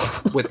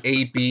bus with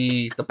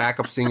A.B., the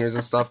backup singers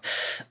and stuff.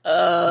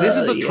 This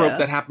is a trope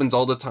that happens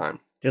all the time.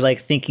 They're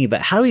like thinking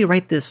about, how do we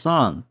write this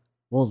song?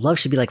 Well, love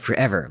should be like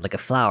forever, like a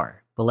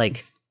flower. But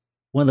like,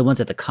 one of the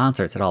ones at the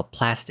concerts are all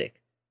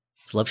plastic.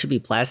 So love should be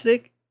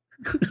plastic?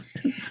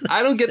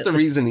 I don't get the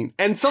reasoning.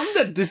 And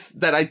something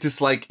that I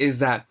dislike is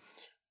that,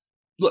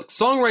 look,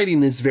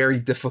 songwriting is very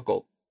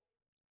difficult.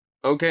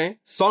 Okay?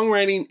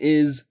 Songwriting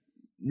is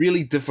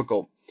really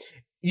difficult.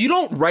 You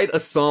don't write a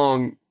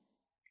song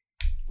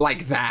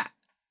like that.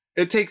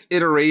 It takes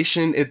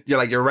iteration.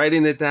 You're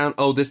writing it down.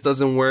 Oh, this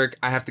doesn't work.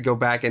 I have to go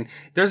back. And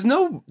there's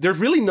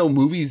really no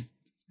movies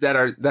that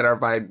are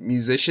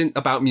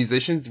about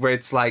musicians where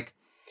it's like,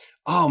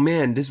 oh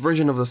man, this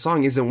version of the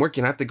song isn't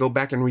working. I have to go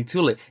back and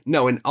retool it.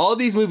 No, in all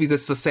these movies,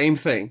 it's the same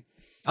thing.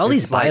 All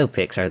these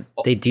biopics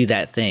they do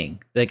that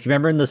thing. Like,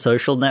 remember in The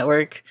Social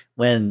Network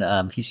when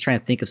he's trying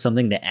to think of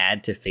something to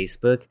add to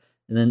Facebook,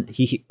 and then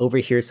he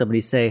overhears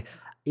somebody say,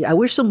 "Yeah, I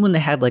wish someone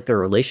had like their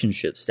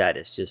relationship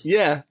status, just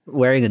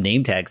wearing a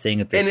name tag saying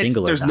if they're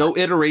single or not." There's no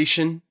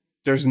iteration.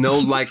 There's no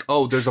like,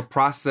 oh, there's a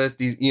process.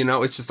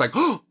 It's just like,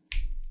 oh,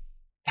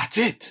 that's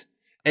it.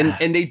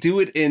 And they do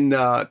it in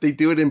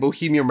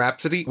Bohemian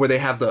Rhapsody where they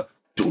have the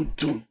dun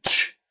dun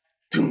tch,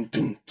 dun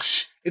dun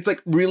tch. It's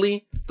like,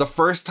 really, the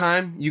first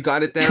time you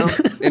got it down,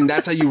 and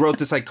that's how you wrote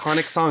this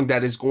iconic song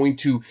that is going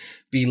to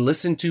be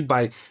listened to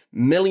by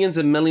millions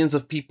and millions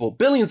of people,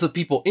 billions of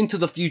people into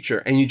the future,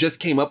 and you just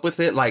came up with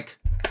it like,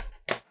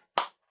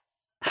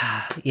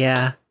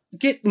 yeah.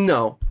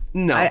 No.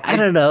 I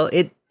don't know.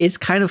 It's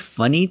kind of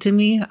funny to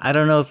me. I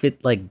don't know if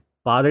it like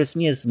bothers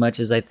me as much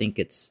as I think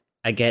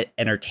I get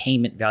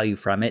entertainment value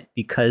from it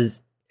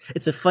because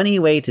it's a funny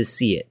way to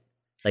see it.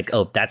 Like,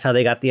 oh, that's how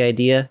they got the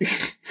idea?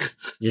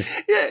 Just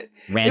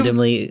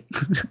randomly.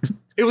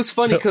 It was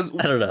funny because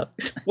I don't know.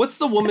 Who's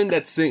the woman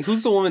that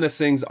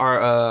sings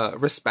our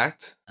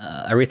Respect?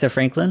 Aretha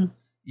Franklin?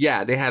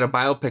 Yeah, they had a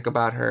biopic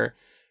about her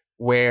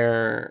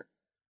where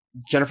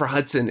Jennifer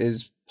Hudson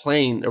is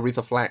playing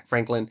Aretha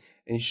Franklin,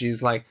 and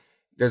she's like,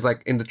 there's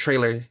like in the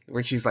trailer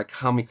where she's like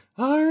humming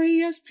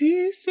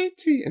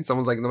R-E-S-P-C-T, and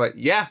someone's like,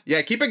 yeah,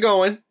 keep it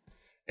going.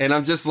 And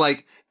I'm just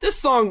like, this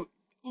song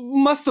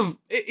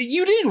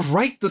you didn't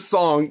write the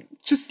song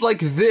just like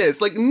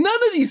this. Like, none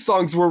of these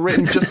songs were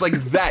written just like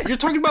that. You're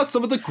talking about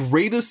some of the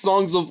greatest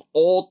songs of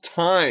all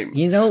time.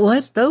 You know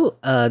what though?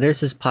 There's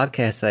this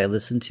podcast that I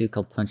listen to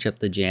called Punch Up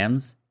the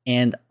Jams,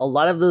 and a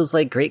lot of those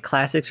like great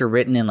classics are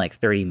written in like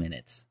 30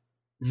 minutes.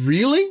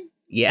 Really?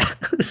 Yeah.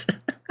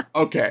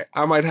 Okay,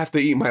 I might have to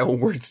eat my own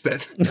words then.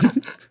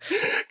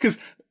 Because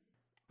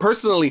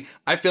personally,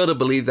 I fail to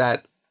believe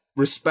that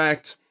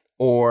Respect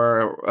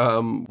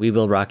or We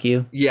Will Rock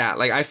You. Yeah,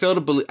 like I fail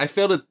to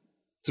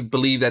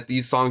believe that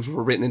these songs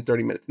were written in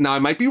 30 minutes. Now, I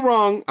might be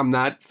wrong. I'm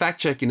not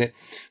fact checking it.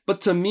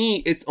 But to me,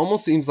 it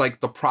almost seems like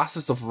the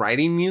process of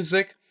writing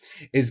music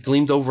is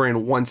gleamed over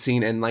in one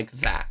scene and like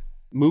that.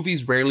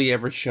 Movies rarely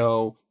ever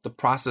show the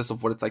process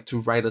of what it's like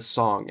to write a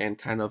song and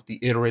kind of the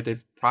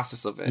iterative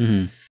process of it.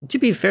 Mm-hmm. To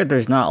be fair,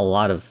 there's not a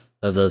lot of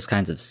of those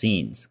kinds of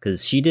scenes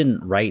because she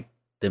didn't write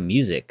the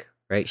music,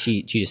 right?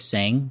 She just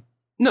sang.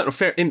 No,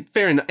 fair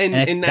enough.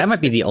 And that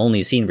might be the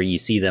only scene where you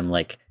see them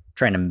like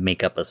trying to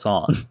make up a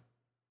song.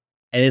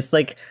 And it's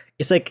like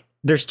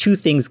there's two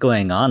things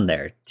going on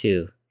there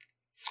too.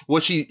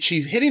 Well,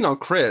 she's hitting on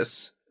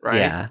Chris, right?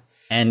 Yeah.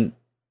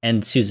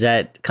 And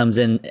Suzette comes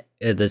in,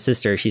 the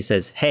sister, she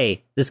says,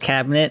 "Hey, this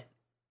cabinet,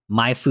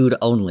 my food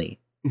only.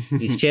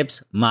 These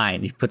chips,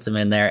 mine." He puts them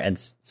in there, and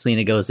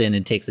Selena goes in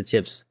and takes the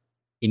chips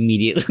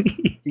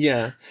immediately.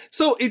 Yeah.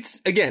 So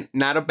it's, again,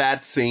 not a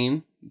bad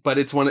scene, but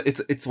it's one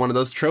of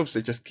those tropes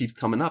that just keeps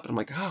coming up. And I'm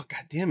like, oh,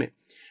 God damn it.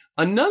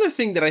 Another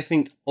thing that I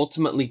think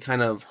ultimately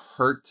kind of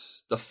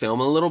hurts the film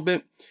a little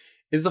bit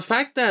is the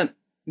fact that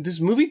this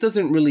movie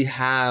doesn't really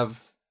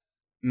have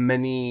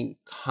many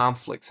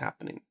conflicts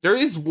happening. There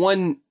is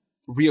one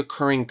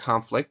reoccurring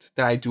conflict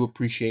that I do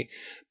appreciate,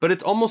 but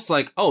it's almost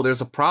like, oh,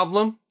 there's a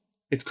problem.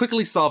 It's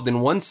quickly solved in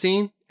one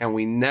scene and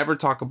we never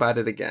talk about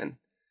it again.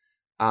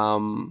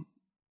 And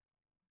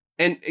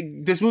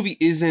this movie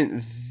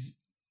isn't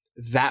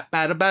that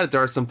bad about it.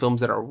 There are some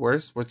films that are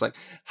worse where it's like,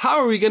 how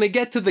are we going to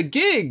get to the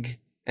gig?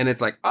 And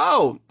it's like,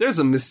 oh, there's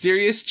a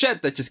mysterious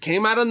jet that just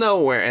came out of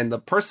nowhere and the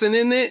person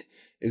in it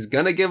is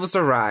going to give us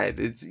a ride.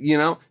 It's, you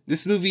know,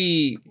 this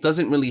movie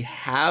doesn't really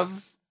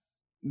have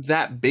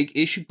that big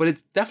issue, but it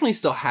definitely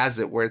still has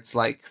it where it's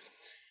like,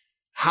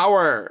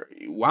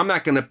 I'm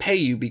not going to pay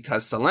you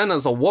because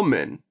Selena's a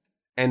woman.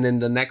 And then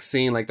the next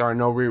scene, like there are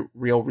no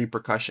real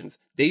repercussions.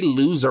 They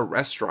lose a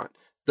restaurant.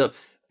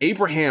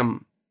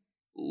 Abraham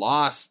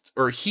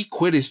he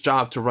quit his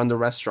job to run the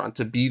restaurant,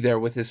 to be there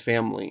with his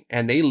family.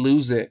 And they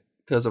lose it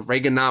because of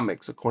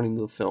Reaganomics, according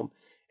to the film.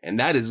 And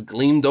that is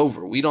gleamed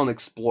over. We don't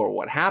explore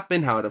what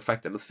happened, how it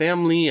affected the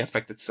family,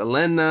 affected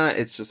Selena.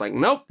 It's just like,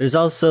 nope. There's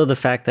also the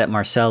fact that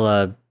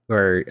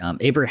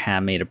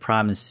Abraham made a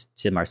promise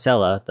to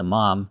Marcella, the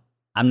mom,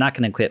 I'm not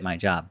going to quit my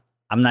job.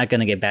 I'm not going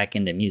to get back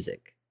into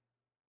music.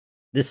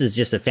 This is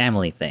just a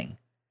family thing.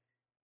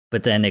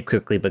 But then he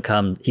quickly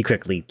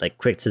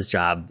quits his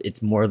job.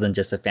 It's more than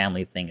just a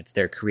family thing. It's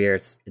their career.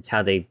 It's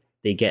how they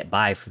get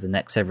by for the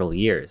next several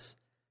years.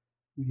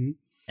 Mm-hmm.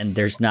 And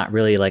there's not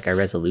really like a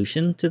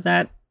resolution to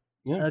that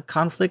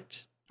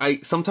conflict.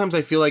 Sometimes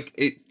I feel like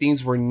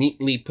things were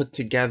neatly put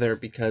together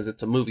because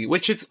it's a movie,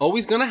 which it's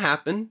always going to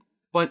happen.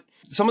 But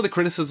some of the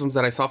criticisms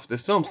that I saw for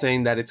this film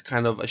saying that it's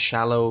kind of a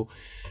shallow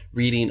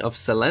reading of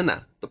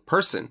Selena, the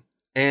person.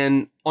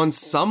 And on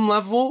some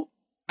level,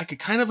 I could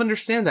kind of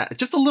understand that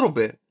just a little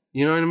bit.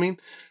 You know what I mean?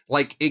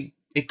 Like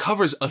it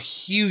covers a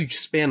huge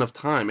span of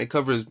time. It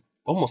covers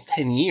almost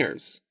 10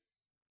 years.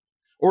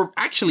 Or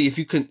actually, if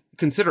you can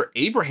consider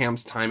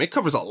Abraham's time, it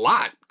covers a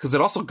lot because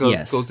it also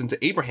goes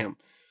into Abraham.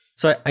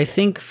 So I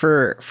think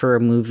for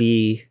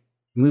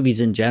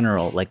movies in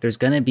general, like there's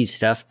going to be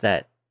stuff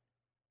that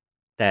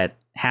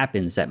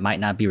happens that might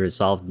not be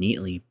resolved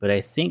neatly. But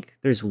I think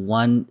there's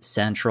one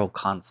central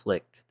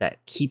conflict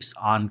that keeps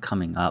on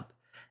coming up,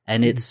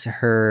 and it's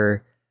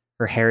her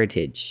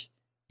heritage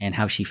and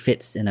how she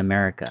fits in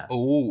America.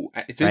 Oh,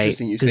 it's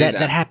interesting you say that.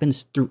 That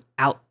happens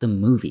throughout the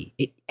movie.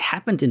 It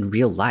happened in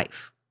real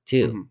life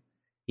too. Mm-hmm.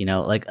 You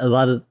know, like a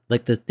lot of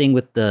like the thing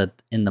with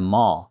in the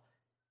mall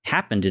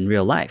happened in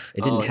real life.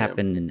 It didn't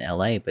happen in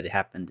LA, but it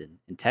happened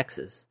in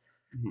Texas.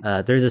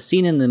 Mm-hmm. There's a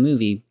scene in the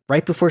movie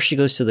right before she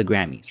goes to the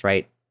Grammys,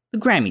 right? The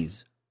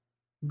Grammys,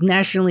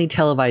 nationally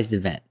televised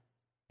event.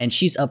 And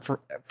she's up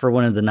for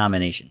one of the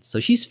nominations. So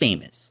she's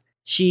famous.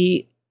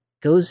 She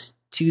goes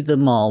to the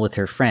mall with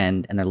her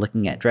friend and they're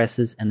looking at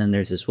dresses. And then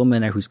there's this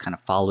woman there who's kind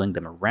of following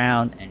them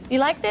around. And You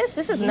like this?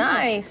 This is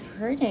nice.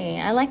 Pretty.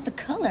 I like the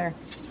color.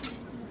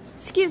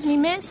 Excuse me,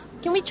 miss.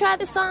 Can we try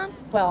this on?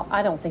 Well,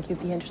 I don't think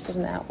you'd be interested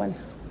in that one.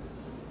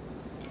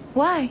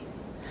 Why?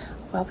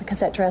 Well, because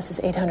that dress is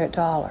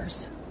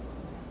 $800.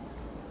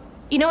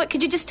 You know what?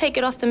 Could you just take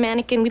it off the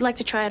mannequin? We'd like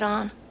to try it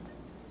on.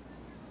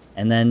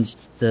 And then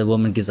the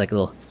woman gives like a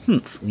little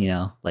humph, you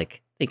know,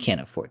 like they can't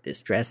afford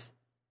this dress.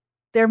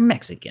 They're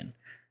Mexican.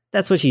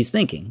 That's what she's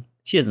thinking.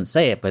 She doesn't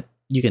say it, but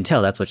you can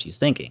tell that's what she's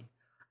thinking.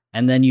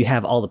 And then you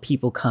have all the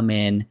people come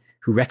in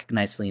who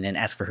recognize Selena and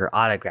ask for her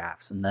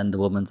autographs. And then the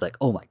woman's like,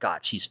 oh my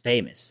God, she's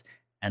famous.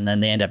 And then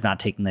they end up not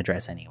taking the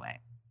dress anyway.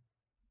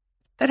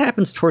 That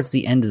happens towards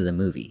the end of the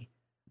movie.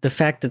 The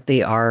fact that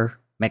they are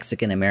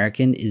Mexican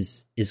American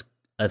is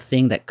a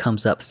thing that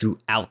comes up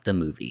throughout the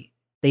movie.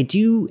 They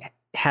do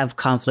have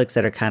conflicts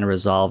that are kind of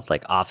resolved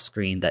like off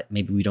screen that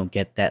maybe we don't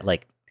get that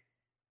like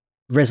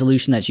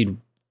resolution that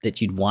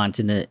you'd want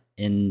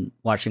in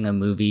watching a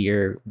movie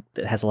or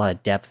that has a lot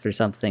of depth or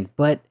something,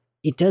 but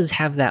it does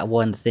have that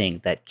one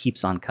thing that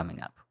keeps on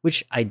coming up,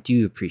 which I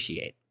do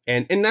appreciate.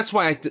 And that's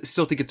why I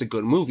still think it's a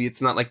good movie.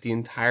 It's not like the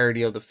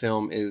entirety of the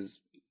film is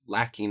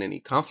lacking any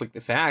conflict.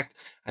 In fact,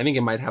 I think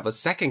it might have a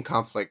second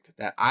conflict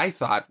that I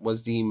thought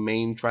was the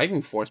main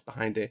driving force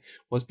behind it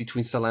was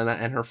between Selena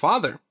and her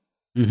father,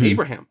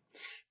 Abraham.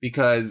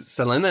 Because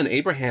Selena and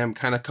Abraham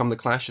kind of come to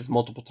clashes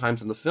multiple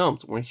times in the film.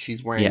 When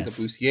she's wearing the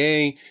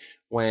bustier,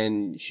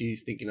 when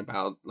she's thinking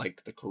about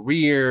like the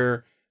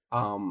career,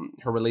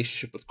 her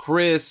relationship with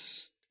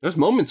Chris. There's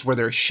moments where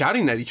they're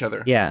shouting at each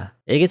other. Yeah,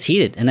 it gets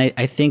heated. And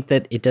I think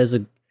that it does,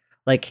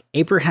 like,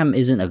 Abraham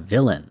isn't a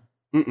villain,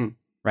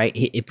 right?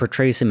 It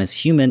portrays him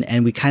as human,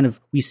 and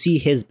we see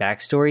his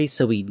backstory,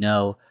 so we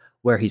know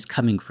where he's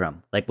coming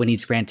from. Like when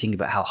he's ranting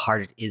about how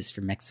hard it is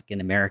for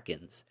Mexican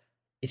Americans,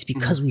 it's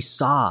because we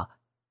saw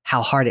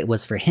how hard it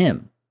was for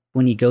him.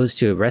 When he goes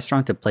to a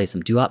restaurant to play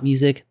some doo-wop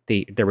music,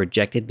 they're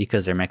rejected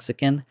because they're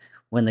Mexican.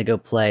 When they go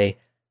play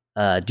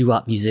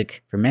doo-wop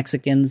music for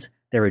Mexicans,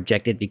 they're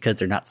rejected because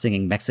they're not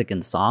singing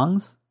Mexican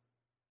songs.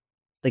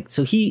 Like,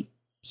 so he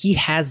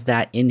has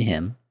that in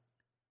him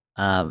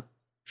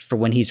for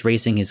when he's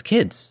raising his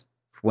kids,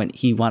 for when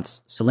he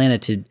wants Selena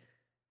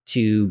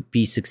to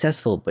be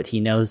successful, but he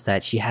knows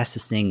that she has to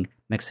sing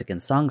Mexican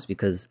songs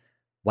because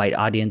white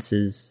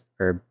audiences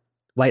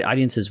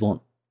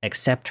won't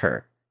accept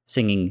her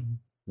singing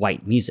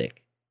white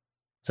music.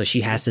 So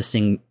she has to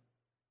sing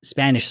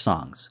Spanish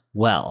songs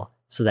well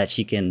so that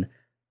she can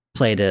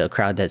play to a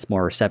crowd that's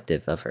more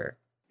receptive of her.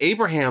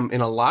 Abraham,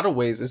 in a lot of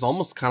ways, is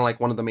almost kind of like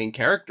one of the main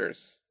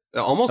characters.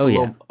 Almost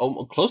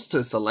close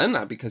to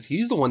Selena, because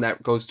he's the one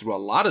that goes through a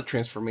lot of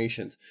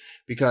transformations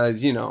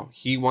because, you know,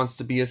 he wants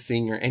to be a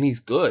singer and he's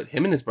good.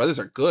 Him and his brothers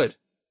are good.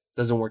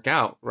 Doesn't work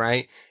out,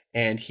 right?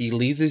 And he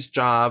leaves his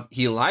job.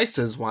 He lies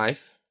to his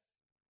wife.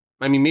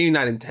 I mean, maybe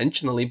not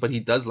intentionally, but he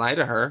does lie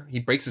to her. He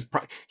breaks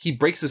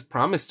his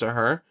promise to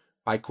her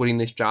by quitting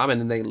his job, and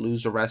then they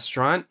lose a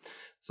restaurant.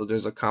 So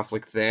there's a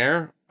conflict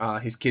there.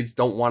 His kids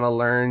don't want to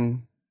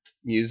learn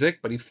music,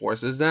 but he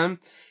forces them.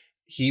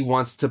 He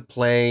wants to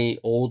play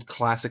old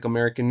classic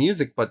American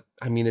music, but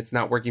I mean, it's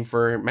not working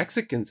for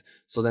Mexicans.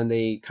 So then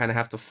they kind of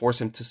have to force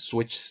him to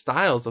switch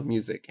styles of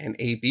music. And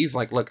AB's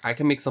like, look, I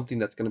can make something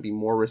that's going to be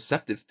more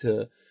receptive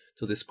to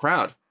this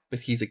crowd,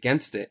 but he's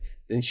against it.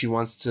 Then she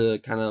wants to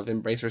kind of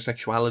embrace her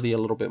sexuality a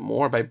little bit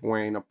more by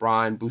wearing a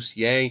bra and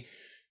bustier.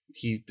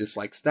 He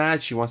dislikes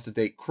that. She wants to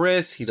date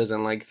Chris. He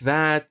doesn't like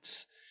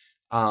that.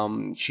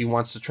 She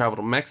wants to travel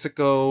to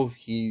Mexico.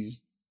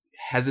 He's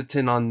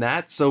hesitant on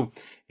that. So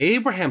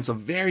Abraham's a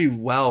very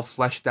well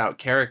fleshed out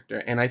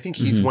character, and I think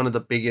he's one of the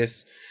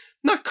biggest,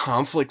 not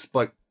conflicts,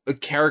 but a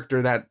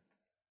character that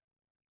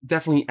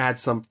definitely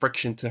adds some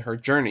friction to her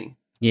journey.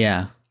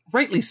 Yeah.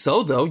 Rightly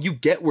so, though. You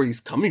get where he's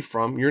coming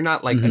from. You're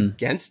not like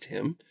against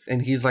him.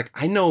 And he's like,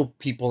 I know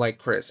people like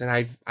Chris, and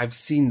I've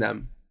seen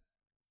them,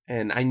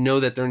 and I know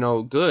that they're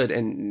no good.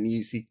 And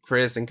you see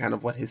Chris and kind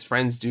of what his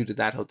friends do to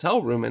that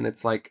hotel room, and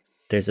it's like,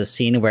 there's a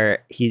scene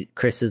where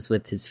Chris is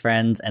with his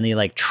friends and they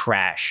like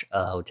trash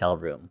a hotel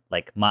room,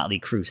 like Motley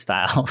Crue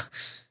style.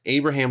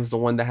 Abraham's the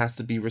one that has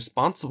to be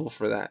responsible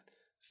for that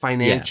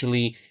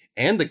financially.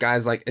 Yeah. And the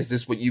guy's like, is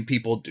this what you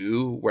people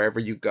do wherever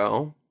you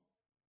go?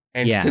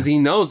 And because he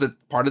knows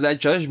that part of that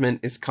judgment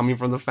is coming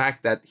from the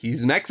fact that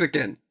he's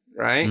Mexican,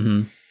 right?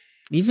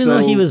 Even though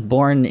he was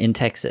born in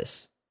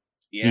Texas.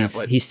 Yeah,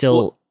 he's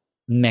still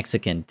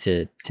Mexican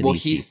to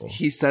these people.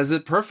 He says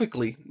it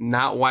perfectly.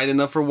 Not white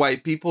enough for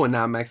white people and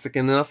not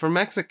Mexican enough for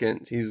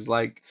Mexicans. He's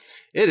like,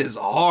 it is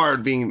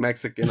hard being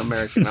Mexican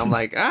American. I'm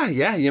like,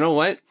 yeah, you know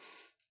what?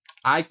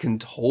 I can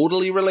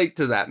totally relate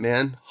to that,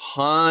 man.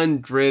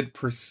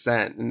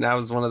 100%. And that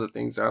was one of the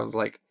things where I was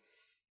like,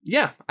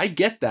 yeah, I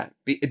get that.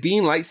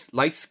 Being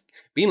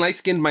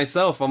light-skinned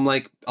myself, I'm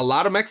like, a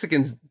lot of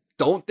Mexicans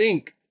don't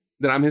think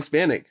that I'm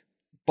Hispanic.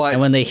 But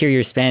and when they hear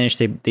you're Spanish,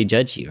 they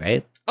judge you,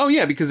 right? Oh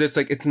yeah, because it's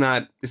like it's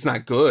not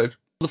good.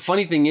 The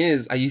funny thing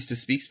is, I used to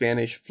speak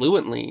Spanish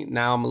fluently.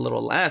 Now I'm a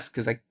little less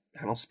because I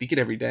don't speak it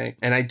every day,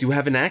 and I do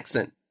have an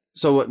accent.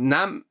 So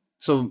not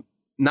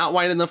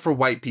white enough for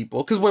white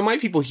people. Because when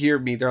white people hear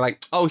me, they're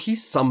like, "Oh,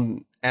 he's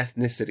some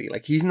ethnicity.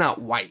 Like he's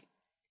not white.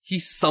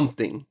 He's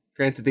something."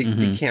 Granted,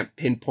 they can't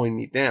pinpoint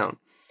me down,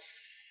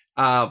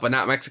 but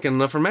not Mexican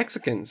enough for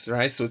Mexicans,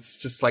 right? So it's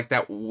just like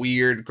that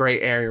weird gray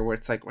area where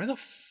it's like, what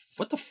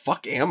the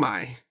fuck am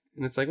I?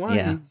 And it's like, well,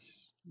 yeah.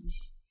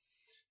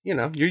 You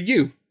know, you're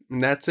you,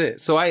 and that's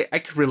it. So I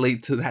could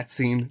relate to that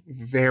scene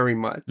very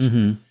much.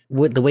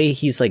 What the way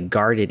he's like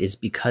guarded is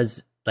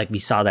because like we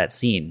saw that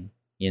scene,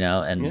 you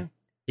know, and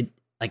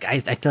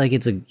I feel like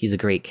he's a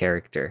great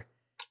character.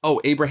 Oh,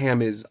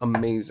 Abraham is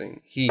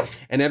amazing.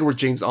 And Edward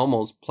James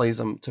Olmos plays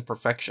him to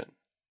perfection.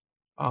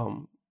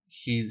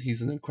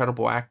 He's an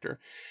incredible actor,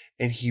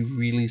 and he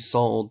really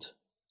sold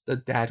the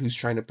dad who's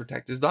trying to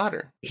protect his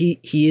daughter. He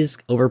is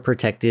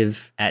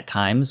overprotective at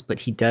times, but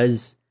he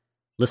does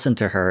listen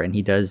to her, and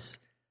he does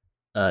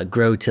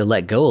grow to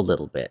let go a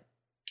little bit.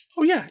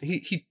 Oh yeah,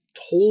 he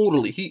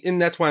totally and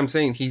that's why I'm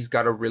saying he's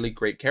got a really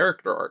great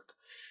character arc.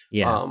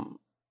 Yeah. Man.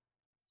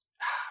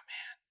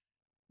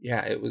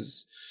 Yeah, it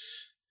was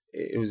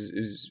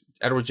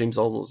Edward James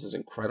Olmos is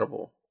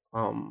incredible.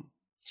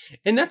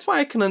 And that's why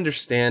I can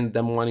understand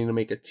them wanting to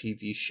make a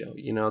TV show,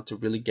 you know, to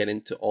really get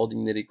into all the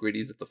nitty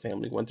gritty that the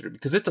family went through,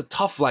 because it's a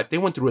tough life. They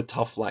went through a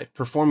tough life,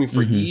 performing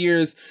for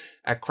years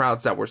at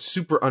crowds that were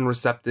super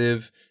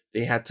unreceptive.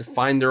 They had to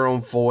find their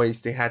own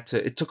voice.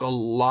 It took a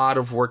lot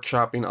of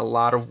workshopping, a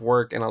lot of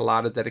work, and a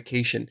lot of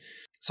dedication.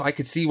 So I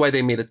could see why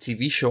they made a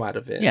TV show out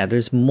of it. Yeah,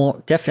 there's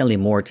definitely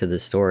more to the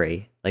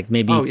story. Like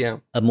maybe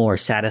a more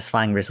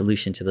satisfying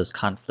resolution to those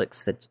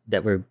conflicts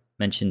that were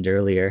mentioned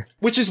earlier.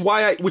 Which is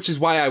why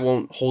I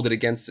won't hold it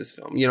against this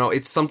film. You know,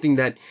 it's something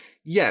that,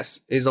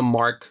 yes, is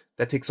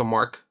that takes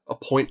a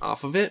point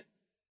off of it,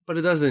 but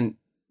it doesn't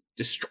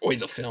destroy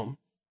the film.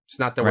 It's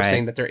not that we're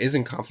saying that there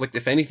isn't conflict.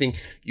 If anything,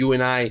 you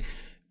and I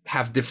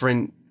have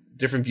different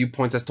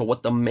viewpoints as to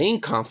what the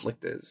main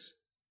conflict is.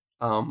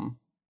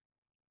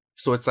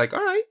 So it's like, all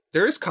right,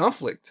 there is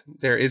conflict.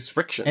 There is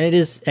friction. And it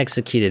is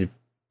executed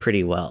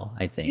pretty well,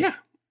 I think. Yeah.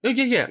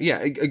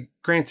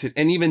 Granted.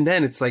 And even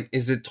then, it's like,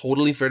 is it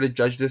totally fair to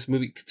judge this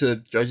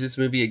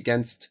movie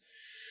against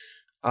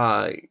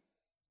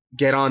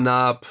Get On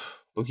Up,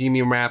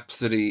 Bohemian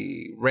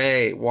Rhapsody,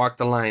 Ray, Walk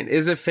the Line?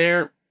 Is it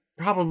fair?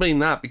 Probably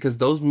not, because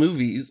those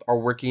movies are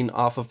working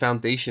off a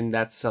foundation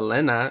that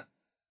Selena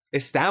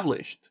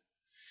established,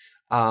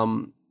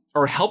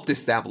 or helped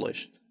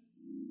establish.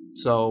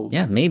 So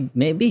yeah,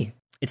 maybe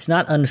it's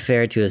not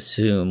unfair to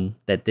assume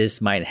that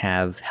this might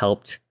have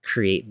helped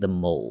create the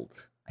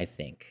mold. I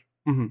think.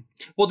 Mm-hmm.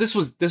 Well, this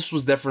was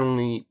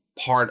definitely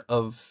part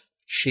of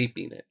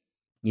shaping it.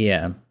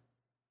 Yeah,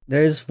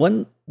 there's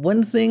one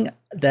thing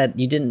that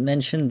you didn't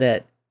mention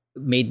that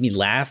made me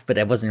laugh, but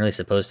I wasn't really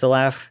supposed to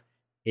laugh.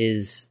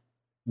 Is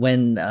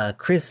when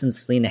Chris and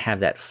Selena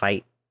have that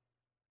fight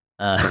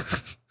after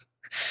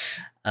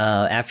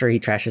he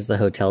trashes the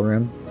hotel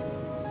room.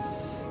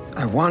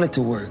 I want it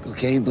to work,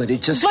 okay? But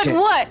it just But can't.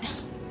 what?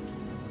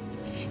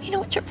 You know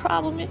what your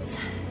problem is?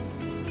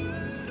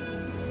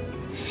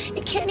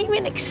 You can't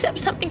even accept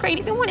something great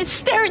even when it's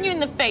staring you in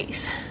the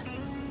face.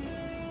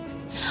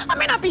 I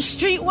may not be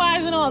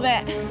streetwise and all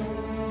that,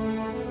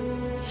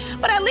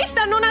 but at least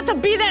I know not to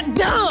be that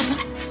dumb.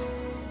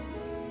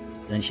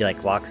 And then she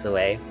like walks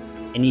away,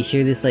 and you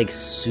hear this like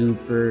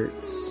super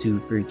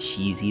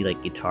cheesy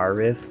like guitar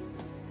riff.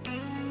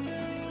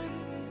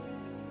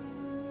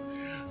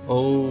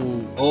 Oh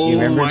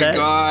my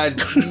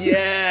God.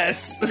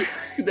 Yes.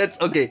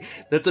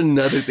 That's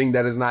another thing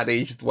that has not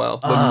aged well.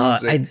 The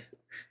music.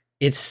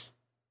 It's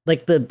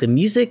like the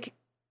music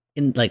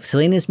in like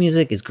Selena's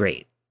music is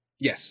great.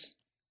 Yes.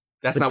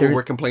 That's not what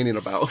we're complaining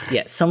about.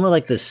 Yeah. Some of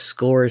like the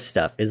score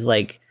stuff is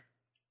like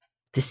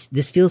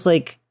this feels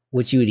like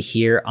what you would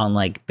hear on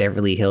like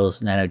Beverly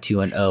Hills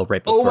 90210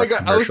 right before. Oh my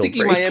God. I was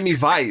thinking break. Miami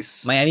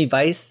Vice. Miami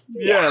Vice?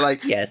 Yeah,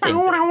 like yes.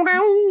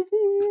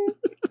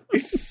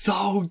 It's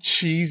so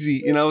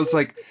cheesy. And I was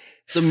like,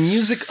 the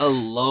music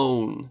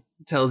alone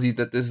tells you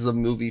that this is a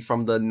movie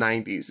from the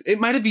 90s. It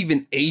might have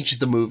even aged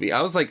the movie.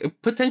 I was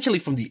like, potentially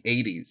from the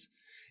 80s.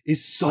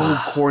 It's so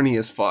corny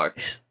as fuck.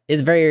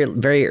 It's very,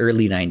 very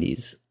early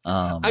 90s.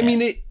 I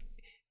mean,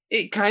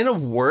 it kind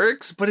of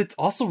works, but it's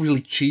also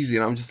really cheesy.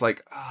 And I'm just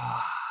like,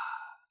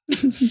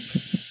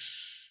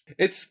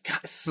 It's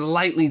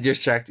slightly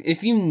distracting.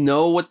 If you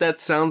know what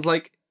that sounds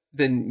like,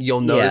 then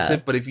you'll notice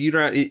it. But if you're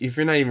not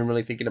even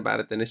really thinking about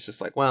it, then it's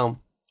just like, well,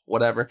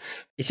 whatever.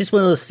 It's just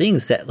one of those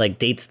things that like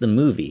dates the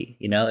movie.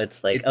 You know,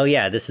 it's like, oh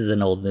yeah, this is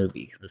an old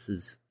movie. This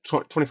is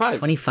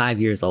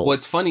 25 years old. Well,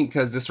 it's funny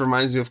because this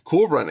reminds me of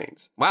Cool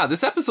Runnings. Wow,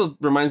 this episode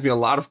reminds me a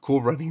lot of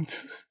Cool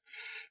Runnings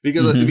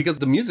because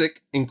the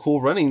music in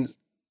Cool Runnings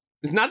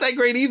is not that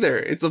great either.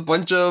 It's a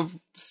bunch of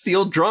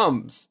steel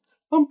drums,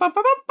 bum, bum,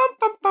 bum, bum,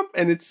 bum, bum,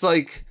 and it's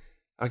like,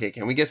 okay,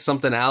 can we get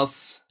something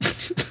else?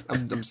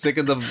 I'm sick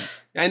of them.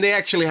 And they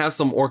actually have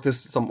some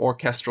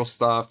orchestral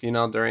stuff, you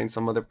know, during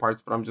some other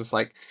parts. But I'm just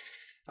like,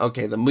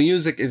 okay, the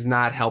music is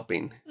not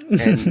helping.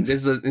 And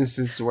this is an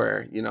instance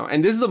where, you know,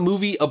 and this is a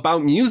movie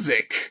about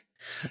music.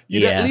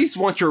 You'd at least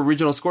want your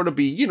original score to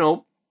be, you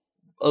know,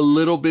 a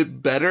little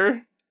bit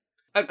better.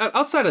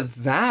 Outside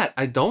of that,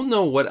 I don't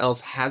know what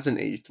else hasn't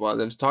aged well.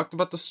 They've talked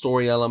about the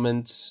story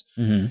elements,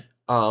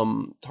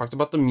 talked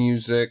about the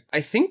music.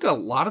 I think a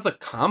lot of the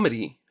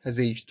comedy has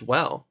aged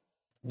well.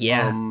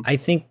 Yeah, I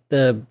think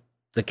the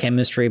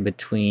chemistry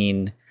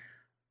between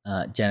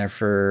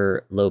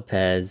Jennifer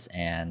Lopez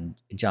and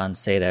John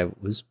Seda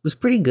was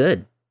pretty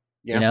good.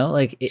 Yeah. You know,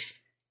 like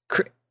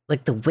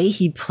like the way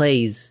he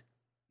plays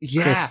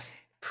Chris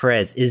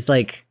Perez is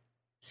like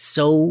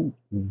so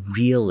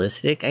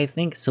realistic. I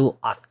think so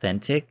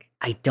authentic.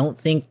 I don't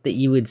think that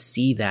you would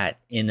see that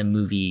in a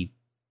movie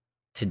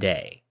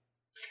today.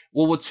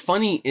 Well, what's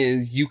funny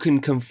is you can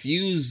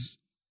confuse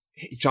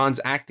John's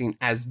acting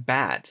as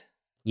bad.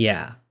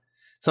 Yeah.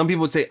 Some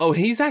people would say, oh,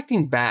 he's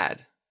acting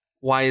bad.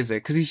 Why is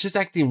it? Because he's just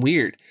acting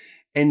weird.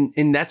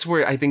 And that's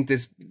where I think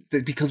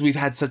because we've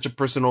had such a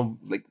personal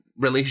like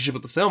relationship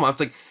with the film, I was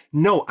like,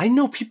 no, I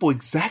know people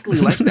exactly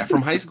like that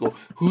from high school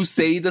who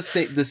say the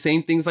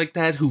same things like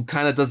that, who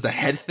kind of does the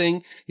head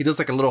thing. He does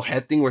like a little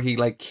head thing where he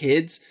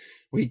kids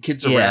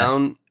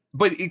around.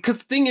 But because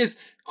the thing is,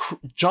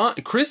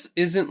 Chris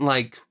isn't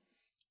like,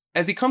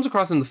 as he comes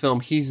across in the film,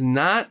 he's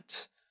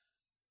not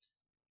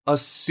a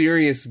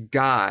serious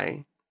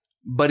guy,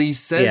 but he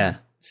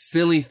says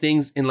silly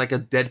things in like a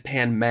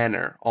deadpan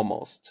manner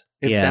almost,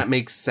 if that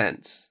makes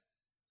sense.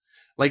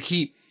 Like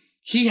he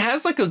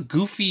has like a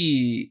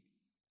goofy,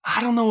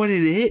 I don't know what it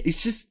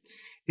is.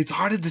 it's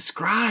hard to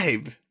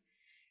describe.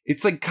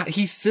 It's like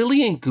he's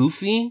silly and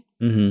goofy,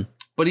 Mm-hmm.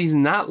 but he's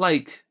not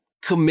like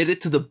committed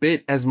to the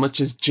bit as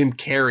much as Jim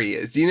Carrey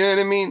is. You know what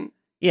I mean?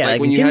 Yeah,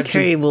 like when you Jim have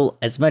Carrey will,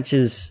 as much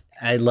as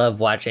I love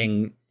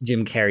watching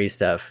Jim Carrey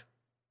stuff,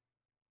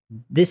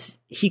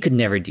 he could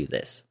never do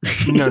this.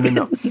 No.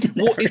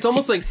 Well, it's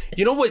almost like,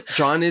 you know what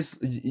John is?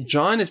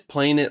 John is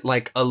playing it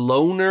like a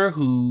loner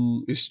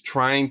who is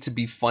trying to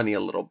be funny a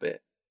little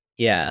bit.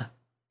 Yeah.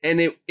 And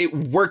it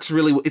works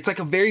really well. It's like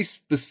a very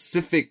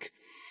specific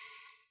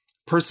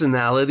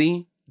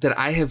personality that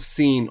I have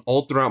seen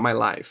all throughout my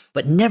life.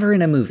 But never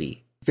in a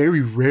movie.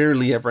 Very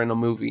rarely ever in a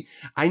movie.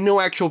 I know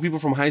actual people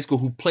from high school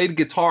who played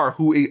guitar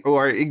who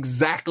are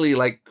exactly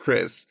like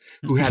Chris,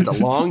 who had the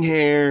long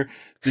hair,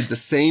 did the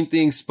same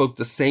thing, spoke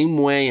the same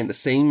way in the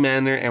same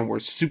manner, and were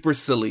super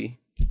silly.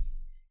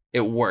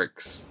 It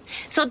works.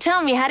 So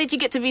tell me, how did you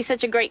get to be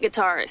such a great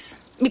guitarist?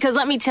 Because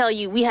let me tell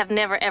you, we have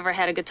never ever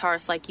had a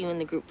guitarist like you in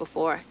the group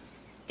before.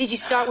 Did you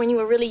start when you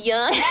were really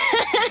young?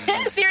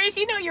 Serious,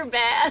 you know you're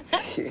bad.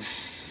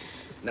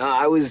 No,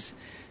 I was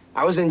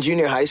in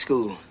junior high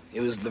school. It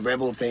was the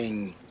rebel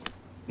thing.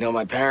 You know,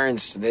 my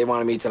parents, they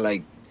wanted me to,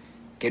 like,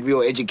 get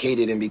real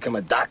educated and become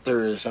a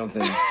doctor or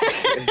something.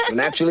 So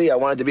naturally, I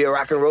wanted to be a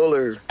rock and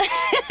roller.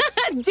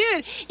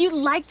 Dude, you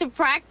like to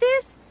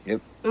practice?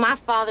 Yep. My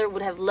father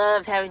would have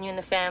loved having you in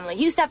the family.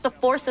 He used to have to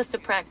force us to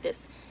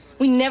practice.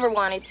 We never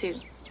wanted to.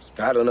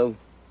 I don't know.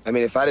 I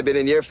mean, if I'd have been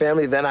in your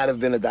family, then I'd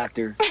have been a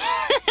doctor.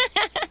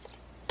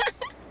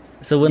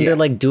 So when they're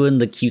like doing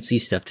the cutesy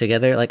stuff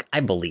together, like I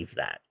believe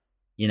that,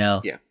 you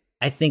know? Yeah.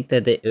 I think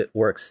that it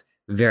works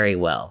very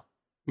well.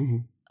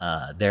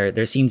 Mm-hmm.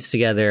 Their scenes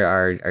together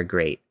are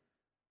great.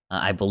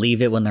 I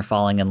believe it when they're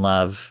falling in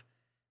love.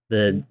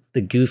 The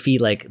goofy,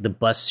 like the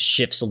bus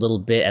shifts a little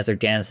bit as they're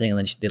dancing and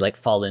then they like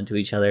fall into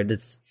each other.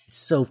 That's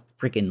so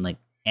freaking like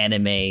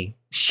anime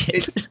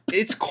shit.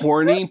 It's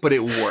corny, but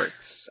it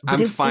works.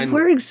 I'm fine. It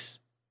works.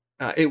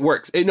 It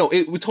works. It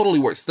totally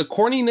works. The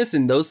corniness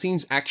in those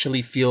scenes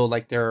actually feel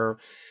like they're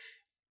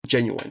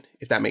genuine,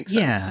 if that makes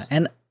sense. Yeah,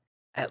 and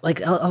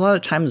like a lot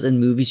of times in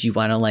movies, you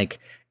want to like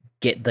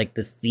get like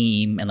the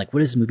theme and like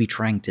what is the movie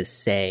trying to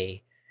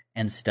say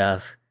and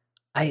stuff.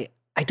 I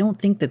don't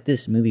think that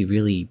this movie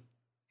really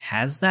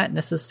has that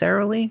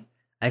necessarily.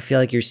 I feel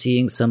like you're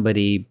seeing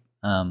somebody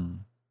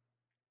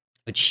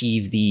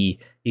achieve the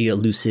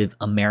elusive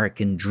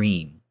American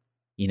dream,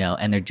 you know,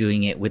 and they're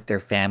doing it with their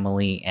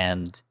family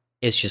and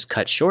it's just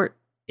cut short.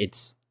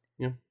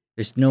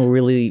 There's no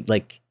really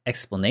like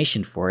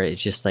explanation for it.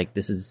 It's just like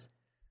it's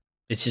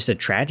just a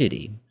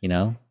tragedy, you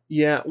know?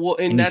 Yeah, well,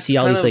 and you that's see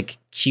all kind these of, like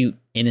cute,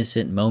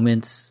 innocent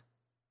moments,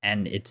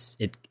 and it's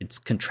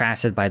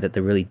contrasted by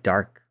the really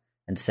dark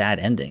and sad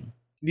ending.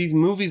 These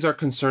movies are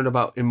concerned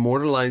about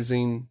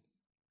immortalizing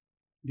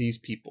these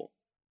people,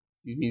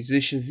 these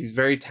musicians, these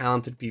very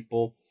talented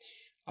people,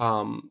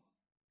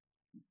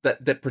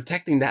 that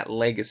protecting that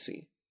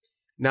legacy.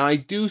 Now, I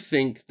do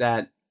think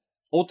that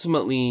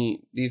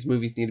ultimately these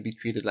movies need to be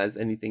treated as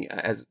anything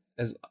as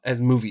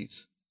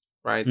movies,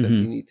 right? That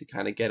you need to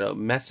kind of get a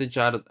message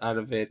out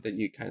of it, that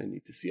you kind of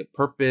need to see a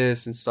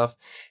purpose and stuff.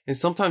 And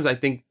sometimes I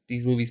think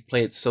these movies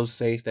play it so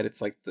safe that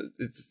it's like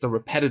it's the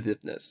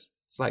repetitiveness.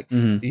 It's like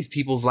these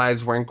people's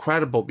lives were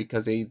incredible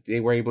because they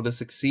were able to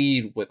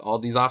succeed with all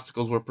these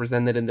obstacles were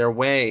presented in their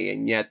way,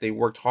 and yet they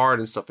worked hard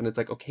and stuff. And it's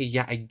like, okay,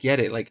 yeah, I get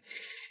it. Like,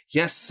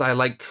 yes, I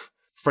like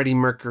Freddie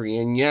Mercury,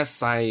 and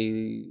yes,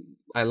 I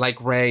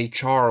like Ray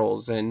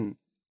Charles and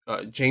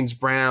James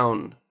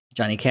Brown,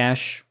 Johnny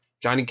Cash,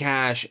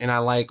 and I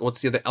like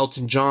what's the other,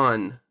 Elton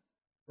John,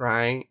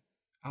 right?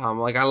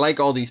 Like I like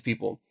all these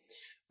people,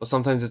 but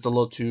sometimes it's a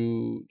little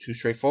too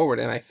straightforward.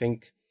 And I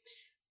think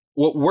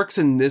what works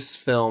in this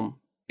film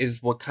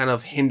is what kind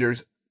of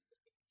hinders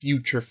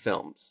future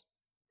films,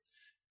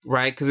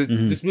 right? Because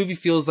this movie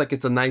feels like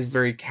it's a nice,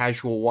 very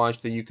casual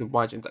watch that you could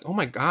watch. And it's like, oh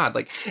my God.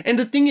 Like, and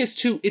the thing is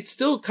too, it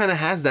still kind of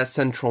has that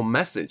central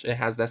message. It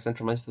has that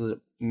central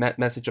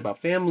message about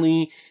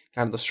family,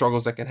 kind of the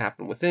struggles that can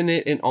happen within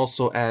it. And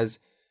also as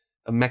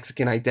a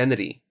Mexican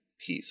identity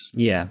piece.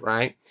 Yeah.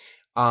 Right.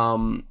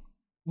 But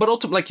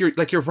ultimately,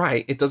 like you're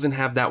right. It doesn't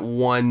have that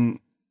one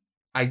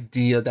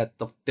idea that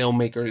the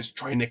filmmaker is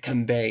trying to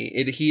convey.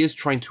 He is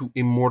trying to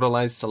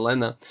immortalize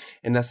Selena,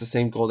 and that's the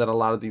same goal that a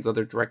lot of these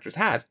other directors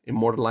had,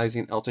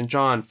 immortalizing Elton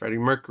John, Freddie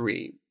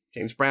Mercury,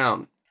 James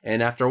Brown.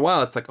 And after a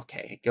while, it's like,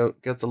 okay,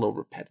 it gets a little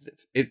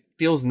repetitive. It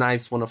feels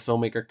nice when a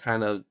filmmaker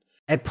kind of...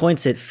 At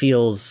points, it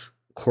feels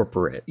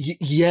corporate.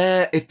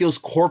 Yeah, it feels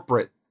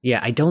corporate. Yeah,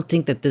 I don't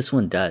think that this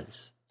one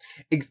does.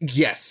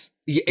 Yes.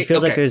 It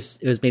feels like it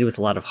was made with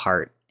a lot of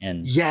heart.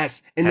 And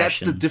yes, and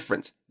passion. that's the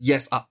difference.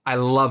 Yes, I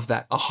love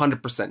that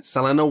 100%.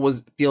 Selena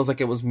feels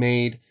like it was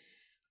made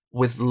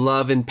with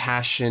love and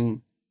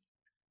passion,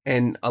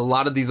 and a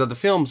lot of these other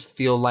films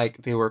feel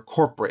like they were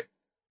corporate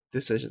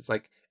decisions,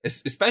 like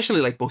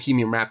especially like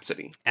Bohemian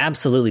Rhapsody.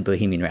 Absolutely,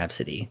 Bohemian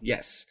Rhapsody.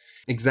 Yes,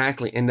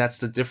 exactly, and that's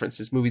the difference.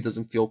 This movie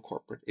doesn't feel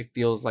corporate. It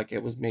feels like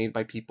it was made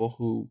by people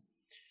who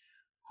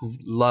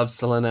love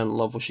Selena and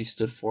love what she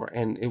stood for,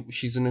 and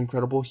she's an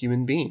incredible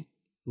human being.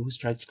 who was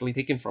tragically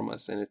taken from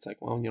us. And it's like,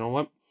 well, you know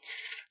what?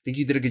 I think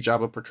you did a good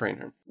job of portraying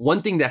her.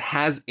 One thing that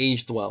has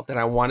aged well that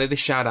I wanted to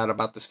shout out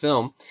about this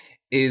film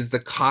is the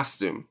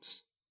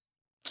costumes.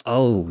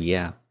 Oh,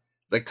 yeah.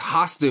 The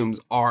costumes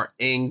are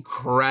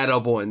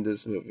incredible in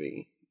this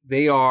movie.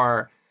 They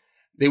were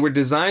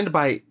designed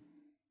by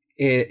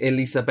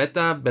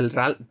Elisabetta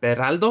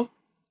Beraldo.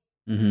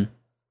 Mm-hmm.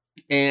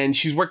 And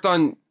she's worked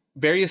on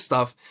various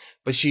stuff,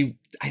 but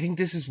I think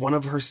this is one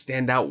of her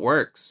standout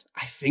works.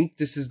 I think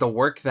this is the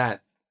work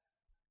that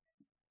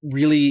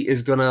really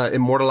is gonna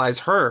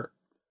immortalize her,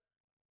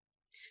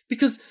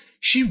 because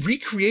she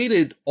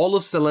recreated all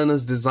of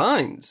Selena's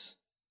designs.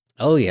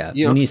 Oh yeah.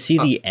 When you see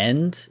the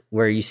end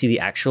where you see the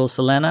actual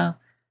Selena,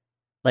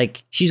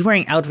 like she's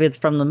wearing outfits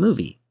from the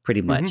movie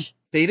pretty much. Mm-hmm.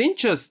 They didn't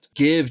just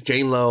give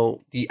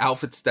J-Lo the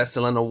outfits that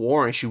Selena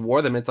wore and she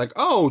wore them. It's like,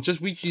 oh,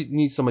 we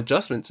need some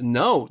adjustments.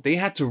 No, they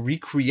had to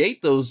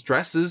recreate those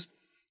dresses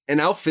and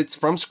outfits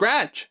from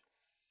scratch.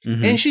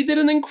 Mm-hmm. And she did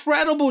an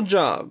incredible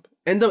job.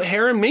 And the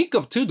hair and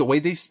makeup too, the way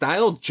they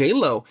styled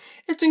J-Lo,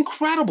 it's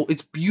incredible.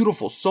 It's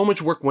beautiful. So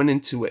much work went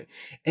into it.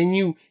 And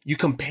you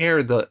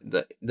compare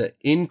the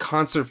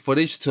in-concert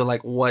footage to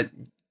like what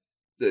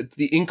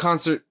the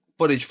in-concert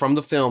footage from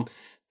the film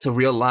to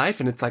real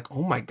life. And it's like,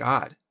 oh my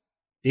God,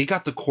 they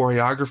got the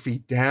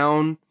choreography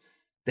down.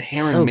 The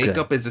hair and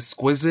makeup is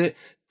exquisite.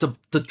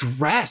 The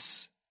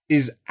dress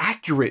is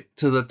accurate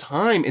to the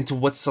time and to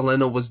what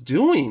Selena was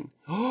doing.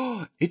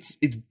 Oh, it's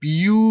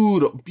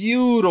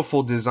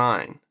beautiful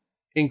design.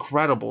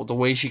 Incredible. The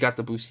way she got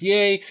the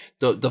bustier,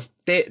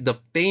 the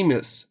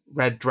famous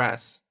red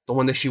dress, the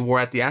one that she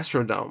wore at the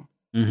Astrodome.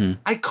 Mm-hmm.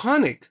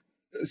 Iconic.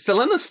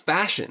 Selena's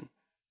fashion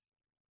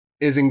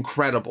is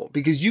incredible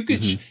because you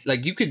could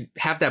you could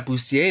have that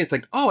bustier. It's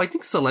like, oh, I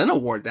think Selena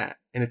wore that,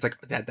 and it's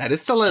like that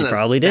is Selena. She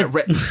probably did.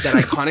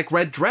 That iconic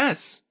red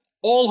dress.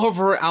 All of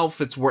her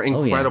outfits were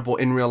incredible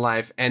in real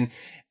life, and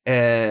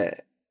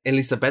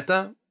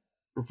Elisabetta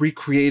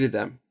recreated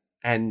them,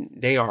 and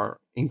they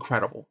are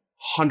incredible.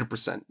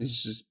 100%.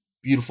 It's just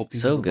beautiful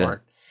pieces of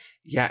art.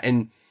 Yeah,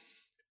 and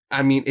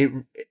I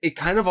mean, it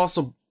kind of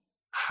also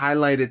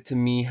highlighted to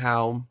me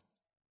how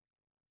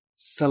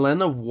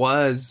Selena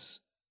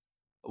was.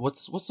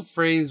 What's the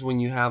phrase when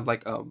you have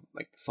like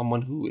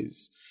someone who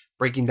is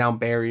breaking down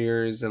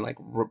barriers and like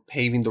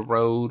paving the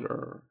road,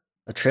 or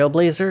a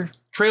trailblazer?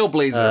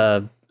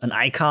 An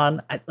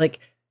icon.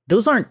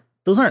 Those aren't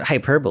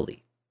hyperbole.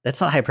 That's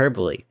not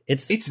hyperbole.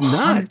 It's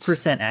not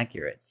 100%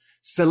 accurate.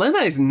 Selena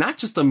is not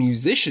just a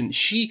musician.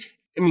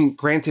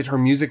 Granted, her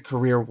music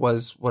career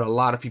was what a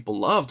lot of people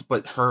loved,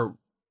 but her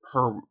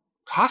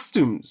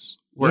costumes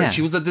were.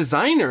 She was a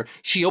designer.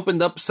 She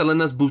opened up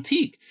Selena's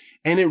boutique,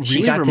 and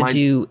she got to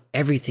do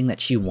everything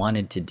that she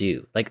wanted to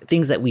do, like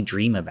things that we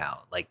dream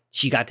about. Like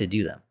she got to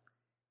do them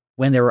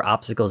when there were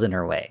obstacles in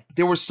her way.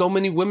 There were so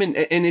many women,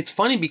 and it's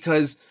funny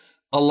because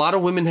a lot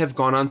of women have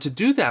gone on to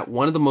do that.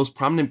 One of the most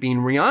prominent being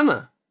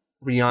Rihanna.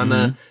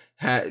 Rihanna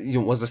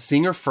was a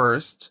singer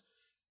first.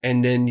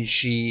 And then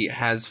she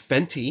has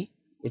Fenty,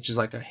 which is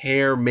like a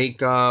hair,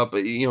 makeup.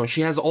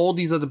 She has all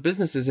these other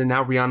businesses. And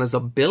now Rihanna's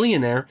a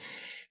billionaire.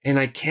 And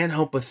I can't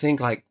help but think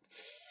like,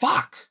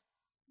 fuck,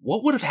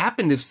 what would have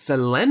happened if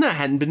Selena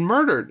hadn't been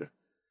murdered?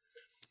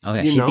 Oh,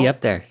 yeah, she'd be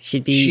up there. She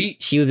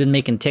would have been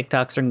making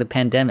TikToks during the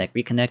pandemic,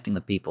 reconnecting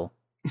with people.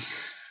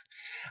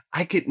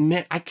 I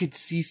could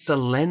see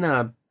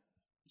Selena,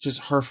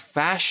 just her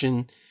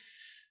fashion,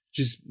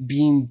 just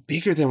being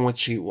bigger than what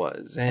she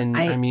was. And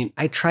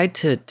I tried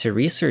to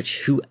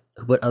research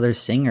what other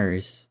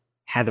singers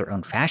had their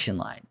own fashion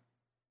line.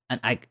 And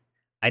I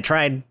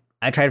tried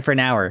for an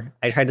hour.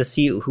 I tried to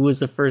see who was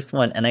the first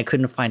one, and I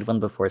couldn't find one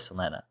before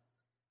Selena.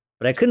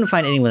 But I couldn't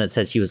find anyone that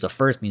said she was the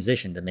first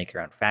musician to make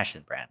her own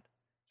fashion brand.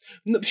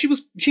 No,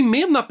 she may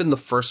have not been the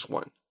first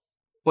one,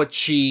 but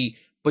she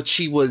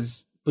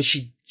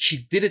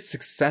did it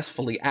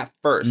successfully at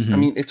first.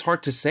 Mm-hmm. It's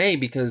hard to say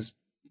because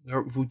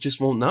we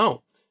just won't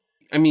know.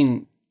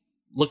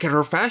 Look at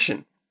her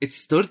fashion. It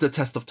stood the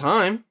test of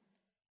time.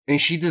 And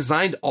she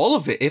designed all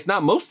of it, if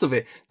not most of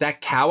it.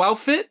 That cow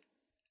outfit,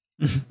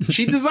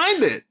 she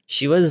designed it.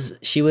 She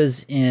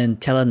was in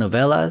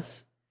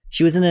telenovelas.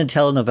 She was in a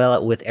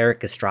telenovela with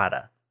Eric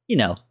Estrada.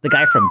 The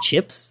guy from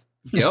Chips.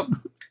 Yep.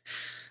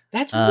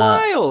 That's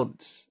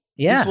wild.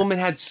 Yeah. This woman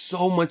had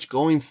so much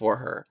going for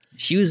her.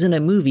 She was in a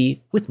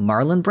movie with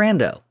Marlon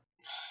Brando.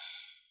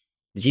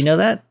 Did you know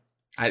that?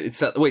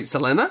 Wait,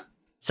 Selena?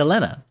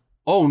 Selena.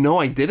 Oh, no,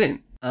 I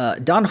didn't.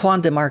 Don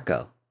Juan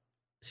DeMarco,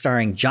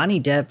 starring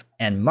Johnny Depp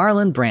and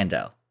Marlon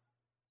Brando.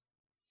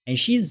 And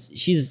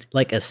she's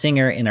like a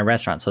singer in a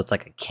restaurant, so it's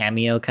like a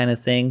cameo kind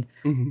of thing.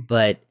 Mm-hmm.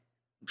 But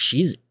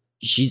she's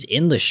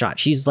in the shot.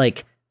 She's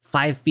like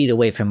 5 feet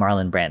away from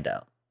Marlon Brando.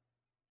 Wow.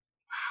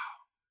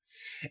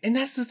 And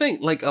that's the thing.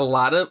 Like a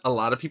lot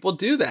of people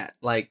do that.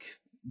 Like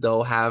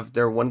they'll have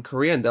their one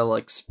career and they'll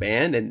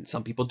expand, and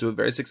some people do it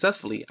very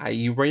successfully,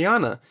 i.e.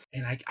 Rihanna.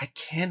 And I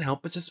can't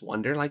help but just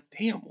wonder, like,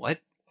 damn, what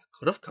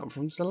could have come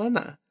from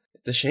Selena?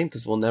 It's a shame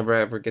because we'll never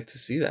ever get to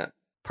see that.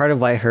 Part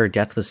of why her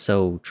death was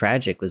so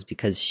tragic was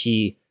because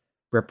she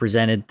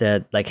represented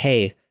that, like,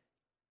 hey,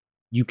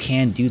 you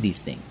can do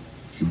these things.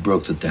 You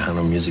broke the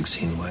Tejano music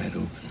scene wide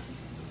open.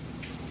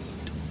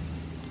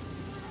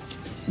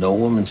 No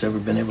woman's ever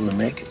been able to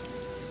make it.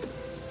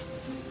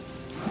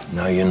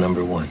 Now you're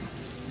number one.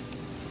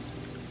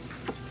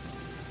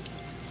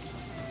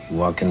 You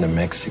walk into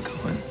Mexico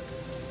and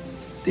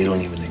they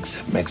don't even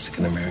accept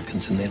Mexican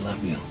Americans and they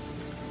love you.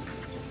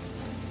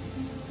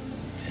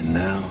 And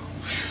now...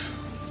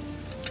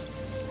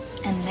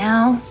 And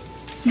now,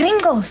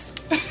 gringos.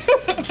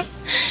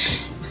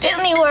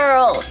 Disney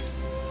World.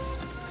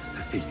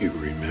 You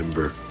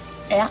remember?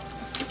 Yeah.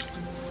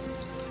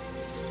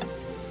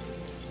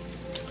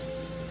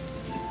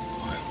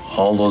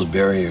 All those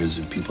barriers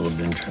that people have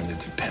been trying to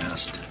get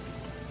past.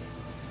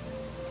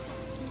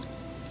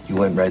 You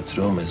went right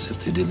through them as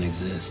if they didn't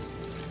exist.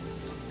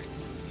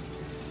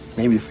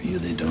 Maybe for you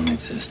they don't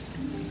exist.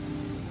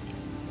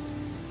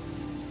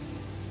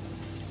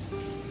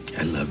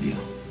 I love you.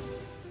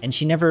 And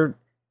she never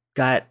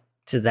got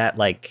to that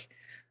like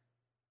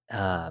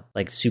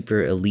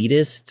super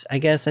elitist, I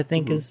guess I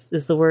think is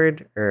the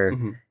word.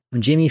 Or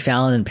when Jimmy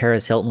Fallon and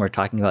Paris Hilton were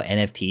talking about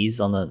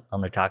NFTs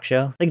on their talk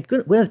show, like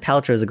Gwyneth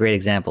Paltrow is a great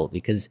example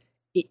because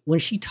when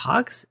she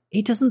talks,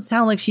 it doesn't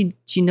sound like she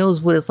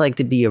knows what it's like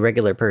to be a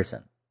regular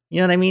person. You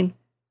know what I mean?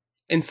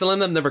 And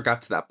Selena never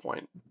got to that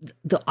point.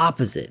 The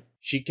opposite.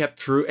 She kept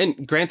true.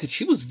 And granted,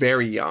 she was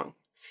very young.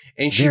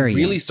 And she Very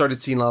really young.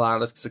 started seeing a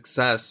lot of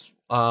success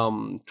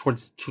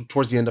towards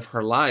the end of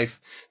her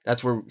life.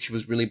 That's where she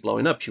was really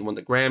blowing up. She won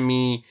the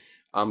Grammy.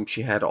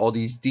 She had all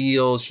these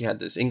deals. She had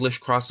this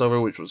English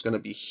crossover, which was going to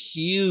be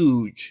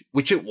huge,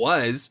 which it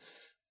was.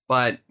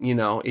 But, you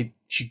know,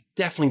 she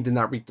definitely did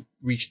not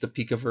reach the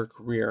peak of her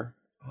career.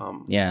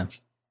 Yeah.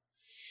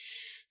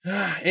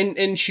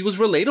 And she was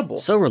relatable.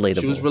 So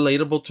relatable. She was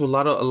relatable to a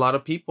lot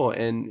of people.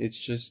 And it's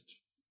just,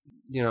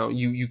 you know,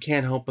 you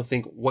can't help but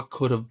think what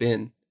could have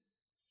been.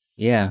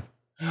 Yeah.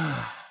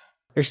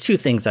 There's two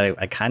things that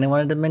I kind of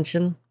wanted to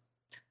mention.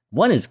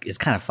 One is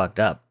kind of fucked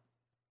up.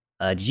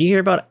 Did you hear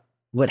about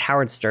what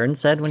Howard Stern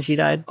said when she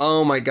died?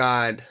 Oh my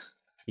God.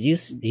 Did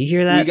you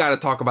hear that? We got to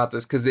talk about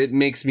this because it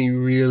makes me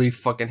really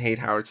fucking hate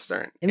Howard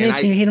Stern. It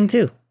makes me hate him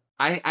too.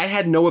 I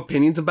had no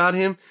opinions about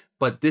him,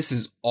 but this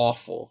is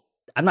awful.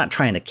 I'm not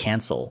trying to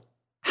cancel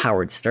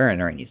Howard Stern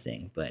or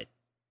anything, but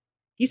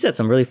he said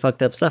some really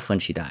fucked up stuff when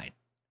she died.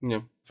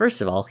 Yeah.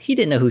 First of all, he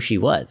didn't know who she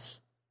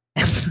was.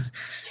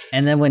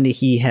 And then when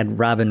he had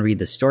Robin read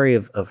the story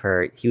of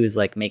her, he was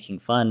like making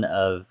fun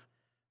of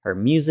her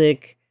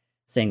music,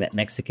 saying that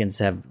Mexicans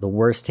have the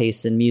worst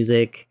taste in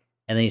music.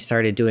 And then he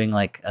started doing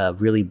like a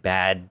really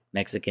bad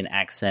Mexican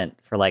accent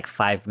for like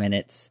 5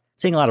 minutes,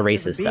 saying a lot of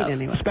racist stuff.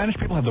 Spanish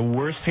people have the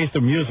worst taste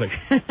of music.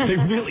 They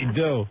really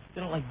do.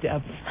 They don't like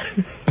depth.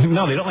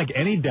 No, they don't like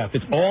any depth.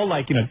 It's all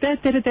like, you know,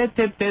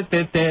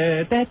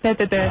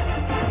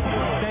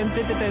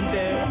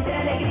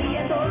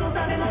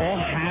 all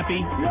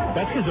happy.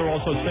 That's because they're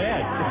all so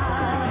sad.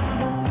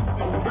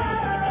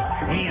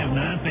 We have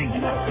nothing.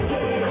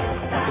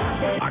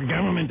 Our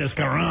government is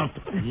corrupt.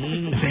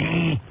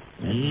 See?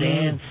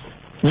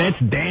 Let's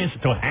dance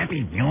to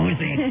happy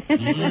music.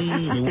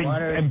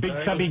 And big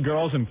chubby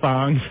girls in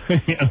thongs,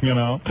 you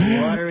know. The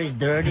water is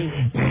dirty.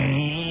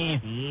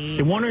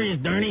 The water is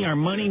dirty. Our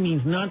money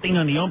means nothing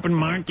on the open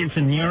markets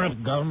in Europe.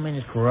 The government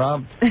is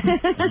corrupt.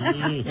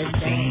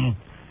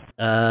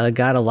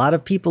 Got a lot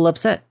of people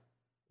upset.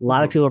 A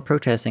lot of people are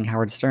protesting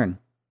Howard Stern.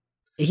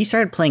 He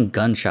started playing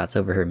gunshots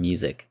over her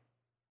music.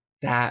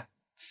 That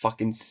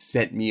fucking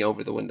sent me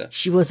over the window.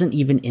 She wasn't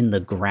even in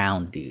the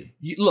ground, dude.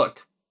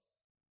 Look,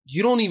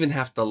 you don't even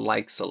have to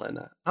like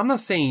Selena. I'm not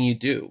saying you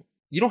do.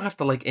 You don't have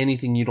to like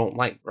anything you don't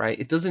like, right?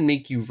 It doesn't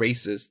make you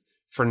racist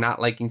for not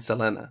liking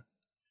Selena.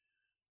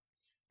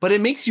 But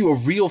it makes you a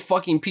real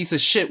fucking piece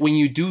of shit when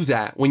you do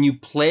that, when you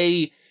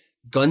play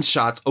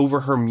gunshots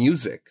over her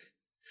music.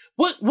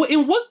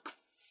 In what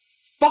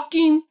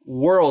fucking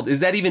world is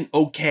that even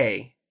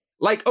okay?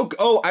 Like,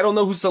 oh, I don't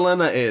know who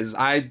Selena is.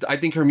 I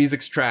think her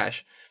music's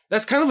trash.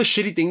 That's kind of a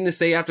shitty thing to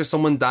say after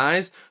someone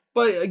dies.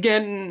 But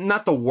again,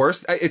 not the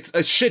worst. It's a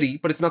shitty,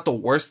 but it's not the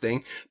worst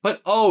thing.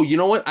 But oh, you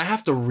know what? I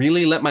have to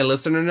really let my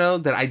listener know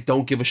that I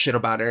don't give a shit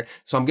about her.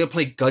 So I'm going to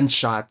play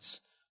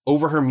gunshots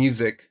over her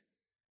music.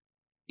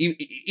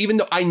 Even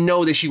though I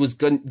know that she was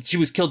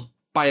killed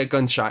by a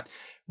gunshot.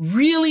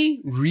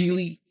 Really,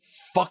 really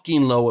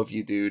fucking low of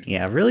you, dude.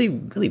 Yeah, really,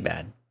 really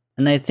bad.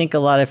 And I think a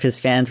lot of his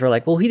fans were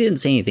like, well, he didn't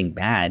say anything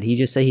bad. He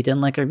just said he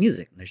didn't like her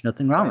music. There's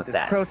nothing wrong with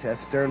that.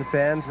 Protest, Stern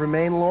fans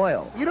remain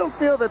loyal. You don't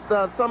feel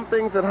that some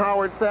things that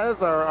Howard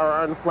says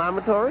are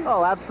inflammatory?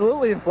 Oh,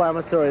 absolutely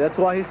inflammatory. That's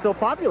why he's so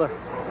popular.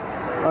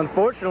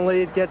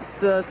 Unfortunately, it gets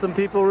some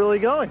people really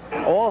going.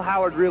 All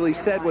Howard really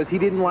said was he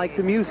didn't like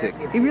the music.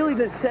 He really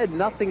said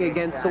nothing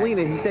against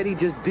Selena. He said he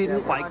just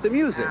didn't like the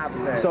music.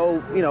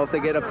 So, you know, if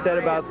they get upset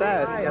about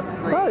that,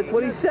 well, that's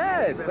what he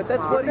said. But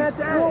that's what he's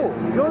true.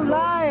 You're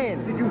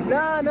lying. Did you?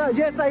 No.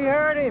 Yes, I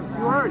heard him.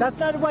 You heard? That's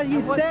not what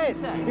he said.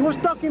 He was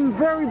talking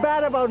very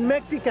bad about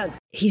Mexicans.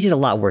 He did a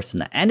lot worse than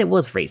that. And it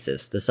was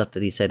racist, the stuff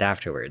that he said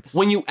afterwards.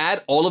 When you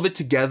add all of it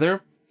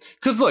together,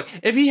 Because look,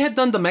 if he had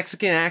done the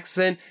Mexican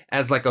accent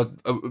as like a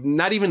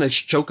not even a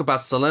joke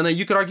about Selena,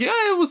 you could argue,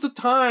 it was the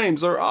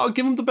times, or I'll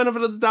give him the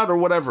benefit of the doubt, or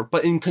whatever.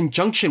 But in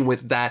conjunction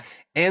with that,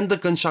 and the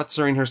gunshots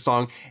during her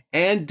song,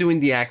 and doing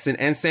the accent,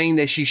 and saying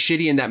that she's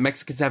shitty and that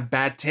Mexicans have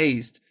bad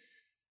taste,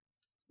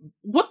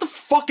 what the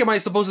fuck am I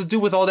supposed to do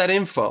with all that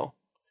info?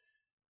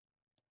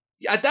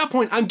 At that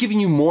point, I'm giving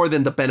you more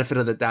than the benefit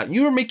of the doubt.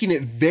 You are making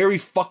it very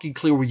fucking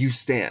clear where you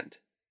stand.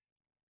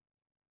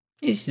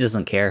 He just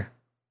doesn't care.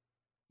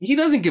 He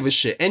doesn't give a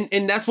shit,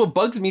 and that's what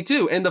bugs me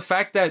too. And the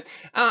fact that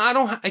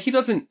he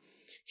doesn't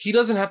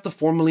have to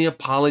formally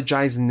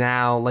apologize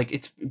now. Like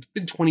it's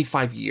been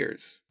 25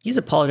 years. He's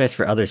apologized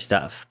for other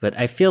stuff, but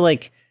I feel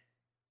like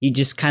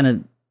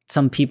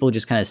some people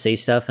just kind of say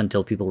stuff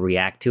until people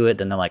react to it.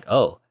 Then they're like,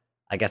 oh,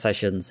 I guess I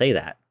shouldn't say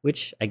that,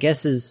 which I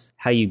guess is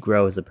how you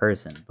grow as a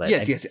person. But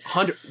yes,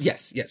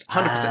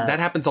 100%. That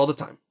happens all the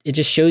time. It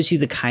just shows you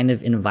the kind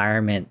of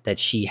environment that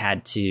she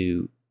had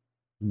to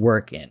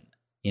work in,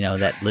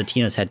 that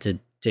Latinos had to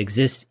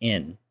exist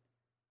in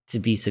to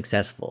be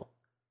successful.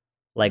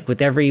 Like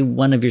with every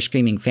one of your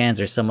screaming fans,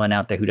 there's someone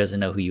out there who doesn't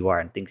know who you are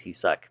and thinks you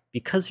suck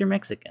because you're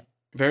Mexican.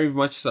 Very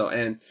much so.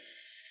 And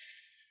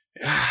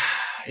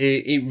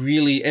it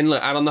really, and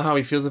look, I don't know how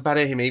he feels about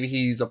it. Maybe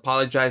he's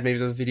apologized. Maybe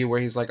there's a video where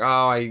he's like,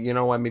 oh, you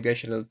know what? Maybe I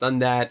should have done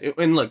that.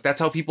 And look, that's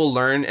how people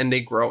learn and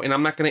they grow. And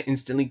I'm not going to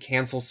instantly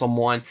cancel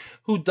someone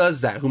who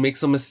does that, who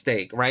makes a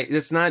mistake, right?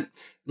 It's not,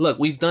 look,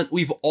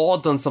 we've all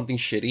done something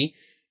shitty.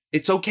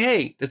 It's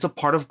okay. It's a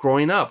part of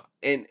growing up.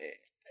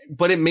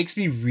 But it makes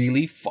me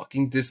really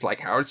fucking dislike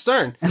Howard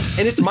Stern.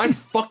 And it's my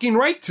fucking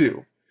right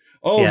to.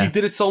 Oh, yeah. He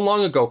did it so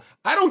long ago.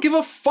 I don't give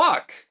a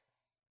fuck.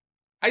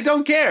 I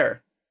don't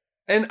care.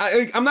 And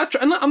I'm not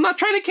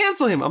trying to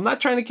cancel him. I'm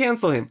not trying to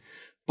cancel him.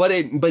 But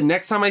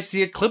next time I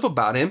see a clip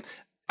about him,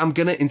 I'm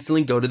going to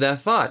instantly go to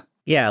that thought.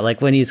 Yeah,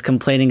 like when he's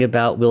complaining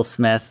about Will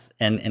Smith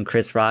and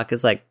Chris Rock,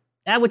 it's like,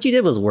 what you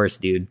did was worse,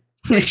 dude.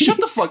 Shut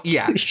the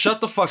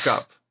fuck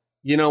up.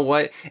 You know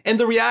what? And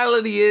the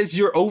reality is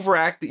you're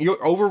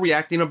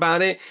overreacting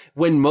about it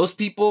when most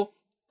people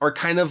are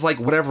kind of like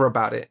whatever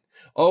about it.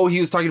 Oh, he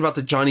was talking about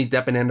the Johnny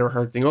Depp and Amber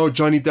Heard thing. Oh,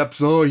 Johnny Depp's,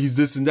 he's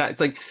this and that.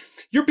 It's like,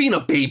 you're being a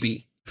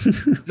baby.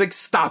 It's like,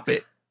 stop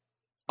it.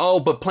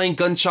 Oh, but playing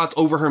gunshots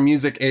over her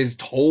music is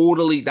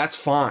that's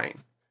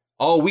fine.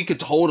 Oh, we could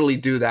totally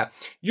do that.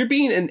 You're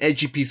being an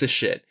edgy piece of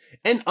shit.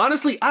 And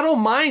honestly, I don't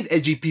mind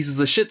edgy pieces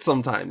of shit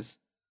sometimes.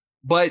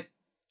 But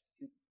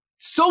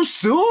so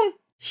soon?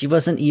 She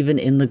wasn't even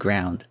in the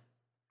ground.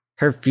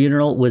 Her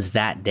funeral was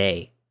that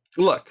day.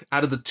 Look,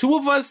 out of the two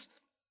of us,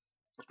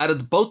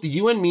 both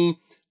you and me,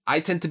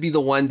 I tend to be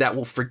the one that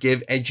will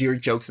forgive edgier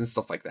jokes and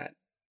stuff like that.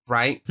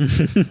 Right?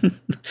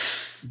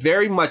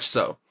 Very much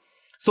so.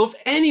 So if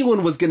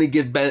anyone was going to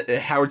give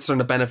Howard Stern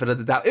the benefit of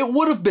the doubt, it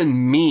would have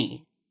been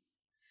me.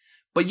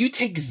 But you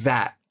take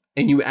that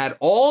and you add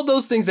all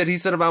those things that he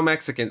said about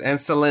Mexicans and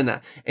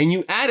Selena, and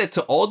you add it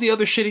to all the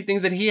other shitty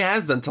things that he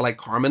has done to like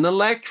Carmen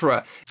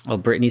Electra. Oh,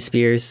 Britney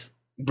Spears.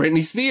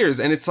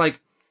 And it's like,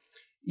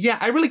 yeah,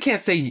 I really can't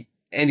say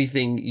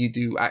anything you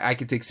do I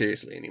can take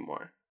seriously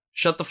anymore.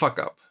 Shut the fuck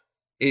up.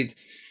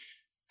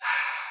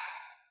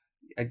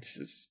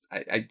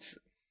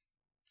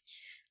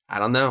 I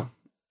don't know.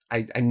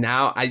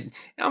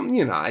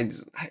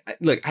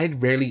 Look, I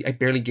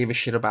barely gave a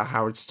shit about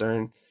Howard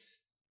Stern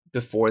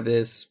before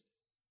this.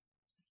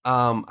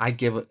 I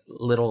give a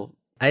little.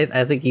 I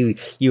think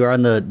you are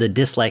on the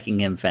disliking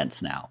him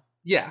fence now.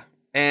 Yeah,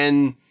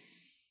 and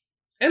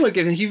look,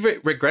 if he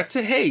regrets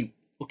it, hey,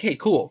 okay,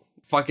 cool.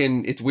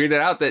 Fucking, it's weird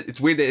that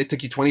it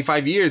took you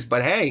 25 years,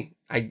 but hey,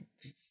 I'm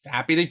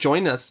happy to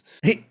join us.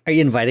 Hey, are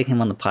you inviting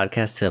him on the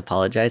podcast to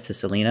apologize to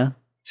Selena?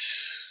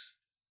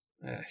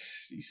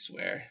 You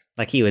swear.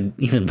 Like he would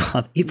even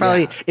bother. He'd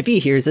probably, if he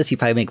hears this, he'd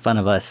probably make fun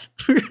of us.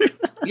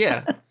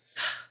 Yeah.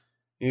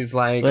 He's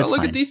like,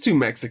 look at these two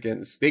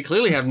Mexicans. They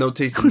clearly have no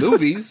taste in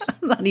movies.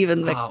 Not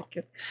even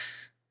Mexican.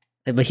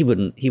 But he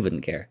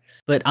wouldn't care.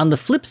 But on the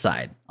flip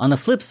side,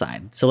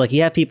 so like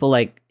you have people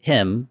like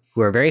him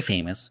who are very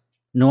famous,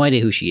 no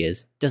idea who she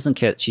is, doesn't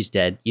care that she's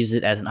dead, uses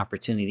it as an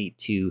opportunity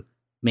to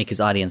make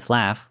his audience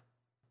laugh.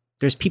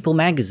 There's People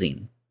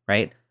Magazine,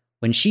 right?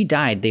 When she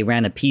died, they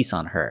ran a piece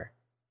on her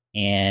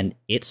and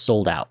it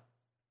sold out.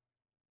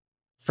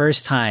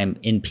 First time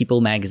in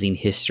People Magazine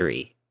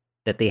history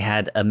that they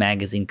had a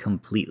magazine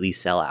completely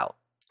sell out.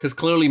 Because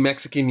clearly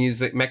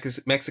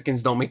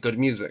Mexicans don't make good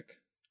music.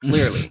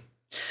 Clearly.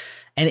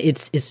 And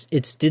it's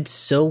did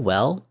so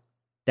well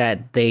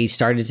that they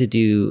started to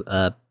do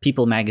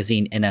People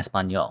Magazine in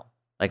Espanol.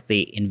 Like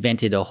they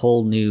invented a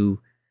whole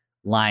new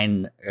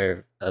line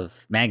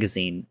of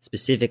magazine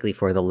specifically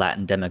for the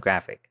Latin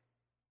demographic.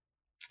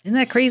 Isn't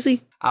that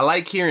crazy? I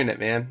like hearing it,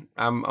 man.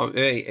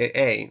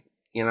 Hey,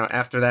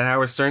 after that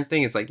Howard Stern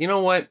thing, it's like, you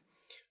know what?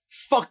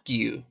 Fuck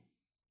you.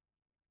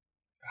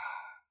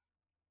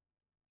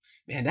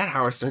 Man, that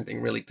Howard Stern thing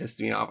really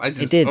pissed me off.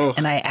 It did.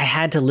 And I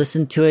had to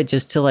listen to it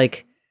just to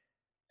like,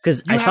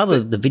 because I saw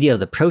the video of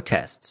the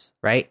protests,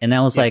 right? And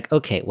I was like,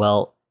 okay,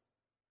 well,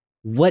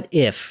 what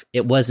if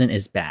it wasn't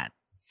as bad?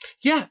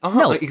 Yeah,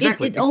 No,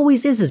 exactly. it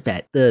always is his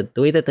bet. The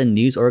way that the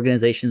news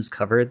organizations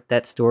covered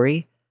that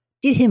story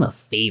did him a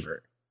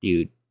favor,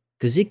 dude,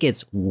 because it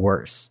gets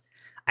worse.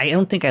 I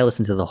don't think I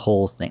listened to the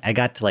whole thing. I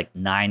got to like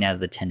 9 out of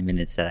the 10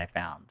 minutes that I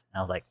found. I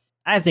was like,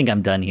 I think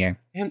I'm done here.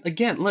 And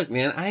again, look,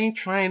 man, I ain't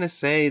trying to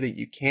say that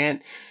you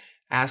can't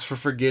ask for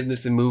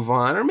forgiveness and move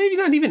on, or maybe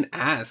not even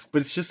ask,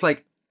 but it's just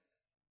like,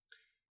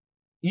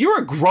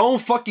 you're a grown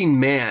fucking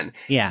man.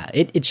 Yeah,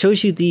 it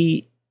shows you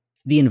the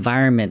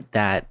environment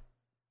that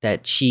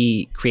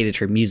she created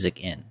her music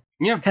in.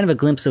 Yeah. Kind of a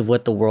glimpse of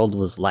what the world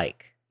was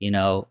like, you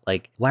know,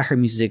 like why her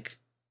music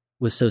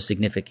was so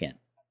significant.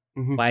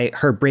 Mm-hmm. Why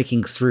her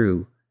breaking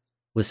through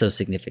was so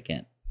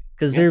significant.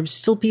 Because there's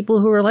still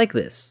people who are like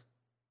this.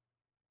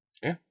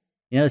 Yeah.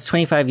 You know, it's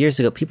 25 years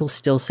ago. People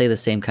still say the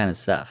same kind of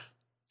stuff.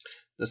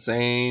 The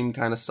same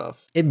kind of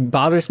stuff. It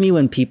bothers me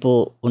when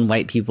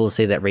white people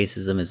say that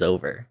racism is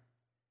over.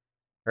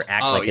 Or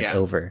act like it's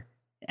over.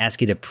 Ask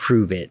you to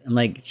prove it. I'm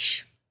like,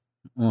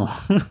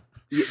 oh.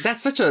 Yeah,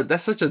 that's such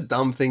a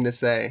dumb thing to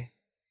say.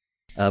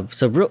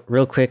 So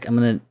real quick, I'm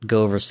gonna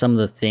go over some of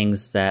the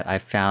things that I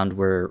found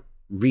were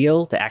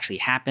real that actually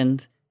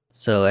happened.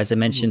 So as I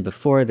mentioned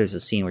before, there's a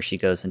scene where she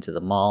goes into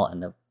the mall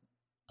and the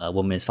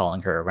woman is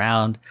following her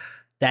around.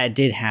 That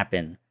did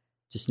happen,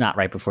 just not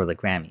right before the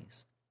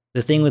Grammys.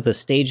 The thing with the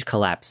stage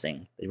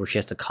collapsing, where she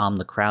has to calm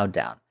the crowd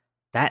down,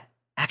 that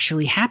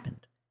actually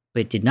happened. But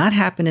it did not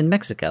happen in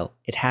Mexico.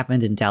 It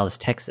happened in Dallas,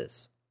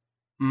 Texas.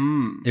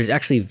 There's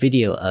actually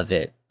video of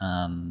it.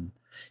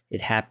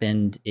 It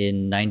happened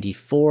in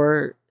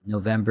 94,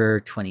 November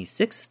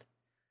 26th.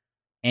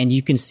 And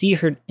you can see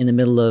her in the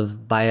middle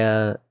of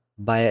Baya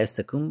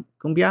Esta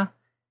Cumbia.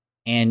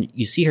 And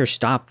you see her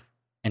stop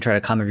and try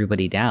to calm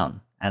everybody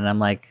down. And I'm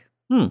like,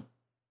 if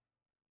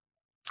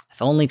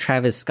only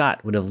Travis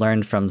Scott would have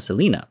learned from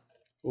Selena.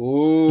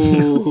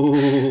 Ooh.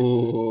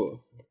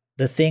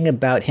 The thing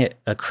about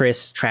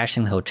Chris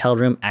trashing the hotel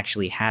room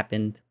actually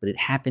happened, but it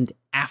happened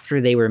after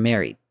they were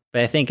married.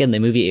 But I think in the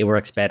movie, it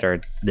works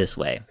better this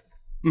way.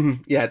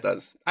 Mm-hmm. Yeah, it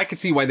does. I can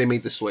see why they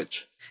made the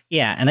switch.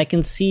 Yeah, and I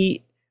can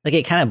see, like,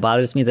 it kind of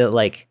bothers me that,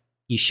 like,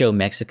 you show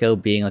Mexico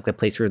being, like, the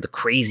place where the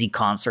crazy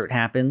concert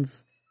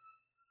happens.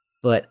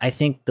 But I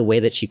think the way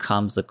that she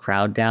calms the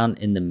crowd down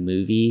in the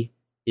movie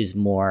is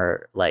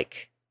more,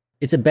 like,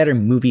 it's a better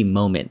movie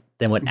moment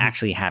than what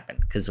actually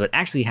happened. Because what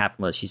actually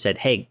happened was she said,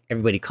 hey,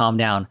 everybody calm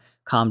down,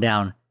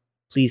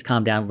 please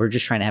calm down. We're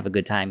just trying to have a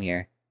good time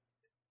here.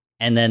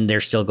 And then they're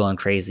still going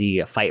crazy.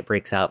 A fight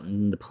breaks out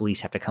and the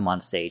police have to come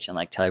on stage and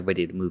like tell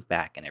everybody to move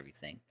back and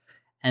everything.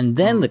 And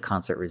then the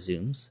concert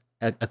resumes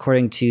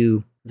according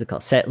to, what's it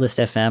called?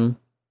 Setlist FM.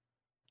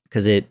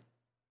 Because the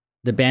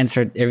band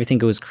started, everything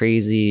goes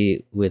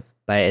crazy with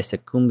Baya Esta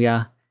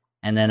Cumbia.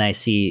 And then I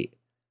see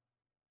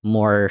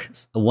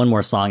one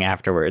more song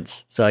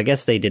afterwards. So I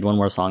guess they did one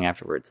more song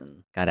afterwards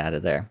and got out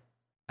of there.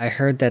 I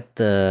heard that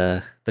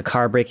the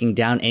car breaking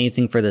down,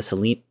 anything for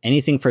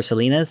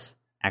Selena's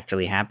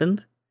actually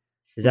happened.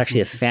 There's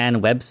actually a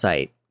fan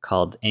website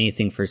called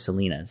Anything for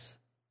Selena's,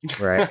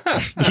 where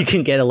you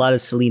can get a lot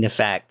of Selena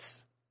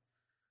facts.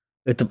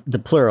 With the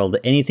plural, the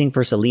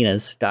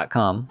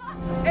anythingforselenas.com.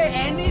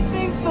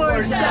 Anything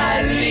for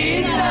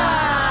Selena!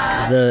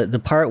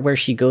 The part where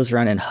she goes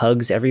around and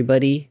hugs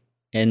everybody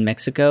in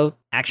Mexico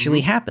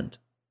actually happened.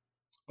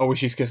 Oh, where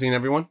she's kissing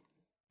everyone?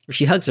 Where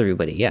she hugs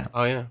everybody, yeah.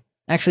 Oh, yeah.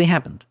 Actually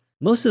happened.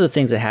 Most of the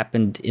things that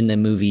happened in the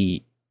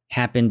movie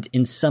happened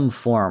in some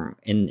form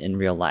in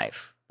real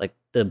life. Like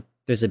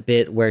there's a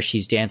bit where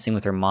she's dancing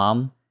with her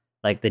mom.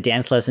 Like the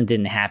dance lesson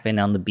didn't happen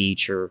on the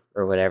beach or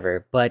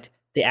whatever, but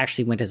they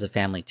actually went as a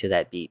family to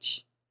that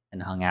beach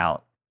and hung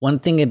out. One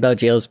thing about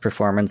JLo's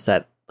performance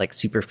that like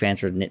super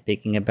fans were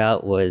nitpicking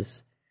about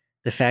was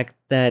the fact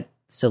that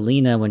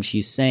Selena, when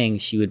she sang,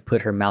 she would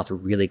put her mouth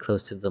really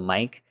close to the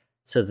mic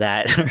so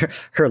that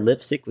her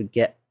lipstick would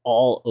get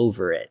all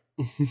over it.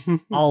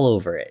 All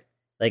over it.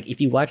 Like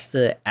if you watch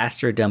the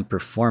Astrodome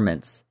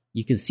performance,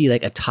 you can see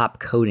like a top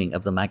coating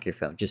of the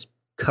microphone just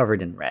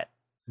covered in red.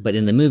 But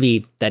in the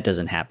movie, that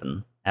doesn't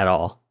happen at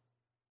all.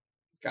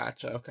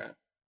 Gotcha. Okay.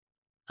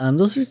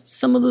 Those are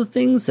some of the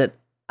things that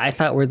I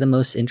thought were the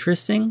most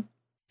interesting.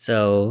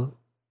 So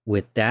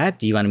with that,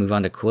 do you want to move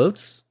on to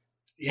quotes?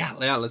 Yeah,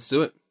 let's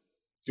do it.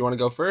 Do you want to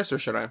go first or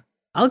should I?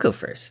 I'll go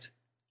first.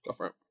 Go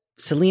for it.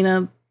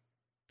 Selena,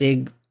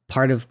 big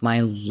part of my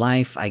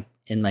life.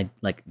 In my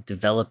like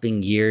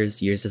developing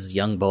years as a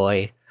young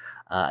boy,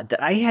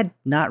 that I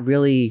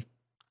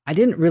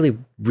didn't really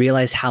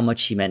realize how much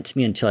she meant to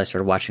me until I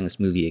started watching this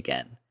movie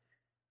again.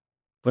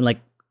 When like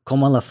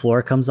Como La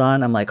Flor comes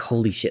on, I'm like,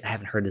 holy shit, I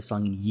haven't heard this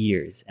song in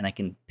years. And I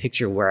can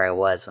picture where I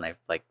was when I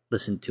like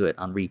listened to it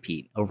on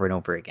repeat over and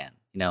over again.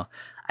 You know,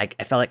 I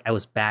felt like I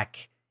was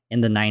back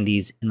in the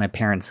 90s in my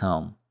parents'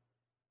 home.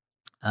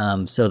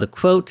 So the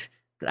quote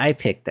that I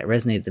picked that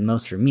resonated the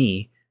most for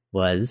me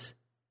was,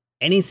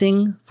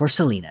 anything for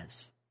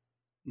Selena's.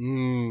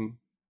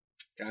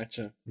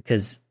 Gotcha.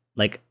 Because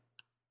like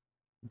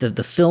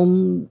the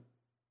film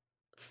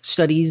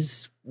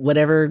studies,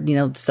 whatever, you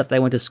know, stuff that I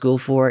went to school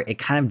for, it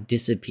kind of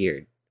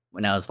disappeared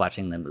when I was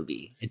watching the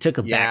movie. It took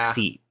a Yeah. back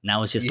seat, and I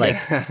was just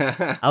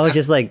Yeah.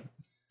 like,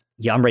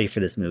 yeah, I'm ready for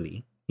this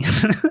movie.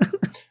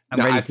 I'm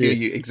No, ready I feel to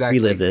you exactly.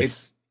 relive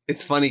this.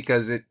 It's funny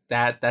because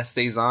that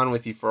stays on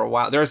with you for a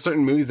while. There are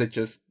certain movies that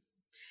just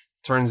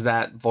turns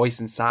that voice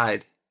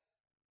inside,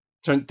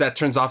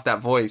 turns off that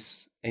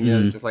voice, and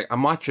you're just like,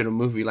 I'm watching a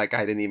movie like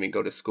I didn't even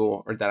go to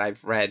school, or that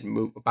I've read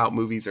about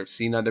movies or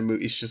seen other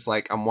movies. It's just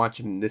like I'm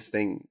watching this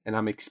thing and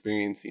I'm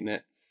experiencing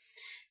it.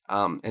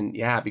 And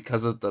yeah,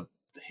 because of the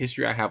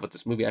history I have with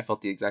this movie, I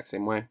felt the exact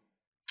same way.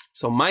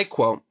 So my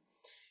quote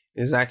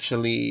is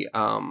actually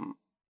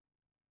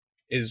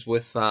it's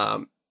with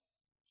her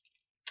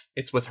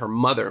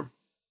mother,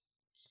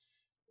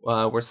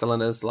 where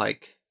Selena's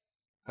like,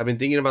 I've been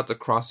thinking about the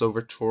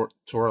crossover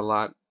tour a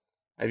lot.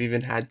 I've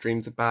even had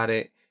dreams about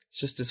it. It's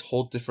just this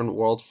whole different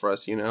world for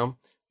us, you know?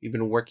 We've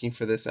been working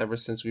for this ever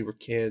since we were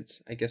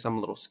kids. I guess I'm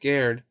a little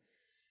scared.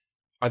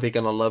 Are they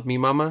gonna love me,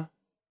 Mama?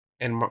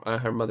 And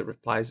her mother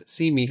replies,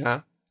 "Sí,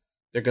 mija,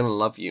 they're gonna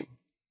love you."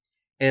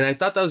 And I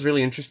thought that was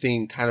really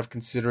interesting, kind of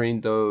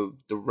considering the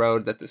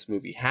road that this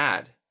movie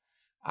had.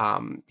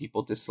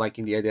 People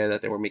disliking the idea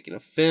that they were making a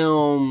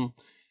film,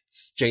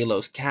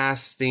 J-Lo's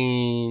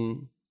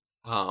casting,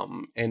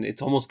 and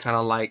it's almost kind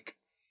of like,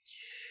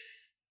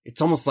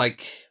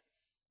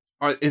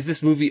 is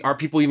this movie, are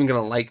people even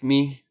gonna like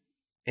me,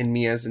 and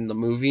me as in the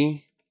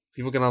movie?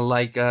 People gonna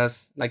like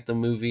us, like the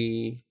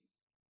movie?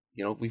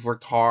 You know, we've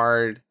worked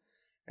hard.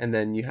 And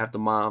then you have the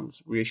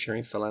moms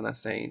reassuring Selena,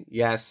 saying,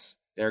 yes,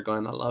 they're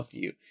gonna love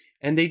you.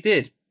 And they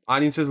did.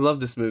 Audiences love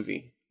this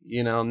movie.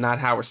 You know, not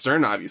Howard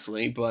Stern,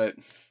 obviously, but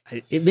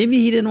Maybe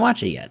he didn't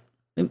watch it yet.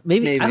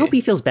 Maybe. I hope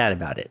he feels bad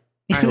about it.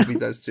 I hope he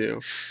does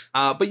too.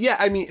 But yeah,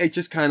 I mean, it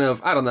just kind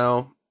of, I don't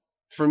know.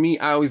 For me,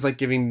 I always like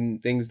giving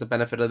things the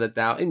benefit of the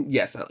doubt. And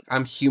yes,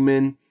 I'm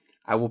human.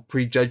 I will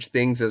prejudge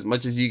things as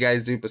much as you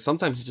guys do. But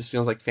sometimes it just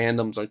feels like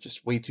fandoms are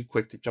just way too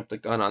quick to jump the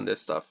gun on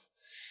this stuff.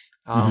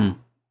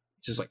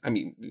 Just like, I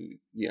mean,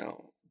 you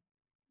know,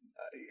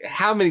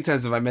 how many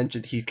times have I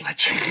mentioned Heath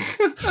Ledger?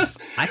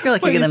 I feel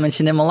like you're going to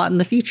mention him a lot in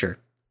the future.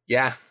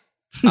 Yeah.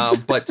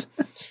 But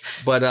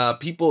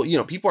people, you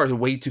know, people are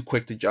way too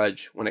quick to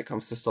judge when it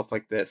comes to stuff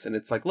like this. And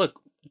it's like,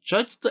 look,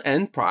 judge the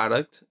end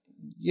product.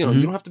 You know,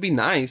 you don't have to be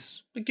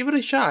nice, but give it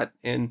a shot.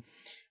 And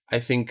I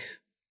think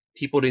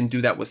people didn't do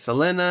that with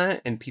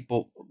Selena, and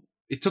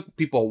it took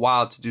people a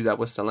while to do that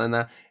with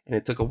Selena, and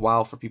it took a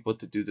while for people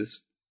to do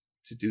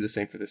the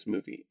same for this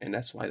movie. And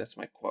that's why that's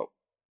my quote.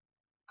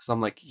 Because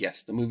I'm like,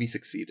 yes, the movie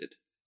succeeded.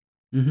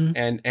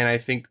 And I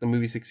think the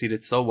movie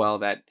succeeded so well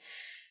that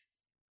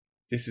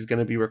this is going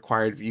to be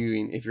required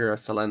viewing if you're a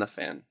Selena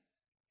fan.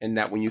 And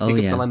that when you think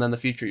of Selena in the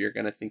future, you're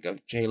going to think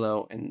of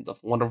J-Lo and the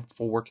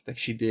wonderful work that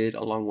she did,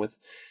 along with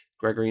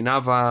Gregory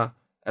Nava,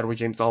 Edward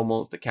James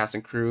Olmos, the cast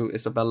and crew,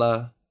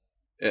 Isabella,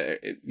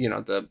 you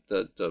know,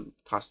 the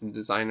costume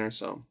designer.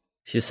 So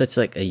she's such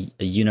like a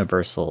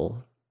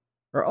universal,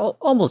 or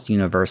almost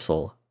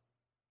universal,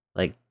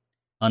 like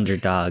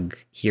underdog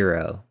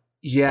hero.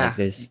 Yeah.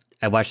 Like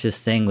I watched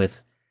this thing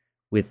with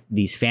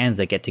these fans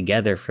that get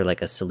together for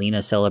like a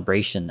Selena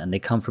celebration, and they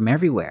come from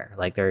everywhere.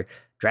 Like they're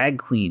drag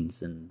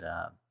queens and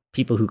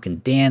people who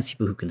can dance,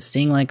 people who can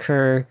sing like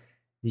her.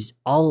 These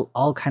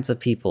all kinds of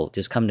people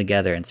just come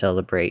together and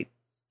celebrate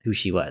who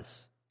she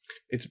was.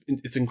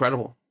 It's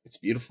incredible. It's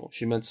beautiful.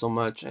 She meant so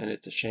much, and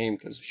it's a shame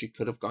because she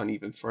could have gone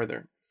even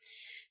further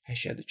had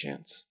she had the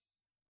chance.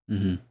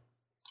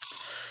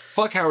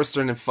 Fuck Howard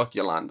Stern and fuck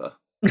Yolanda.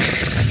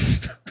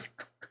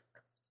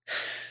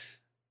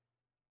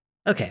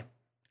 Okay.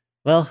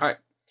 Well, all right.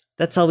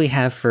 That's all we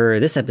have for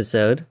this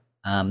episode.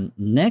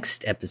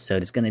 Next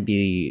episode is going to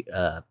be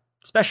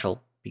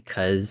special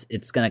because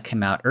it's going to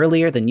come out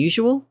earlier than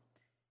usual.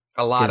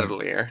 A lot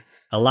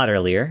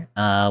earlier.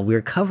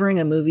 We're covering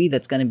a movie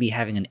that's going to be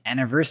having an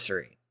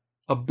anniversary.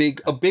 A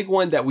big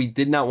one that we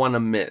did not want to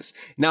miss.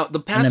 Now, the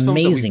past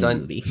films that we've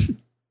done, movie.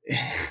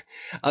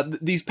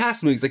 These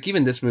past movies, like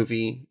even this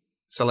movie,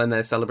 Selena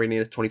is celebrating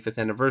its 25th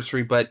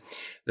anniversary, but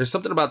there's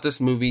something about this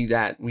movie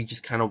that we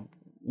just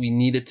we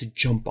needed to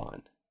jump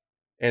on.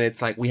 And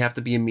it's like, we have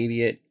to be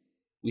immediate.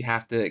 We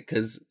have to,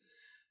 because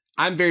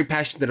I'm very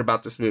passionate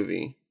about this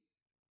movie.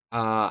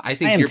 I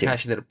think you're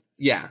passionate.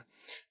 Yeah.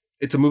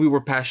 It's a movie we're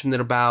passionate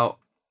about.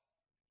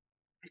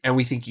 And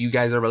we think you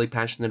guys are really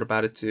passionate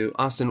about it too.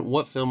 Austin,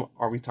 what film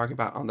are we talking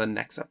about on the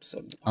next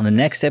episode? On the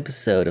next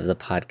episode of the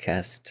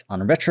podcast,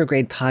 on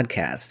Retrograde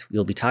Podcast,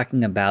 we'll be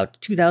talking about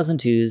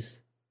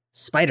 2002's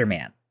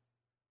Spider-Man,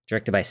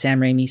 directed by Sam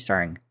Raimi,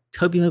 starring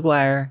Tobey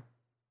Maguire,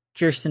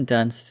 Kirsten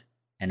Dunst,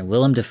 and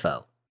Willem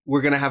Dafoe.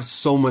 We're going to have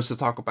so much to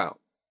talk about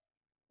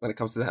when it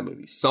comes to that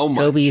movie. So much.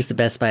 Tobey is the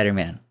best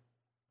Spider-Man.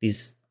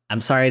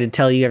 I'm sorry to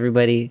tell you,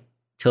 everybody,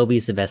 Tobey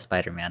is the best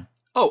Spider-Man.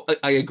 Oh,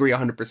 I agree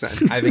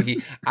 100%. I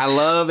think I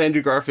love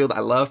Andrew Garfield.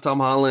 I love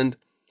Tom Holland.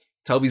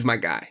 Tobey's my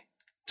guy.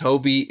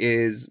 Tobey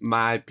is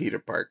my Peter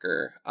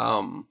Parker.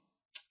 And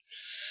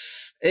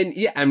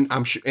yeah,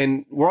 I'm sure,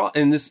 and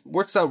this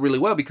works out really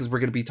well because we're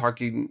going to be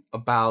talking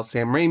about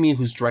Sam Raimi,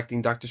 who's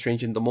directing Doctor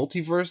Strange in the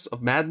Multiverse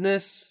of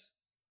Madness.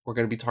 We're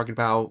going to be talking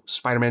about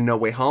Spider-Man No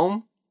Way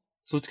Home.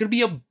 So it's going to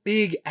be a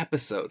big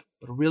episode,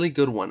 but a really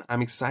good one.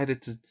 I'm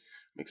excited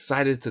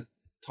to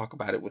talk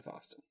about it with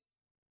Austin.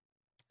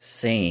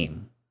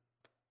 Same.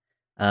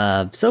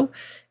 So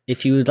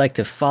if you would like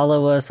to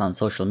follow us on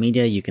social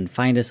media, you can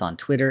find us on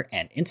Twitter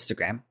and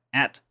Instagram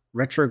at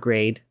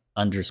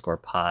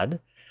retrograde_pod.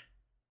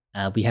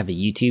 We have a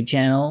YouTube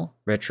channel,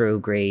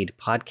 Retrograde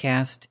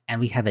Podcast,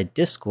 and we have a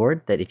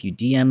Discord that if you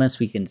DM us,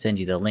 we can send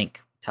you the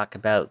link. Talk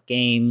about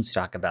games,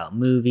 talk about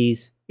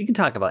movies. We can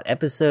talk about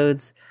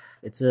episodes.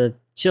 It's a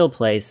chill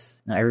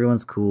place. Now,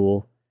 everyone's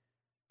cool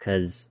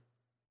because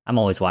I'm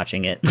always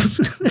watching it.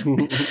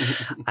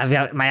 I've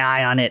got my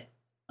eye on it.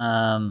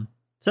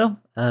 So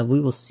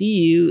we will see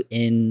you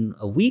in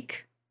a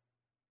week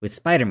with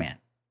Spider-Man.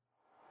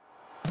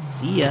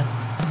 See ya.